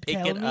will just and pick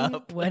tell it me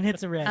up. when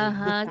it's ready.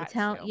 Uh-huh. That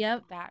Tell. too.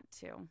 Yep. That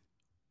too.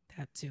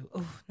 That too.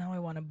 Oh, now I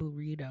want a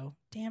burrito.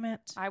 Damn it.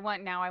 I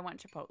want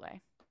Chipotle.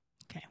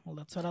 Okay, well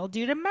that's what I'll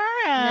do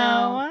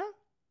tomorrow.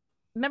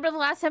 Remember the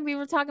last time we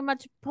were talking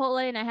about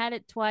Chipotle and I had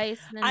it twice?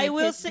 And then I they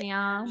will pissed say- me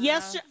off?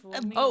 Yes, fool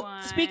uh, me oh,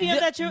 once. speaking of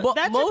that, Mo-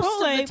 that most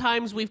Chipotle. of the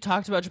times we've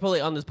talked about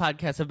Chipotle on this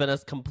podcast have been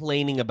us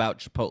complaining about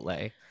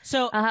Chipotle.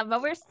 So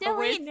But we're still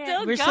we're eating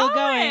still it. We're still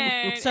going.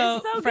 It's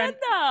So, so friend- good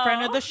though.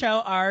 friend of the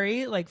show,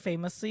 Ari, like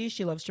famously,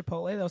 she loves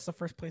Chipotle. That was the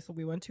first place that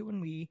we went to when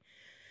we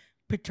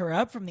picked her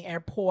up from the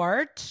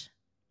airport.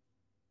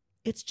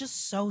 It's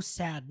just so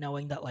sad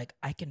knowing that like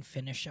I can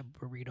finish a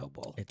burrito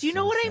bowl. It's Do you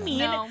know so what I sad. mean?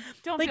 No,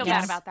 don't Like, feel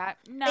bad it's- about that.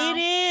 No, It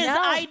is. No,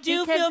 I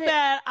do because feel it-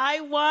 bad. I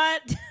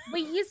want.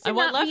 We used to I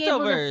want not be able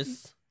to.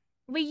 leftovers.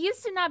 We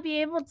used to not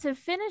be able to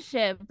finish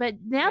it, but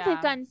now Yeah.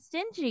 they've gotten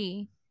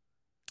stingy.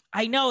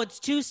 I know it's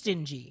too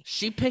stingy.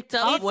 She picked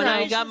up when Also-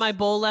 I got my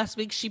bowl last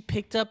week. She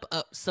picked up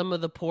some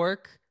of the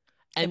pork,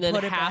 and And then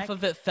put it half back?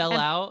 of it fell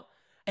And- out.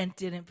 And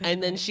didn't. Put And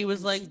it then in. she was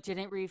And like, she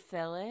didn't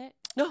refill it.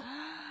 no.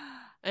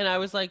 And I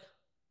was like,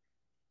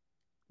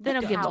 They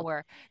don't give a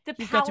power. The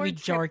You've got to power be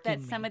trip that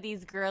jarking some me. of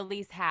these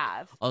girlies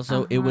have.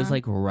 also, it was Uh-huh.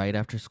 like right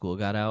after school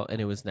got out,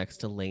 and it was next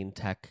to Lane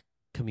Tech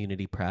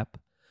Community Prep.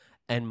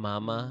 And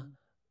Mama,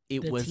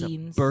 it The was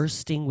teens.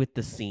 bursting with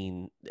the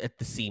scene at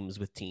the seams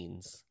with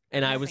teens.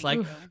 And I was like,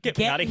 Get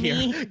me out of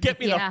here. Get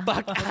me Yeah. the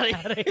fuck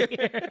out of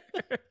here.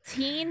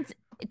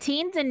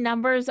 Teens and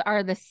numbers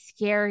are the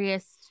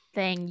scariest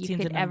thing you Teens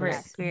could and ever numbers, yeah.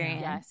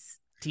 experience. Yes.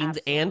 Teens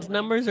and Absolutely.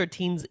 numbers or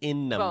teens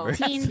in Both. numbers?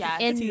 Teens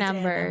Yes. in Teens and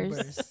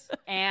numbers.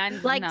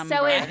 And Like number.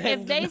 so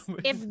And if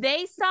numbers.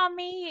 they saw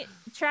me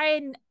try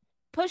and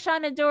push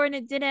on a door and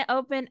it didn't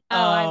open,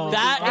 I Oh, would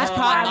that be- is I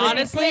probably would be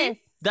honestly pissed.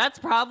 that's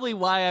probably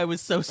why I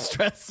was so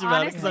stressed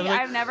about it. 'Cause Honestly, I'm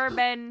like, I've never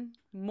been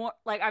more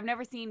like I've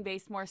never seen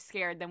Base more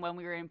scared than when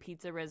we were in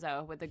Pizza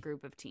Rizzo with a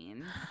group of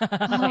teens.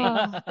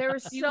 Oh, there were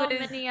She so was-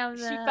 many of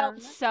them. She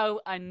felt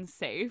so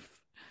unsafe.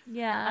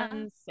 yeah.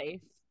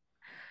 Unsafe.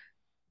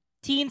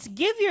 Teens,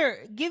 give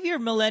your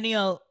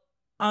millennial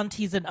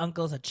aunties and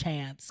uncles a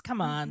chance. Come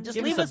on, just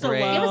Give leave us us a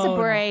break. alone. Give us a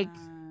break.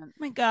 Oh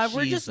my God,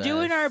 we're just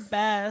doing our Jesus.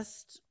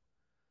 best.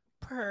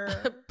 Per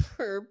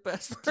per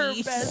besties. per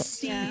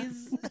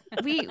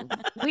besties.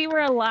 we were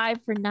alive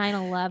for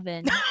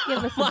 9/11.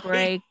 Give us Oh a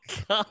break.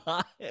 my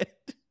God.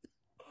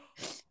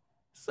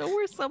 So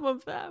were some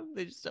of them.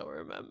 They just don't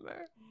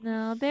remember.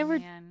 No, they were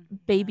Man.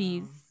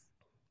 babies.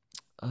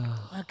 Ugh.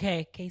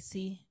 Okay,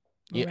 Casey.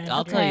 Yeah, Miranda.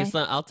 I'll tell you. Okay.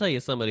 I'll tell you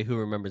somebody who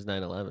remembers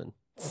 9/11.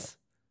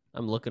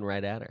 I'm looking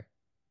right at her.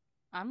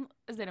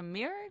 Is it a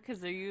mirror?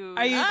 Because are we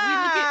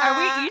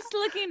Ah! each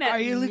looking at Are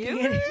you looking at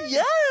mirrors? it?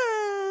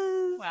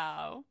 Yes.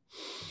 Wow.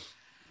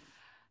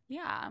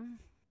 Yeah,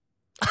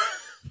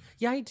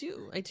 Yeah, I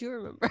do. I do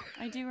remember.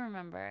 I do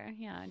remember.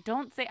 Yeah.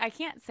 I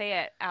can't say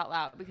it out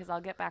loud because I'll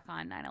get back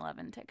on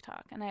 9/11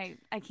 TikTok and I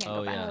can't Oh,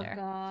 go back yeah. Oh there.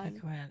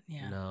 God. Go ahead.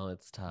 Yeah. No,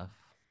 it's tough.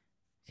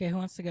 Okay, who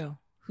wants to go?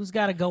 Who's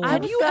got to go? I'm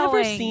Have you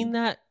ever going. seen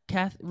that,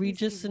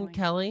 Regis Casey's and going.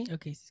 Kelly?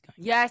 Okay, Casey's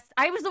going. Yes,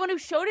 I was the one who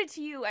showed it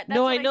to you. That's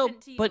No, what I know,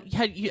 sent to you. but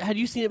had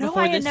you seen it No,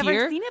 before I had this never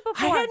year? seen it I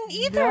before. hadn't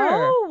either.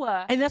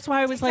 No. And that's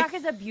why I was TikTok like,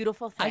 is a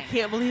beautiful thing. I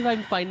can't believe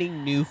I'm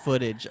finding new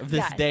footage of this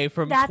Yeah, day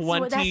from that's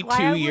 22 why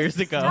I was years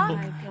ago. stuck. Oh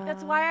my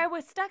That's God. why I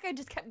was stuck. I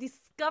just kept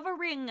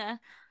discovering.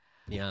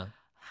 Yeah.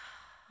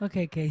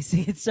 Okay,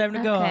 Casey, it's time to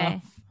go Okay.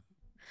 off.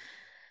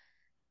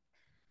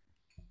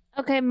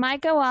 Okay, my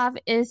go off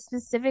is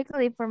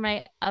specifically for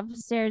my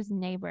upstairs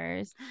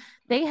neighbors.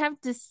 They have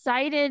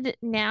decided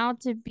now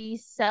to be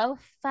so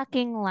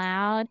fucking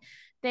loud.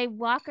 They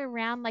walk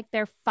around like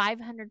they're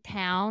 500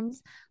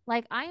 pounds.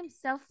 Like, I am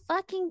so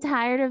fucking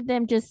tired of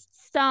them just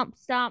stomp,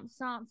 stomp,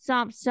 stomp,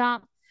 stomp,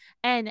 stomp.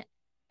 And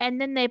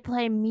then they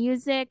play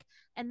music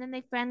and then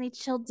they finally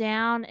chill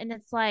down. And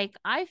it's like,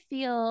 I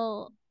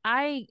feel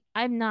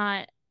I'm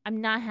not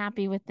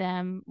happy with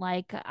them.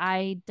 Like,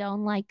 I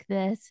don't like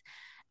this.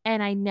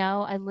 And I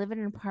know I live in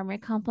an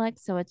apartment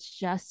complex, so it's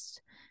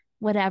just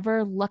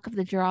whatever luck of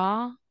the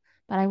draw.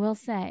 But I will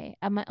say,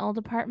 at my old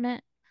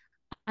apartment,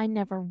 I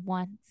never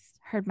once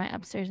heard my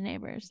upstairs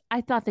neighbors.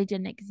 I thought they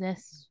didn't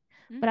exist,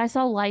 but I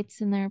saw lights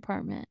in their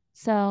apartment.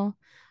 So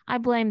I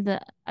blame the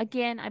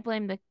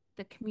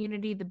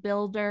community, the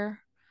builder.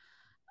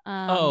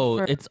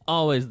 For It's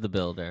always the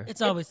builder.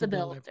 It's always the the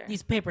builder. builder.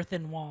 These paper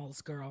thin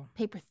walls, girl.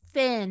 paper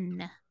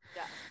thin.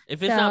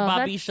 If it's So not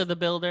that's- Bobisha the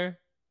builder,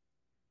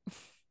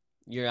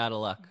 you're out of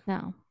luck.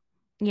 No.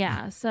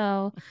 Yeah,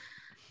 so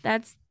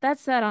that's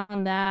that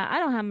on that. I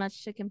don't have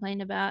much to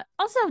complain about.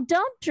 Also,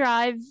 don't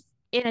drive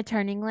in a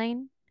turning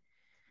lane.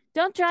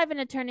 Don't drive in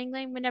a turning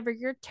lane whenever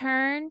your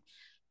turn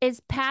is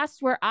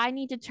past where I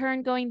need to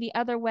turn going the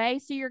other way.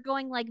 So you're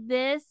going like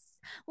this.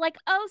 Like,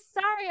 oh,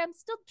 sorry, I'm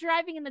still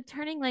driving in the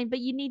turning lane, but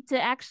you need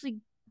to actually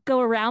go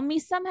around me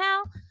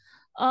somehow.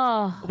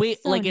 Oh, Wait,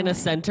 so like in a annoying.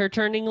 center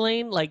turning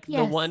lane, like the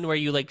Yes. one where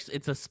you like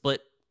it's a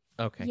split.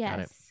 Okay, got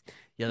it. Yes.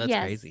 Yeah, that's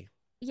Yes. crazy.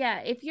 Yeah,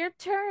 if your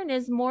turn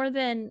is more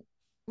than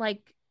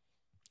like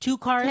 2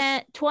 cars.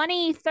 10,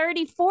 20,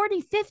 30,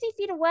 40, 50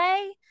 feet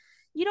away,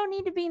 you don't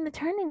need to be in the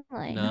turning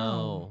lane.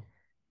 No.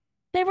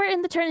 They were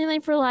in the turning lane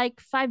for like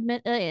 5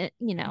 minutes,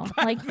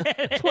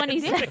 like 20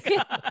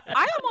 seconds.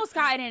 I almost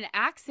got in an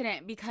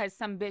accident because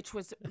some bitch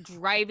was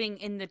driving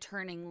in the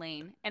turning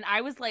lane, and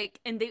I was like,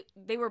 and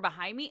they were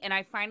behind me, and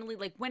I finally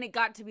like when it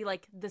got to be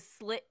like the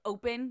slit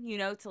open,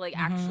 to like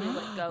actually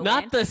like go.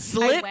 Not in, the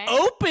slit went-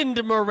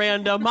 opened,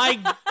 Miranda. My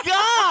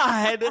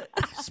God.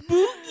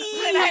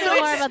 Spooky. And I Don't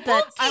was worry about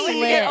that I went to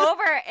get slit.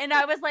 over, and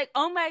I was like,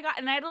 oh my God,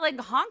 and I had to like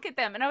honk at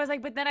them, and I was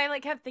like, but then I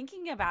like kept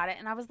thinking about it,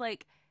 and I was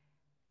like,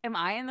 am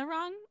I in the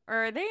wrong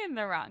or are they in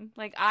the wrong?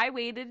 Like I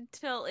waited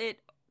till it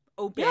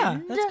opened Yeah,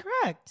 that's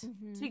correct.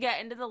 to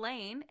get into the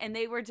lane, and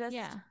they were just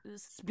Yeah.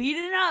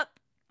 speeding up,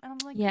 and I'm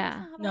like,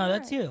 Yeah. that's not how No, that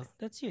that's you. works.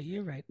 That's you.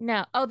 You're right.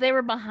 No. Oh, they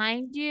were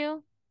behind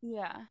you?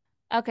 Yeah.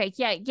 Okay.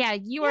 Yeah.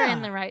 You were in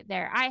Yeah. the right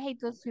there. I hate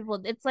those people.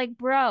 It's like,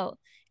 bro,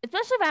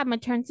 especially if I have my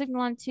turn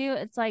signal on too.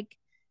 It's like,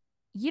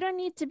 you don't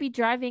need to be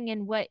driving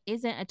in what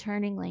isn't a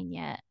turning lane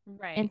yet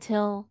Right.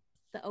 until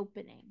the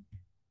opening.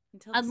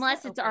 Until the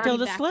Unless slit it's opens. already Till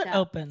the backed slit up.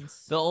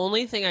 opens. The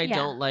only thing I Yeah.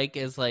 don't like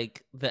is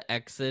like the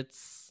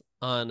exits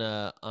on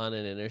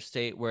an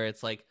interstate where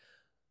it's like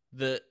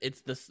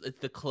it's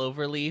the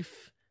clover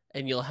leaf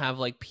and you'll have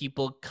like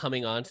people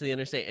coming onto the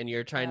interstate and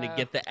you're trying to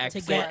get the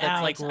exit get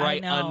that's like out, I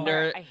right know.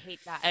 under I hate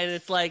that. and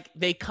it's like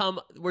they come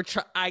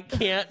I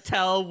can't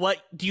tell what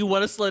do you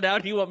want to slow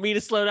down? Do you want me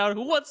to slow down?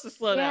 Who wants to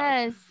slow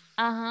down?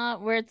 Yes.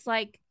 Where it's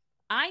like,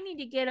 I need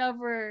to get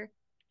over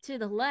to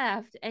the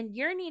left and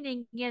you're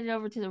needing to get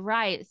over to the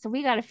right. So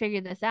we got to figure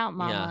this out, Yeah.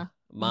 mama.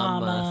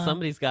 Mama.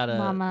 Somebody's got to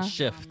Mama.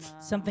 shift.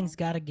 Mama. Something's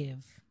got to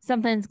give.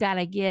 Something's got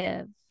to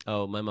give.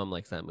 Oh, my mom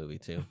likes that movie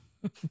too.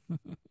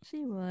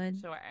 She would.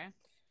 Sure.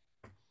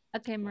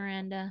 Okay,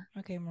 Miranda,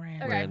 Okay,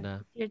 Miranda. Okay.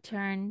 Miranda, your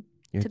turn.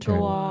 your To turn.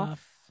 go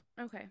off.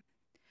 Okay.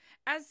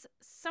 As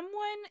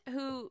someone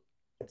who,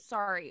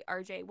 sorry,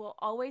 RJ, will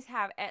always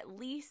have at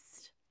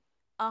least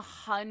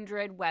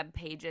 100 web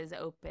pages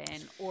open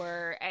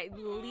or at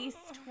least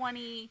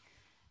 20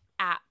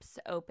 apps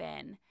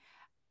open,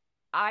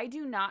 I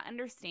do not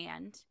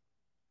understand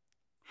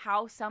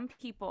how some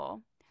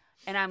people,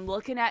 and I'm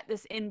looking at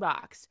this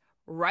inbox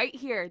right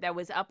here that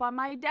was up on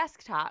my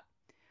desktop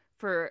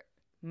for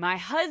my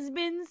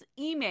husband's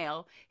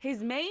email,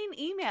 his main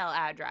email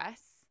address,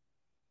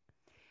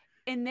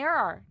 and there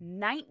are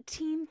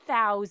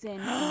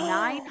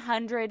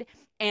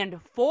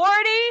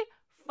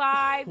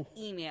 19,945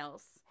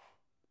 emails.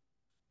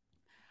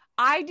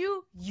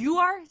 You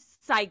are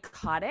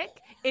psychotic.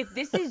 If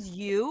this is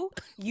you,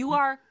 you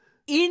are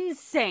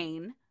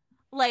insane.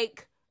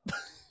 Like,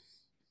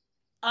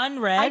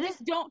 Unread? I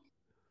just don't.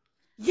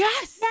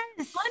 Yes,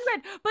 Yes.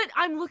 unread. But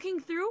I'm looking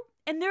through,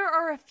 and there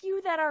are a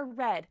few that are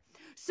read.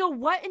 So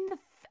what in the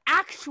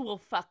actual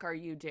fuck are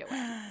you doing?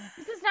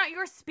 This is not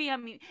your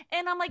spam.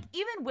 And I'm like,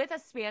 even with a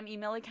spam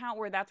email account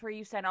where that's where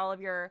you send all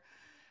of your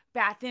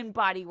Bath and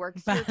Body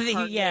Works, your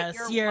Target, Yes,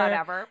 your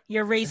whatever.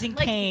 You're raising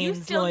Like, you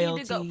Cane's still need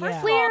loyalty. to go. First Yeah.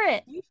 of Clear all,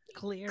 it. you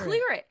Clear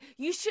clear it.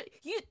 You should.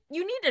 You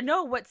need to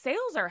know what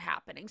sales are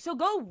happening. So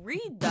go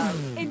read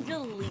them and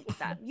delete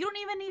them. You don't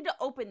even need to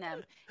open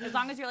them. As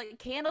long as you're like,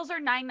 candles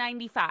are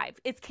 $9.95.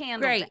 It's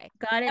candle Great. day.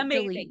 Got it.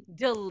 Amazing.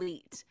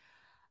 Delete.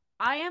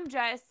 I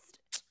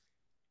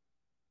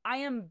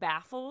am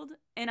baffled,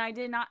 and I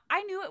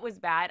knew it was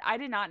bad. I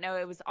did not know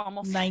it was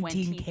almost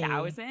 19K,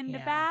 20,000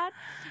 yeah. bad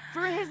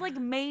for his like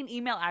main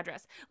email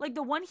address. Like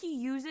the one he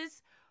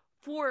uses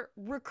for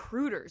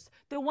recruiters,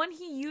 the one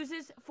he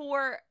uses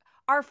for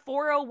our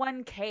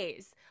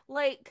 401ks.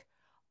 Like,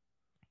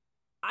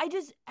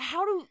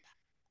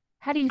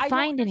 how do you I don't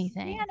find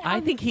anything? understand how I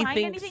you think he find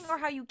anything thinks- or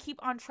how you keep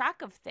on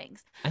track of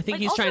things. I think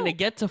Like, he's trying to also-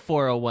 get to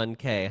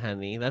 401k,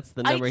 honey. That's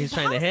the number he's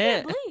trying to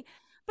hit. Possibly.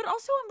 But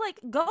also, I'm like,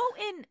 go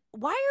in.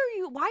 Why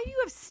do you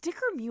have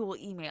Sticker Mule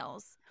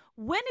emails?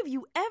 When have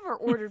you ever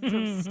ordered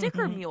from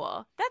Sticker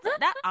Mule?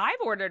 That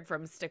I've ordered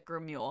from Sticker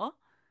Mule.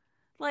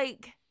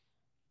 Like,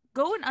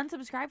 go and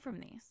unsubscribe from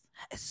these.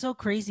 It's so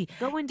crazy.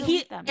 Go and He-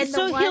 delete them. And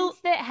So the he'll- ones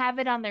that have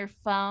it on their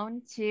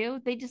phone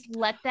too, they just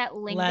let that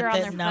linger Let on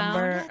that their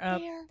number phone.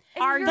 up.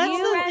 Are you're That's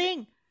you the ready-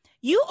 thing.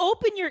 You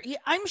open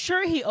I'm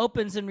sure he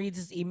opens and reads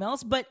his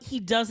emails, but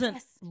he doesn't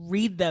Yes.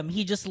 read them.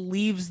 He just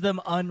leaves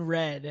them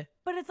unread.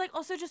 But it's like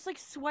also just like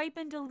swipe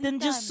and delete. Then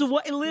just them.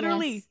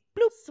 literally Yes.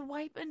 bloop.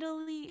 Swipe and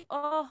delete.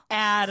 Oh,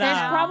 Adam. There's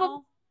now,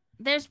 probably-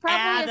 There's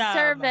probably a Adam.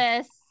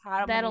 service How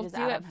many that'll does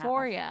do it Adam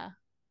for have? you.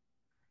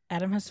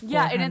 Adam has 400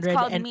 yeah, and it's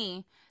called and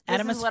me. This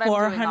Adam is has what I'm doing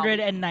all the time.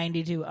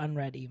 492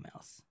 unread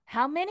emails.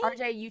 How many?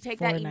 RJ, you take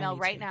that email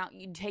right 492. now.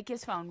 You take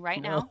his phone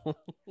right now.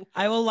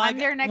 I will log I'm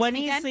there next when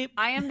he weekend. sleep.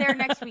 I am there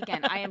next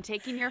weekend. I am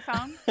taking your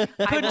phone. I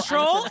will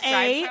Control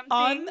A unsubscribe from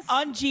on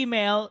things.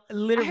 Gmail.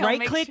 I'll Right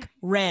make click sure-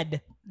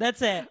 red.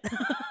 That's it.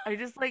 I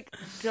just like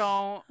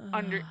don't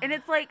and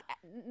it's like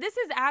this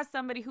is as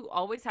somebody who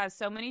always has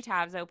so many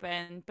tabs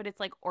open, but it's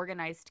like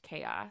organized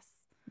chaos.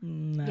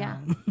 No. Yeah.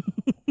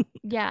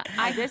 Yeah,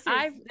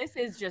 This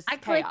is just I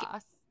click-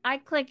 chaos. I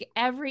click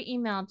every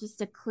email just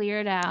to clear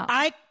it out.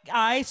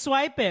 I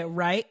swipe it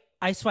right.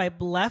 I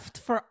swipe left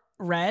for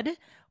red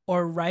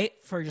or right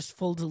for just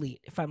full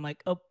delete. If I'm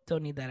like, oh,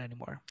 don't need that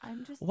anymore.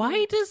 I'm just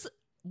Why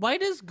like,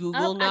 does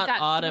Google Oh, I've not got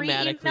 3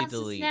 automatically emails just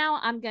delete? now.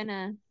 I'm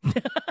gonna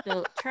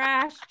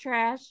trash.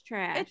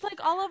 it's like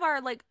all of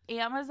our like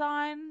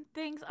Amazon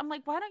things. I'm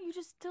like, why don't you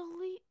just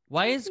delete?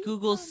 Why is delete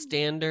Google's them?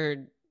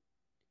 standard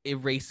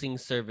erasing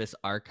service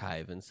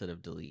archive instead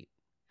of delete?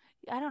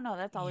 I don't know.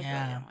 That's always really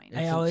annoying.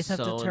 I It's always have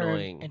so to turn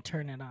annoying. and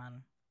turn it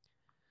on.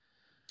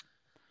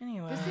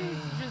 Anyway, This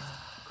is just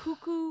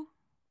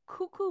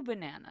cuckoo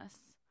bananas.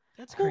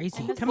 that's crazy.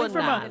 And this Coming is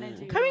from what a I'm gonna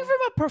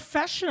do.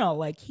 professional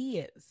like he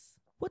is.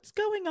 What's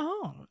going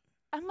on?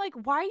 I'm like,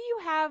 why do you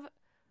have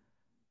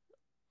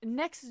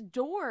next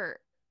door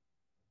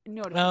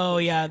notifications? Oh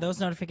yeah, those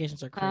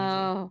notifications are crazy.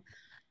 Oh,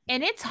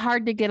 and it's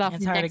hard to get off.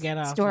 It's hard to get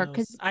off store those.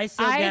 because I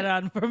still get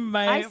on from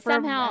my. I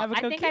from somehow I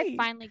Abaco think I Key.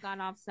 finally got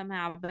off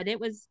somehow, but it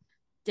was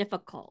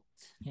difficult.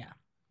 Look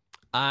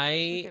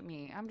I at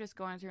me. I'm just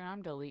going through and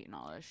I'm deleting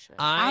all this shit.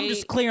 I'm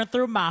just clearing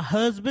through my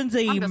husband's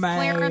email. just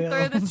clearing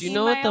through this do you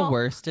know what the email.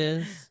 worst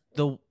is?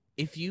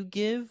 if you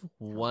give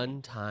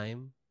one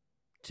time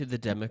to the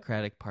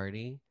Democratic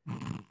Party,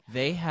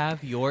 they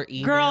have your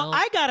email. Girl,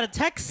 I got a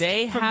text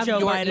They from have Joe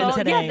your Biden email.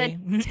 today.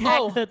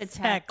 Oh, the the text.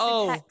 text.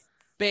 Oh, text.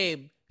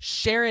 babe,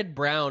 Sherrod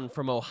Brown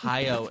from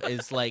Ohio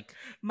is like,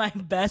 My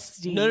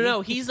bestie.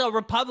 no, he's a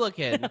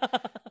Republican.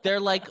 They're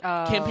like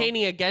Oh.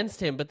 campaigning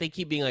against him, but they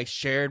keep being like,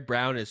 Sherrod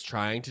Brown is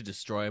trying to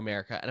destroy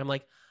America. And I'm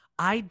like,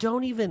 I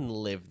don't even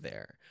live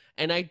there.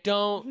 And I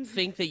don't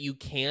think that you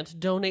can't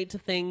donate to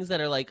things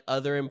that are like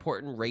other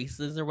important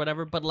races or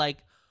whatever. But like,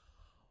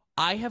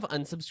 I have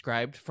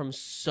unsubscribed from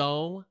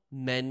so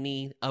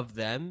many of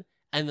them.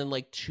 And then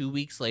like 2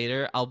 weeks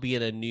later, I'll be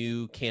in a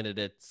new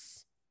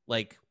candidate's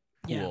like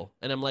pool. Yeah.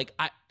 And I'm like,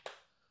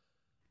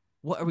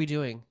 what are we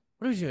doing?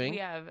 What are we doing?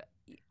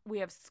 We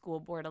have school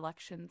board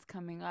elections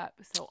coming up,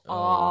 so Oh.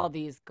 all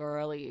these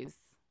girlies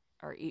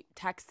are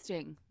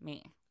texting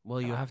me.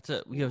 Well, you have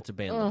to ban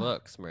the Ugh.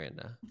 books,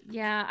 Miranda.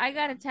 Yeah, I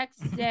got a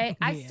text today.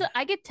 Yeah.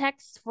 I get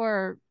texts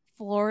for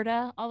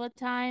Florida all the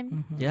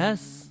time. Mhm.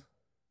 Yes.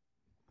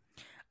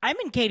 I'm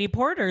in Katie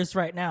Porter's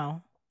right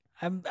now.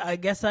 I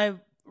guess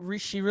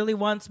she really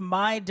wants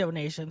my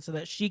donation so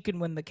that she can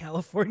win the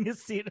California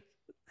seat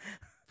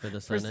For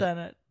the for Senate.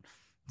 Senate.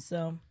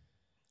 So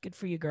good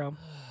for you, girl.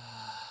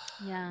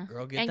 Yeah.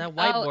 Girl, get And- that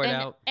whiteboard and,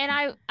 out. And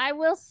I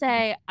will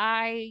say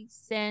I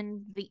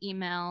send the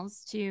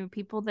emails to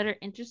people that are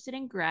interested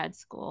in grad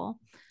school.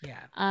 Yeah.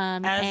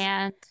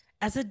 And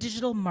As a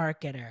digital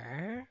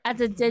marketer.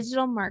 as a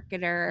digital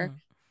marketer. Mm.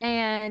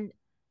 And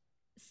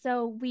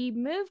so we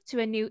moved to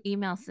a new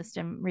email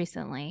system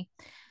recently.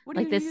 What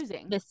are like you this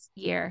using? this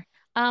year.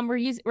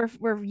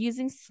 We're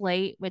using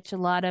Slate, which a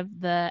lot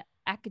of the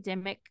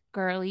academic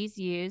girlies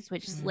use,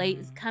 which Slate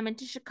is Mm. coming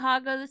to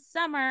Chicago this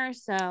summer.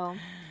 So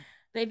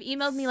they've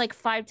emailed me like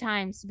 5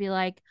 times to be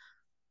like,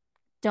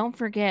 don't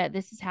forget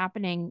this is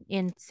happening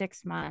in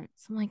 6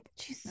 months. I'm like,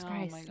 Jesus Oh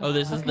Christ. my Oh,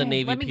 this is the Okay.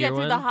 Navy Let me Pier get through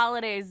one? the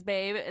holidays,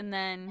 babe, and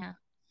then Yeah.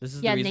 This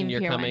is Yeah, the reason Navy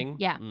you're Pier one. coming?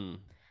 Yeah. Mm.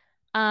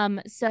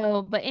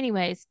 So but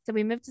anyways, so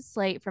we moved to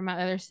Slate from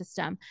my other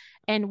system,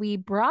 and we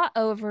brought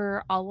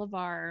over all of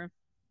our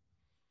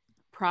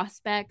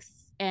prospects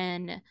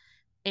and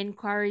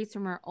inquiries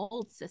from our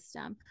old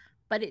system,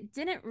 but it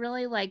didn't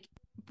really like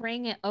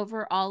bring it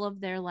over all of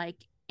their like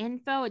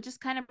info. It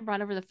just kind of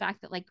brought over the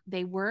fact that like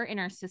they were in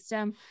our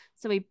system.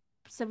 So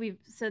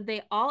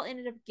they all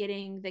ended up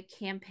getting the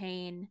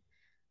campaign,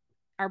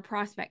 our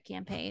prospect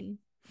campaign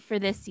for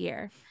this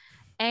year.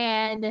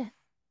 And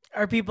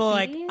Are people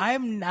like, These-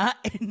 I'm not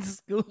in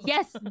school?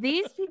 yes,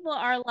 these people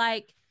are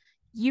like,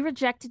 you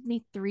rejected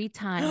me 3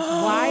 times.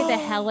 Why the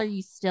hell are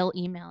you still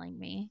emailing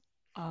me?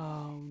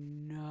 oh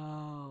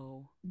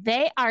no.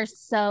 They are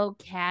so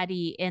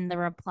catty in the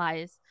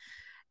replies.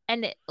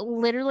 And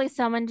literally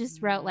someone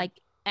just wrote like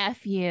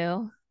F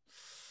you.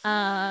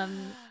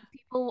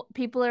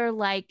 People are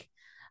like,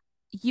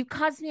 you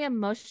caused me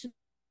emotional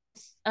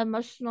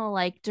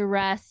like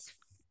duress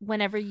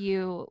whenever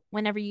you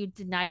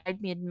denied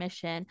me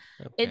admission.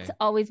 It's Okay.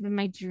 always been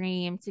my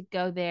dream to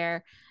go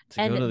there.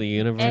 To and- go to the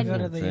university. Go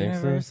to of the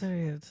Texas?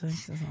 University of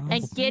Texas.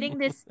 And getting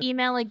this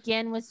email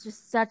again was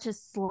just such a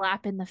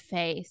slap in the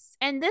face.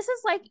 And this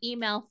is like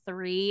email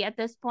 3 at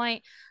this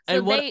point. So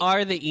And what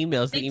are the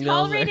emails? they The emails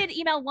tolerated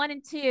email 1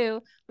 and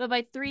 2, but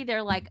by 3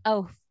 they're like,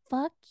 oh,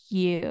 fuck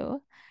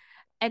you.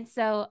 And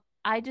so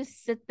I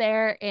just sit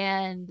there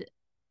and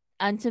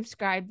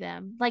unsubscribe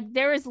them. Like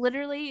there is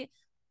literally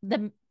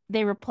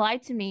they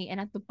replied to me,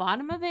 and at the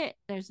bottom of it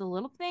there's a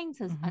little thing that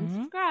says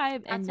Mhm. unsubscribe,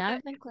 and That's none what-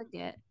 of them click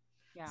it.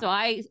 Yeah. So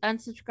I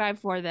unsubscribe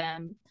for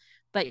them.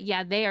 But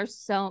yeah,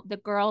 the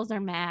girls are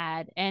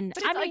mad. And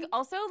But I it's mean, like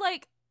also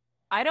like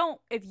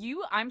if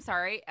you, I'm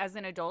sorry, as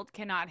an adult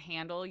cannot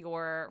handle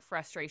your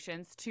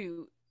frustrations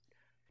to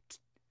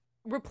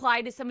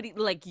reply to somebody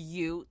like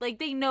you, like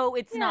they know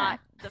it's Yeah. not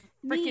the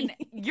freaking Me.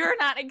 you're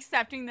not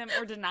accepting them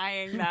or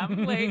denying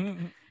them. Like,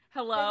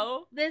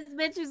 hello? this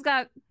bitch who's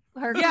got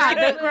her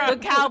Yeah, crop the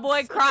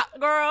cowboy crop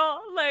girl.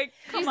 Like,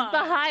 she's come on.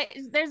 behind.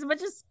 There's a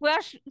bunch of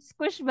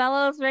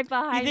squishmallows right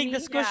behind You think me.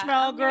 the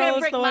Squishmallow I'm gonna girl is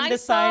break the one my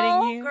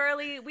deciding soul, you?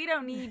 girly. We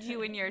don't need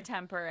you in your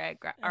temper at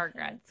our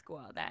grad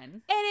school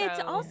then. And it's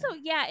So- also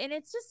and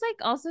it's just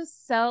like also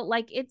so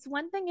like it's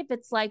one thing if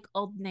it's like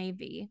Old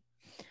Navy,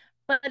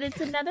 but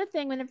it's another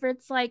thing whenever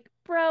it's like,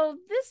 bro,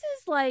 this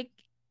is like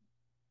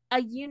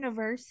a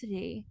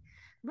university,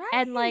 right.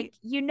 and like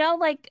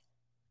like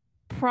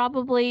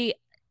probably.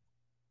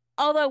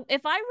 Although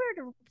if I were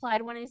to reply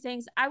to one of these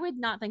things, I would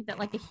not think that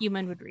like a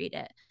human would read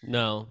it.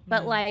 No.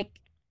 But No. like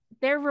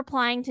they're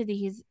replying to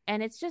these,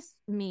 and it's just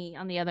me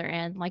on the other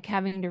end, like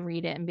having to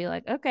read it and be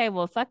like, okay,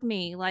 well, fuck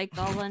me. Like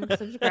I'll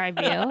unsubscribe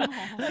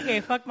you. Okay,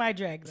 fuck my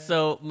drag. Then.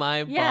 So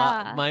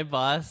Yeah. my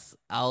boss,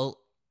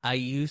 I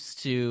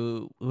used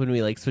to, when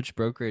we like switched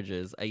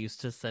brokerages, I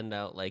used to send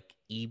out like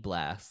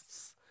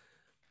e-blasts,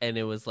 and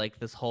it was like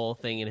this whole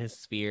thing in his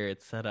sphere.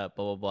 It's set up,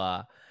 blah blah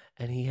blah,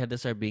 and he had to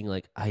start being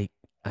like,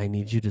 I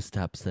need you to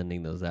stop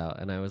sending those out.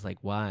 And I was like,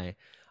 why?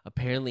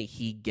 apparently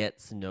he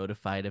gets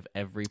notified of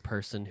every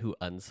person who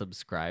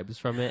unsubscribes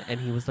from it. And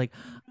he was like,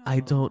 I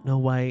don't know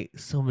why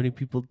so many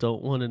people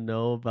don't want to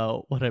know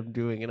about what I'm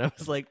doing. And I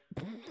was like,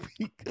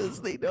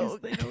 because they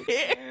don't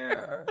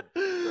care.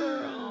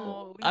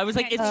 Girl, I was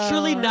like, you it's can't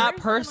truly take it not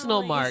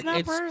personal, personally. Mark. It's not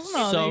It's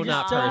personal. so They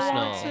not just don't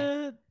personal. want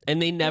to-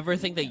 And they never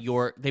think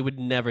that they would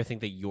never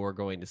think that you're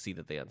going to see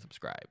that they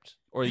unsubscribed.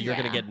 Or you're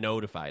going to Yeah. get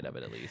notified of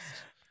it at least.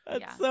 That's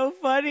Yeah. so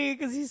funny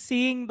because he's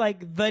seeing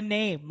like the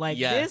name, like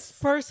Yes. this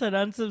person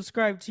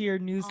unsubscribed to your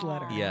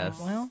newsletter. Aw, Yes.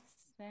 Well,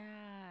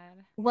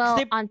 sad. Well,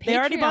 they, on Patreon, they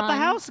already bought the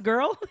house,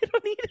 girl. They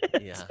don't need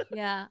it. Yeah.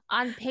 Yeah,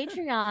 on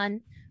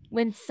Patreon,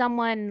 when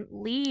someone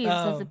leaves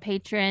as Oh. a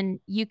patron,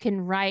 you can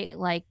write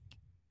like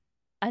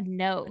a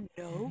note,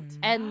 Note.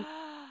 Mhm.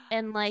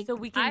 and like so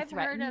we can I've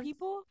threaten heard of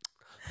people.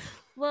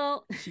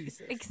 well,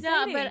 Jesus.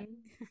 Exciting.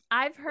 but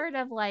I've heard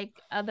of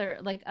other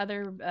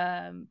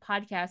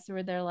podcasts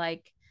where they're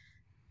like,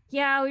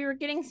 yeah, we were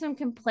getting some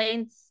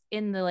complaints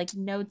in the like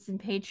notes in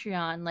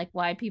Patreon, like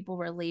why people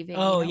were leaving.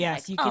 Oh you know,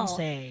 yes, like, you can oh,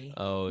 say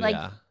Oh, like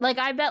yeah. like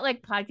I bet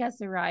like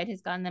Podcast Ride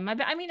has gotten them. I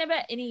bet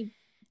any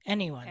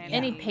anyone. Any- yeah.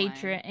 any Anyone.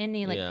 patron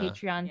any like Yeah.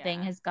 Patreon thing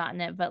Yeah. has gotten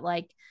it, but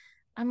like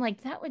I'm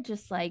like that would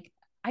just like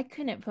I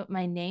couldn't put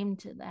my name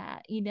to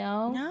that, you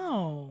know?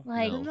 No,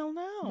 Like, no.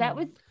 That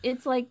would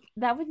it's like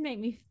that would make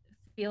me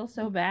feel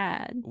so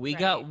bad. We Right.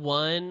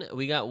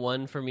 got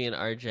one for me and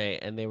RJ,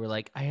 and they were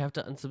like, I have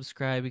to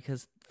unsubscribe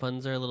because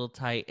funds are a little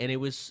tight. And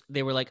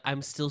they were like,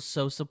 I'm still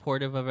so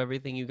supportive of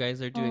everything you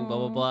guys are doing, blah,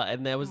 blah, Aw. blah.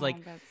 And that was Oh,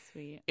 like, that's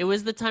sweet. it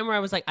was the time where I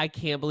was like, I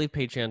can't believe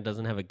Patreon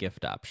doesn't have a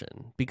gift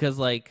option because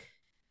like,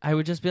 I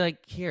would just be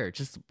like, here,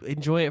 just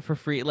enjoy it for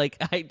free. Like,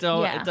 it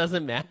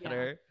doesn't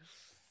matter.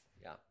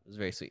 Yeah, it was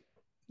very sweet.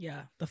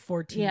 Yeah, the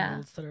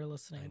 14-year-olds that are I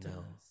listening to know.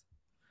 this.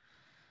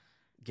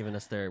 Giving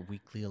us their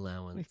weekly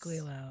allowance. Weekly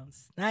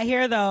allowance. Not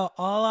here though.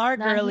 All our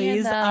Not here,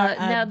 girlies though. are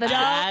No, the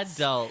adults.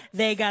 Adults.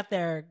 They got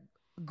their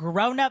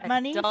grown-up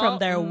money from Adult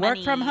their work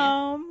from money.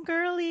 home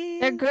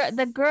girlies.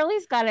 The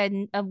girlies got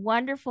a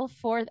wonderful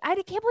fourth. I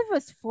can't believe it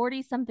was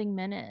 40 something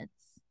minutes.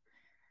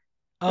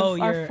 Oh,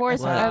 our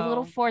fourth, Wow. our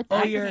little fourth.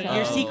 Oh, your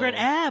episode. secret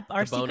app,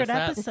 our The bonus secret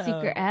app. The episode.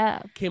 secret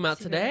app. Came out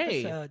Secret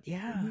today. episode,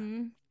 yeah.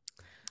 Mhm.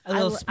 A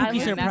little I spooky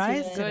was-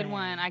 surprise. That's a good today.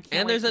 one. I can't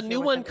And wait there's to a hear new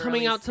what one the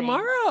coming girlies out think.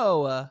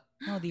 tomorrow.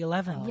 No, the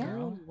 11th. Yeah.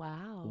 Girl. Oh,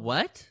 wow.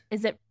 What?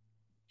 Is it?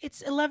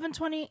 It's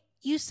 11/20.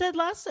 You said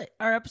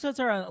our episodes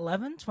are on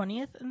 11th,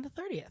 20th, and the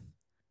 30th.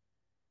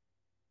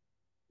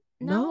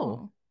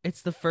 No.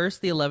 It's the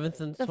 1st, the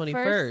 11th, and The 21st.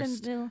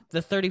 first and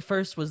The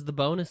 31st was the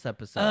bonus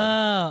episode.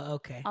 Oh,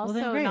 okay. Also,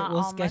 well, then great. not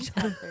We'll all months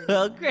schedule. have 30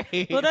 well, minutes.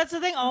 great. Well, that's the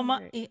thing. All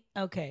Great.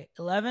 okay.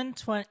 11,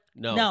 20.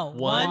 no, No,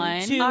 one,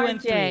 1, 2, and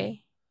 3.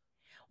 RJ.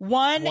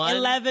 1, One.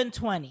 11,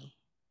 20.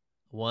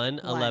 1,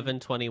 11,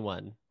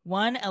 21.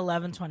 1,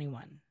 11,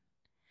 21.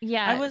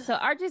 Yeah. I was- So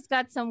RJ's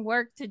got some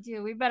work to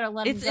do. We better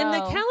let him It's go. in the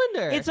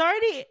calendar. It's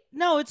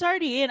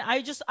already in.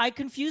 I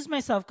confused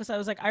myself because I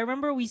was like, I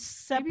remember we Maybe you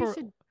separate.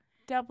 should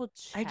double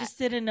check. I just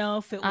didn't know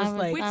if it was Um,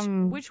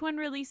 like Which one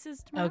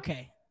releases tomorrow?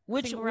 okay.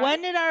 Which Single when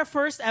rider? did our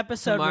first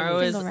episode Tomorrow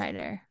release? Single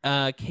writer.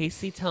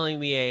 Casey telling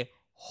me a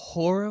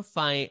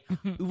horrifying.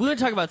 We're going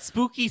to talk about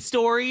spooky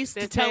stories to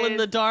This tell in is-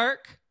 the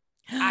dark.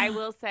 I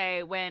will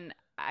say when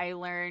I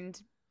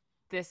learned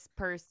this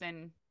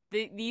person,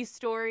 these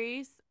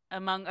stories,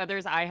 among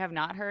others I have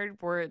not heard,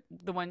 were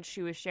the ones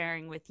she was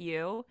sharing with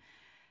you.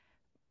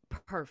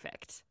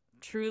 Perfect.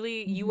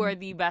 Truly, you are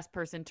the best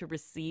person to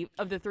receive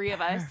of the three of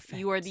us.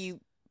 You are the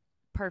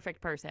perfect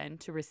person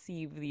to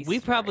receive these. We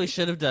probably stories.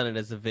 should have done it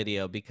as a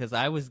video because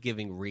I was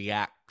giving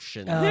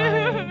reactions. Oh.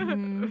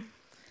 Mhm.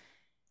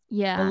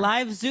 Yeah. The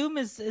live Zoom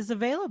is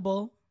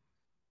available.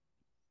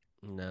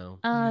 No.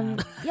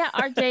 Yeah,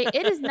 RJ,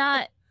 it is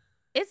not.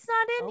 It's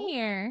not in Oh.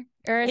 here,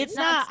 or It's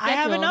not. I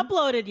haven't scheduled.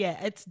 uploaded yet.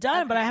 It's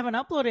done, but I Okay. haven't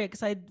uploaded it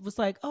because I was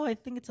like, oh, I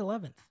think it's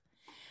 11th.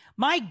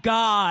 My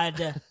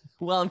God,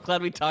 Well, I'm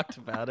glad we talked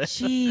about it.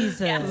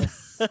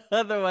 Jesus!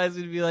 Otherwise,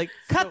 we'd be like,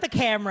 Cut the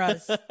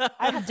cameras.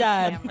 I'm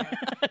done.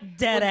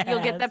 Dead ass.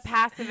 You'll get the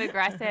passive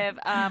aggressive.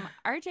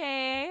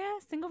 RJ,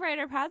 single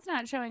writer pod's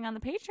not showing on the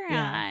Patreon.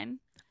 Yeah.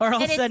 Or I'll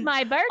And it's send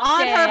my birthday.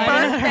 On her On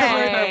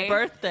birthday. her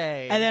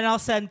birthday. and then I'll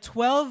send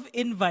 12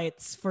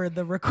 invites for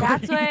the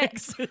recording That's what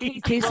next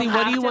week. Casey, We'll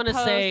what do have you to want to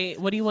post- say?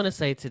 What do you want to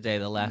say today,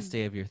 the last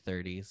day of your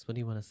 30s? What do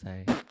you want to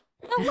say? The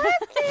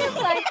last day is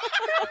like.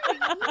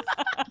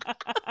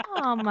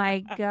 Oh my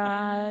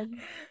god!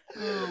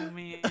 Oh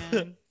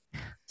man.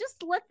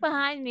 Just look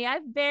behind me.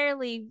 I've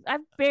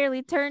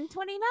barely turned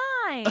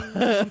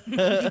 29.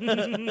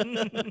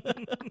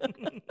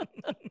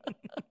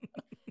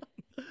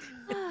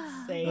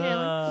 Say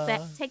Yeah,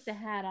 it. take the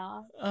hat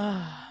off.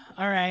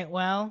 All right.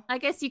 Well, I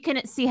guess you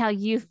couldn't see how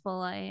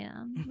youthful I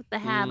am with the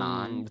hat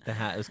on. The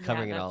hat was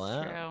covering Yeah, it all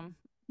that's up. true.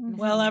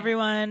 well, Yeah.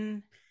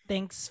 everyone,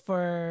 thanks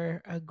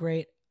for a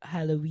great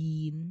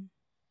Halloween.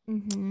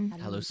 Mm-hmm.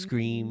 Hello,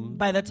 Scream.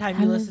 By the time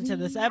you listen to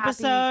this Happy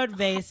episode,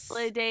 Vase.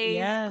 Holidays,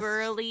 yes.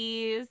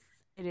 girlies.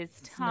 It is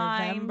It's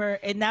time. November,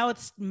 and now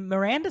it's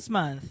Miranda's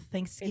month.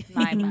 Thanksgiving. It's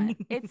my month.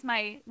 It's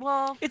my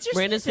well. It's your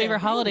Miranda's season, favorite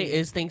holiday really.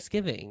 is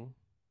Thanksgiving.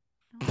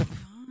 Oh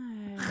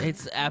my God.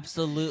 It's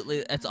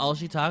absolutely that's all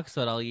she talks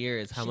about all year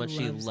is how She much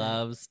she loves it.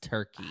 loves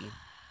turkey.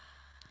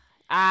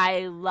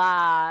 I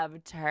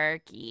love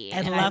turkey,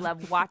 And and I love-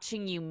 love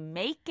watching you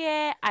make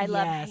it. I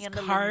love Yes,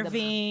 handling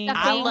carving. The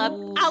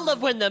I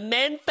love when the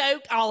men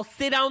folk all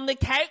sit on the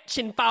couch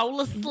and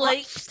fall asleep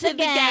Watch to the the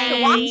game.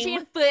 game.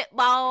 watching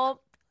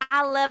football.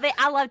 I love it.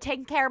 I love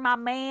taking care of my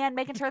man,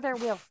 making sure they're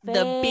well fed.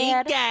 The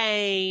big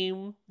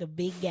game. The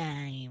big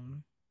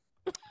game.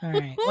 All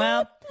right.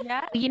 Well,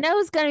 Yeah. You know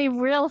who's gonna be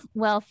real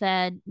well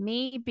fed?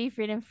 Me, Be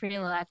Freedom Free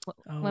Luck.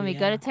 Oh, When we yeah.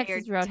 go to Your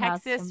Texas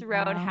Roadhouse. Texas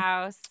tomorrow.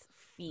 Roadhouse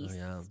feast.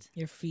 yeah.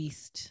 your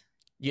feast,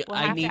 We'll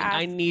have to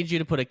I ask- need you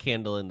to put a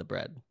candle in the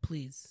bread.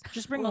 please.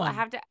 Just bring We'll one.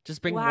 have to.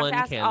 Just bring we'll have one to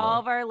ask candle. all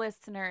of our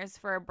listeners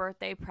for a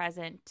birthday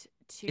present.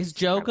 To Is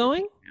Joe subscribe to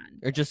going?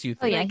 Patreon. Or just you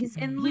Oh yeah, think? he's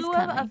In he's lieu of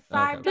a coming.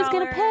 $5 Who's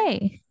gonna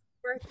pay?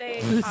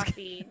 birthday Who's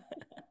coffee,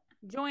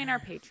 join our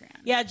Patreon.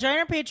 Yeah, join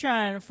our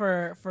Patreon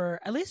for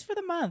at least for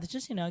the month.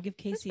 Just give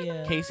Casey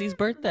a Casey's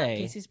birthday.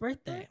 Casey's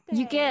birthday.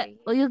 You get Birthday.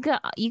 well,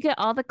 you get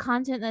all the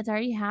content that's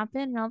already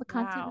happened and all the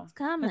content Wow. that's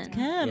coming. That's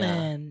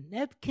coming.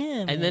 That's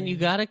coming. And then you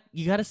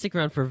gotta stick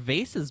around for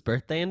Vase's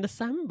birthday in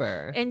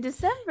December. in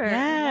December.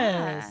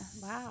 Yes.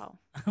 Yeah.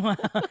 Wow.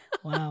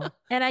 wow.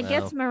 And I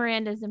guess Wow.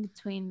 Miranda's in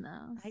between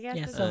those. I guess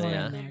Yeah, it's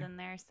somewhere in in there.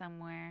 there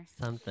somewhere.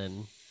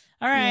 Something.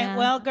 All right. Yeah.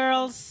 Well,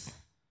 girls,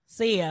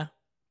 see ya.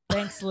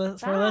 Thanks for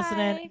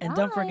listening, Bye. and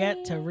don't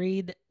forget to Bye.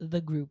 read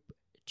the group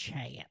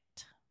chat.